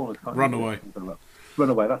round corners, can't you? Runaway.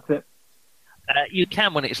 Runaway, that's it. You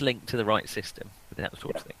can when it's linked to the right system with that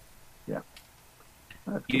sort of thing. Yeah.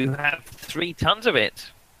 You have 3 tons of it.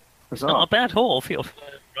 It's not a bad haul for your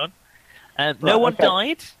first run. No one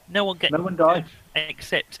died. No one died.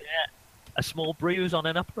 Except a small bruise on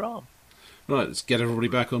an upper arm. Right, let's get everybody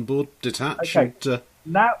back on board. Detach. Okay.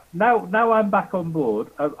 And, Now I'm back on board.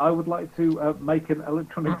 I would like to make an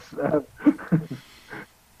electronics.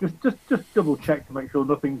 Just double check to make sure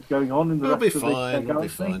nothing's going on in the rest of the galaxy. It'll be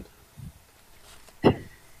fine.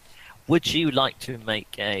 Would you like to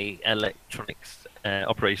make a electronics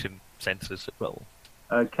operation sensors roll?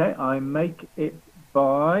 Okay, I make it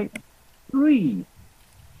by 3.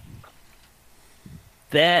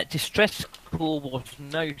 Their distress call was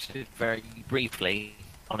noted very briefly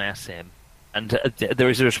on our sim, and there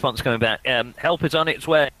is a response coming back. Help is on its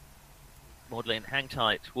way. Maudlin, hang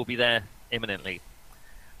tight. We'll be there imminently.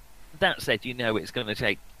 That said, you know it's going to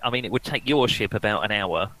take... I mean, it would take your ship about an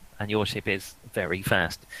hour, and your ship is very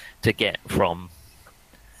fast, to get from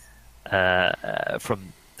the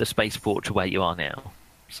spaceport to where you are now.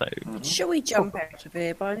 So, Shall we jump out of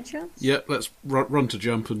here by any chance? Yeah, let's run to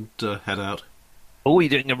jump and head out. oh, you're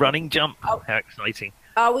doing a running jump. Oh. How exciting.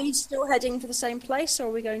 Are we still heading for the same place, or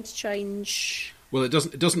are we going to change? Well, it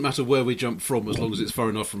doesn't matter where we jump from as long as it's far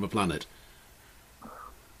enough from a planet.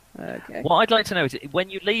 Okay. What I'd like to know is, when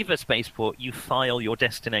you leave a spaceport, you file your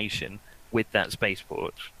destination with that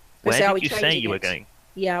spaceport. Where did you say you were going?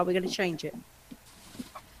 Yeah, are we going to change it?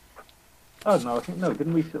 Oh no, I think no.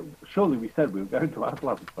 Didn't we? Surely we said we were going to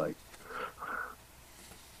Aslan Space.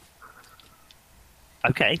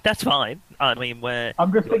 Okay, that's fine. I mean,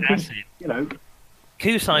 I'm just thinking, you know,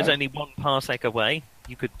 Kusai's only 1 parsec away.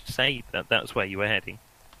 You could say that that's where you were heading.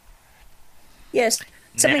 Yes,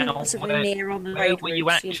 something Now, relatively near on the where road. were you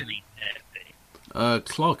actually heading?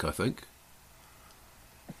 Clark, I think.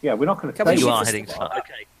 Yeah, we're not going to Can say we You should are just- heading to...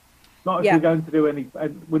 Okay. not if Yeah. we're going to do any.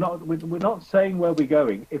 We're not saying where we're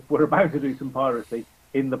going if we're about to do some piracy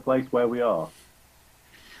in the place where we are.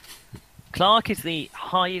 Clark is the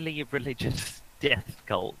highly religious death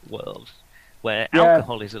cult world, where Yeah.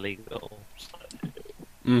 alcohol is illegal. So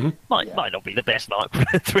Mm-hmm. might not be the best mark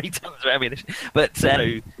for 3 tons of ammunition, but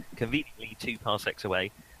conveniently 2 parsecs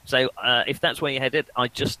away. So if that's where you're headed, I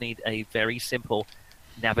just need a very simple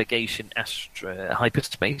navigation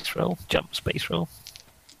hyperspace roll, jump space roll.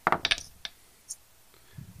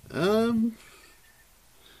 Well,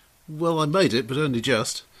 I made it, but only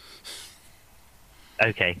just.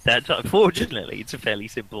 Okay, that's unfortunately it's a fairly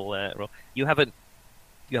simple roll. You haven't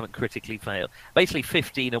critically failed. Basically,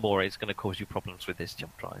 15 or more is going to cause you problems with this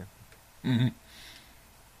jump drive. Mm-hmm.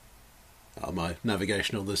 Oh, my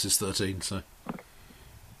navigation on this is 13, so...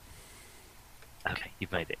 Okay,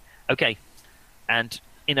 you've made it. Okay, and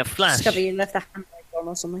in a flash, Discover you left the handbrake on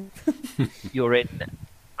or something. you're in.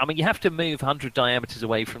 I mean, you have to move 100 diameters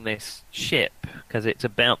away from this ship because it's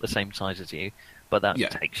about the same size as you, but that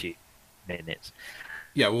takes you minutes.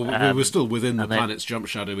 Yeah, well, we're still within the and then- planet's jump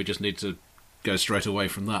shadow. We just need to go straight away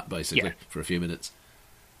from that, basically, for a few minutes.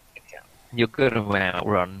 You're going to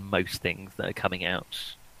outrun most things that are coming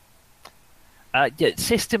out.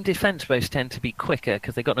 System defense boats tend to be quicker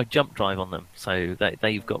because they've got no jump drive on them, so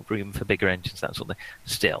they've got room for bigger engines, that sort of thing.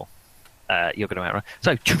 Still, you're going to outrun.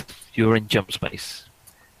 So you're in jump space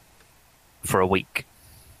for a week.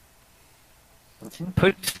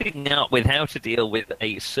 Putting up with how to deal with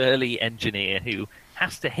a surly engineer who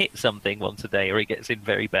has to hit something once a day or he gets in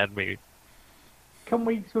very bad mood. Can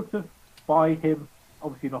we sort of buy him?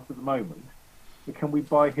 Obviously not at the moment. But can we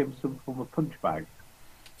buy him some form of punch bag?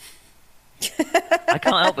 I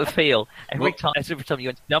can't help but feel every What? time you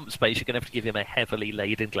enter jump space, you're going to have to give him a heavily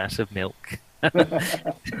laden glass of milk.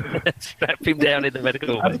 Strap him down in the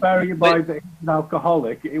medical And wing. bearing in mind that he's an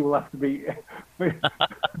alcoholic, it will have to be.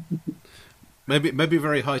 Maybe a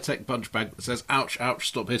very high-tech punch bag that says, ouch, ouch,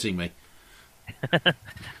 stop hitting me.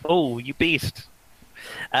 Oh, you beast.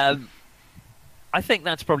 I think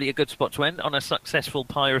that's probably a good spot to end on a successful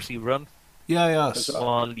piracy run. Yeah, yes.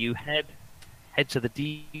 While you head to the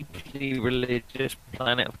deeply religious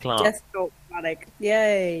planet of Clark. Death Cult Panic.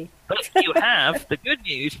 Yay. But you have, the good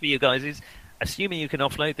news for you guys is, assuming you can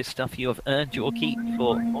offload this stuff, you have earned your keep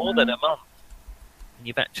for more than a month. And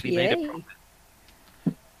you've actually made a Yay. profit.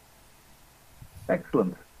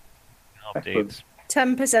 Excellent. Oh, Excellent. dudes.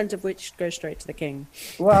 10% of which goes straight to the king.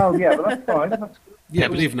 Well, yeah, but that's fine. That's good. Yeah,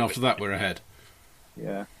 but even after that, we're ahead.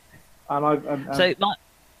 Yeah. And So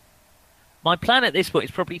my plan at this point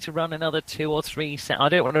is probably to run another 2 or 3 I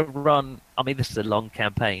don't want to run... I mean, this is a long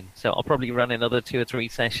campaign, so I'll probably run another 2 or 3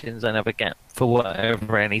 sessions and have a gap for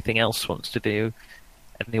whatever anything else wants to do.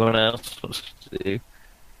 Anyone else wants to do.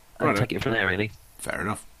 I'll Righto. take it from there, really. Fair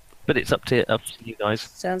enough. But it's up to you guys.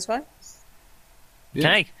 Sounds fine. Yeah.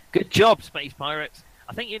 Okay, good job, Space Pirates.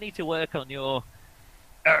 I think you need to work on your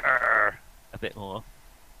a bit more.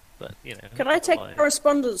 But Can I take a otherwise-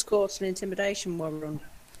 correspondence course in intimidation while we're on?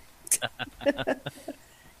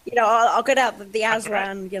 I'll get out the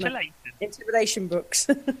Aslan, Congratulations. intimidation books.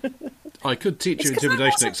 I could teach you It's 'cause I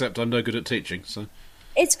intimidation, wasn't- except I'm no good at teaching. So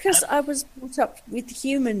It's because I was brought up with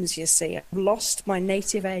humans, you see. I've lost my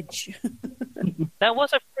native edge. That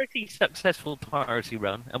was a pretty successful priority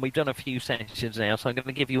run, and we've done a few sessions now, so I'm going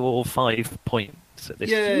to give you all 5 points at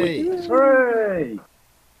this yay! point. Hooray!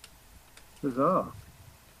 Bizarre.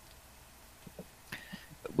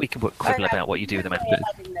 We can quibble about what you do with them after.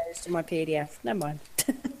 Adding those to my PDF. Never mind.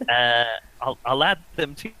 I'll add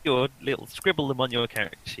them to your scribble them on your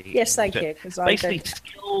character sheet. Yes, thank you. Because I Basically, don't...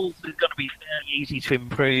 skills are going to be fairly easy to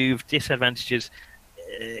improve. Disadvantages,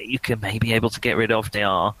 you can maybe able to get rid of. They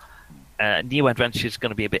are. New advantages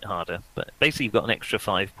going to be a bit harder, but basically you've got an extra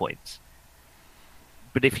 5 points.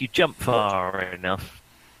 But if you jump far enough,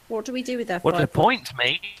 What do we do with that? what do points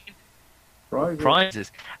mean?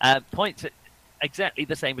 Prizes. Points are exactly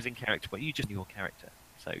the same as in character, but you just your character,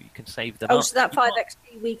 so you can save them. Oh, up. so that You 5 can't-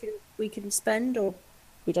 XP we can spend, or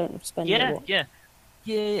we don't have to spend? or Yeah, what? yeah.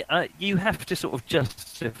 You have to sort of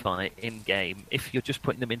justify it in game if you're just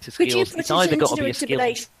putting them into Could you skills. put It's it either got to into be a skill.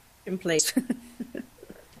 intimidation, please?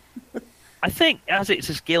 I think as it's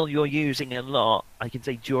a skill you're using a lot, I can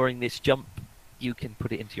say during this jump you can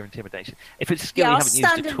put it into your intimidation. If it's a skill Yeah, you I'll haven't used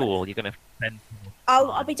stand at in- all, you're going to spend.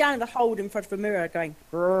 I'll be down in the hold in front of a mirror going,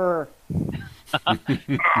 "Grrr."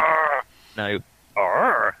 No.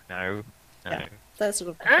 No. No. Yeah. That sort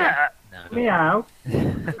of. No. Meow.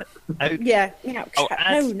 Oh, Yeah, meow. Oh, cat.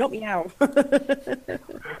 as- No, not meow.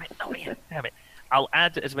 Damn it. I'll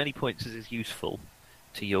add as many points as is useful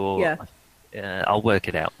to your. Yeah. I'll work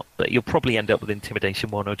it out, but you'll probably end up with intimidation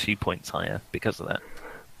 1 or 2 points higher because of that.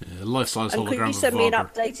 yeah, life-size And hologram could you of send me an Varga.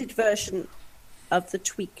 updated version of the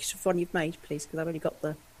tweaked one you've made, please? Because I've only got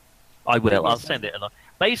the. I will. I'll Yes. send it along.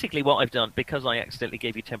 Basically, what I've done, because I accidentally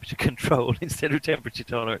gave you temperature control instead of temperature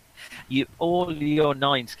tolerance, all your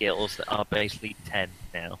 9 skills are basically 10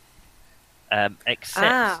 now.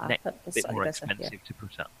 Except next, a that's bit more slightly better, expensive to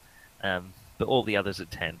put up. But all the others are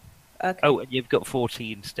 10. Okay. Oh, and you've got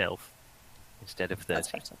 14 stealth instead of 30.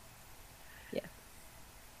 That's better.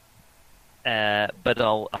 But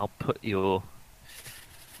I'll put your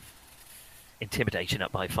intimidation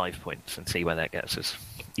up by 5 points and see where that gets us.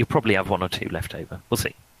 You'll probably have 1 or 2 left over. We'll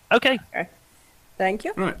see. Okay. Thank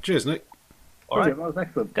you. Right, cheers, Nick. All right. That was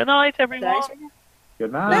excellent. Good night, everyone. Thanks.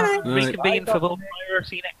 Good night. No, Right. Reconvene for more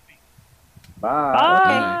priority next week.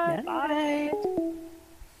 Bye. Bye. Bye.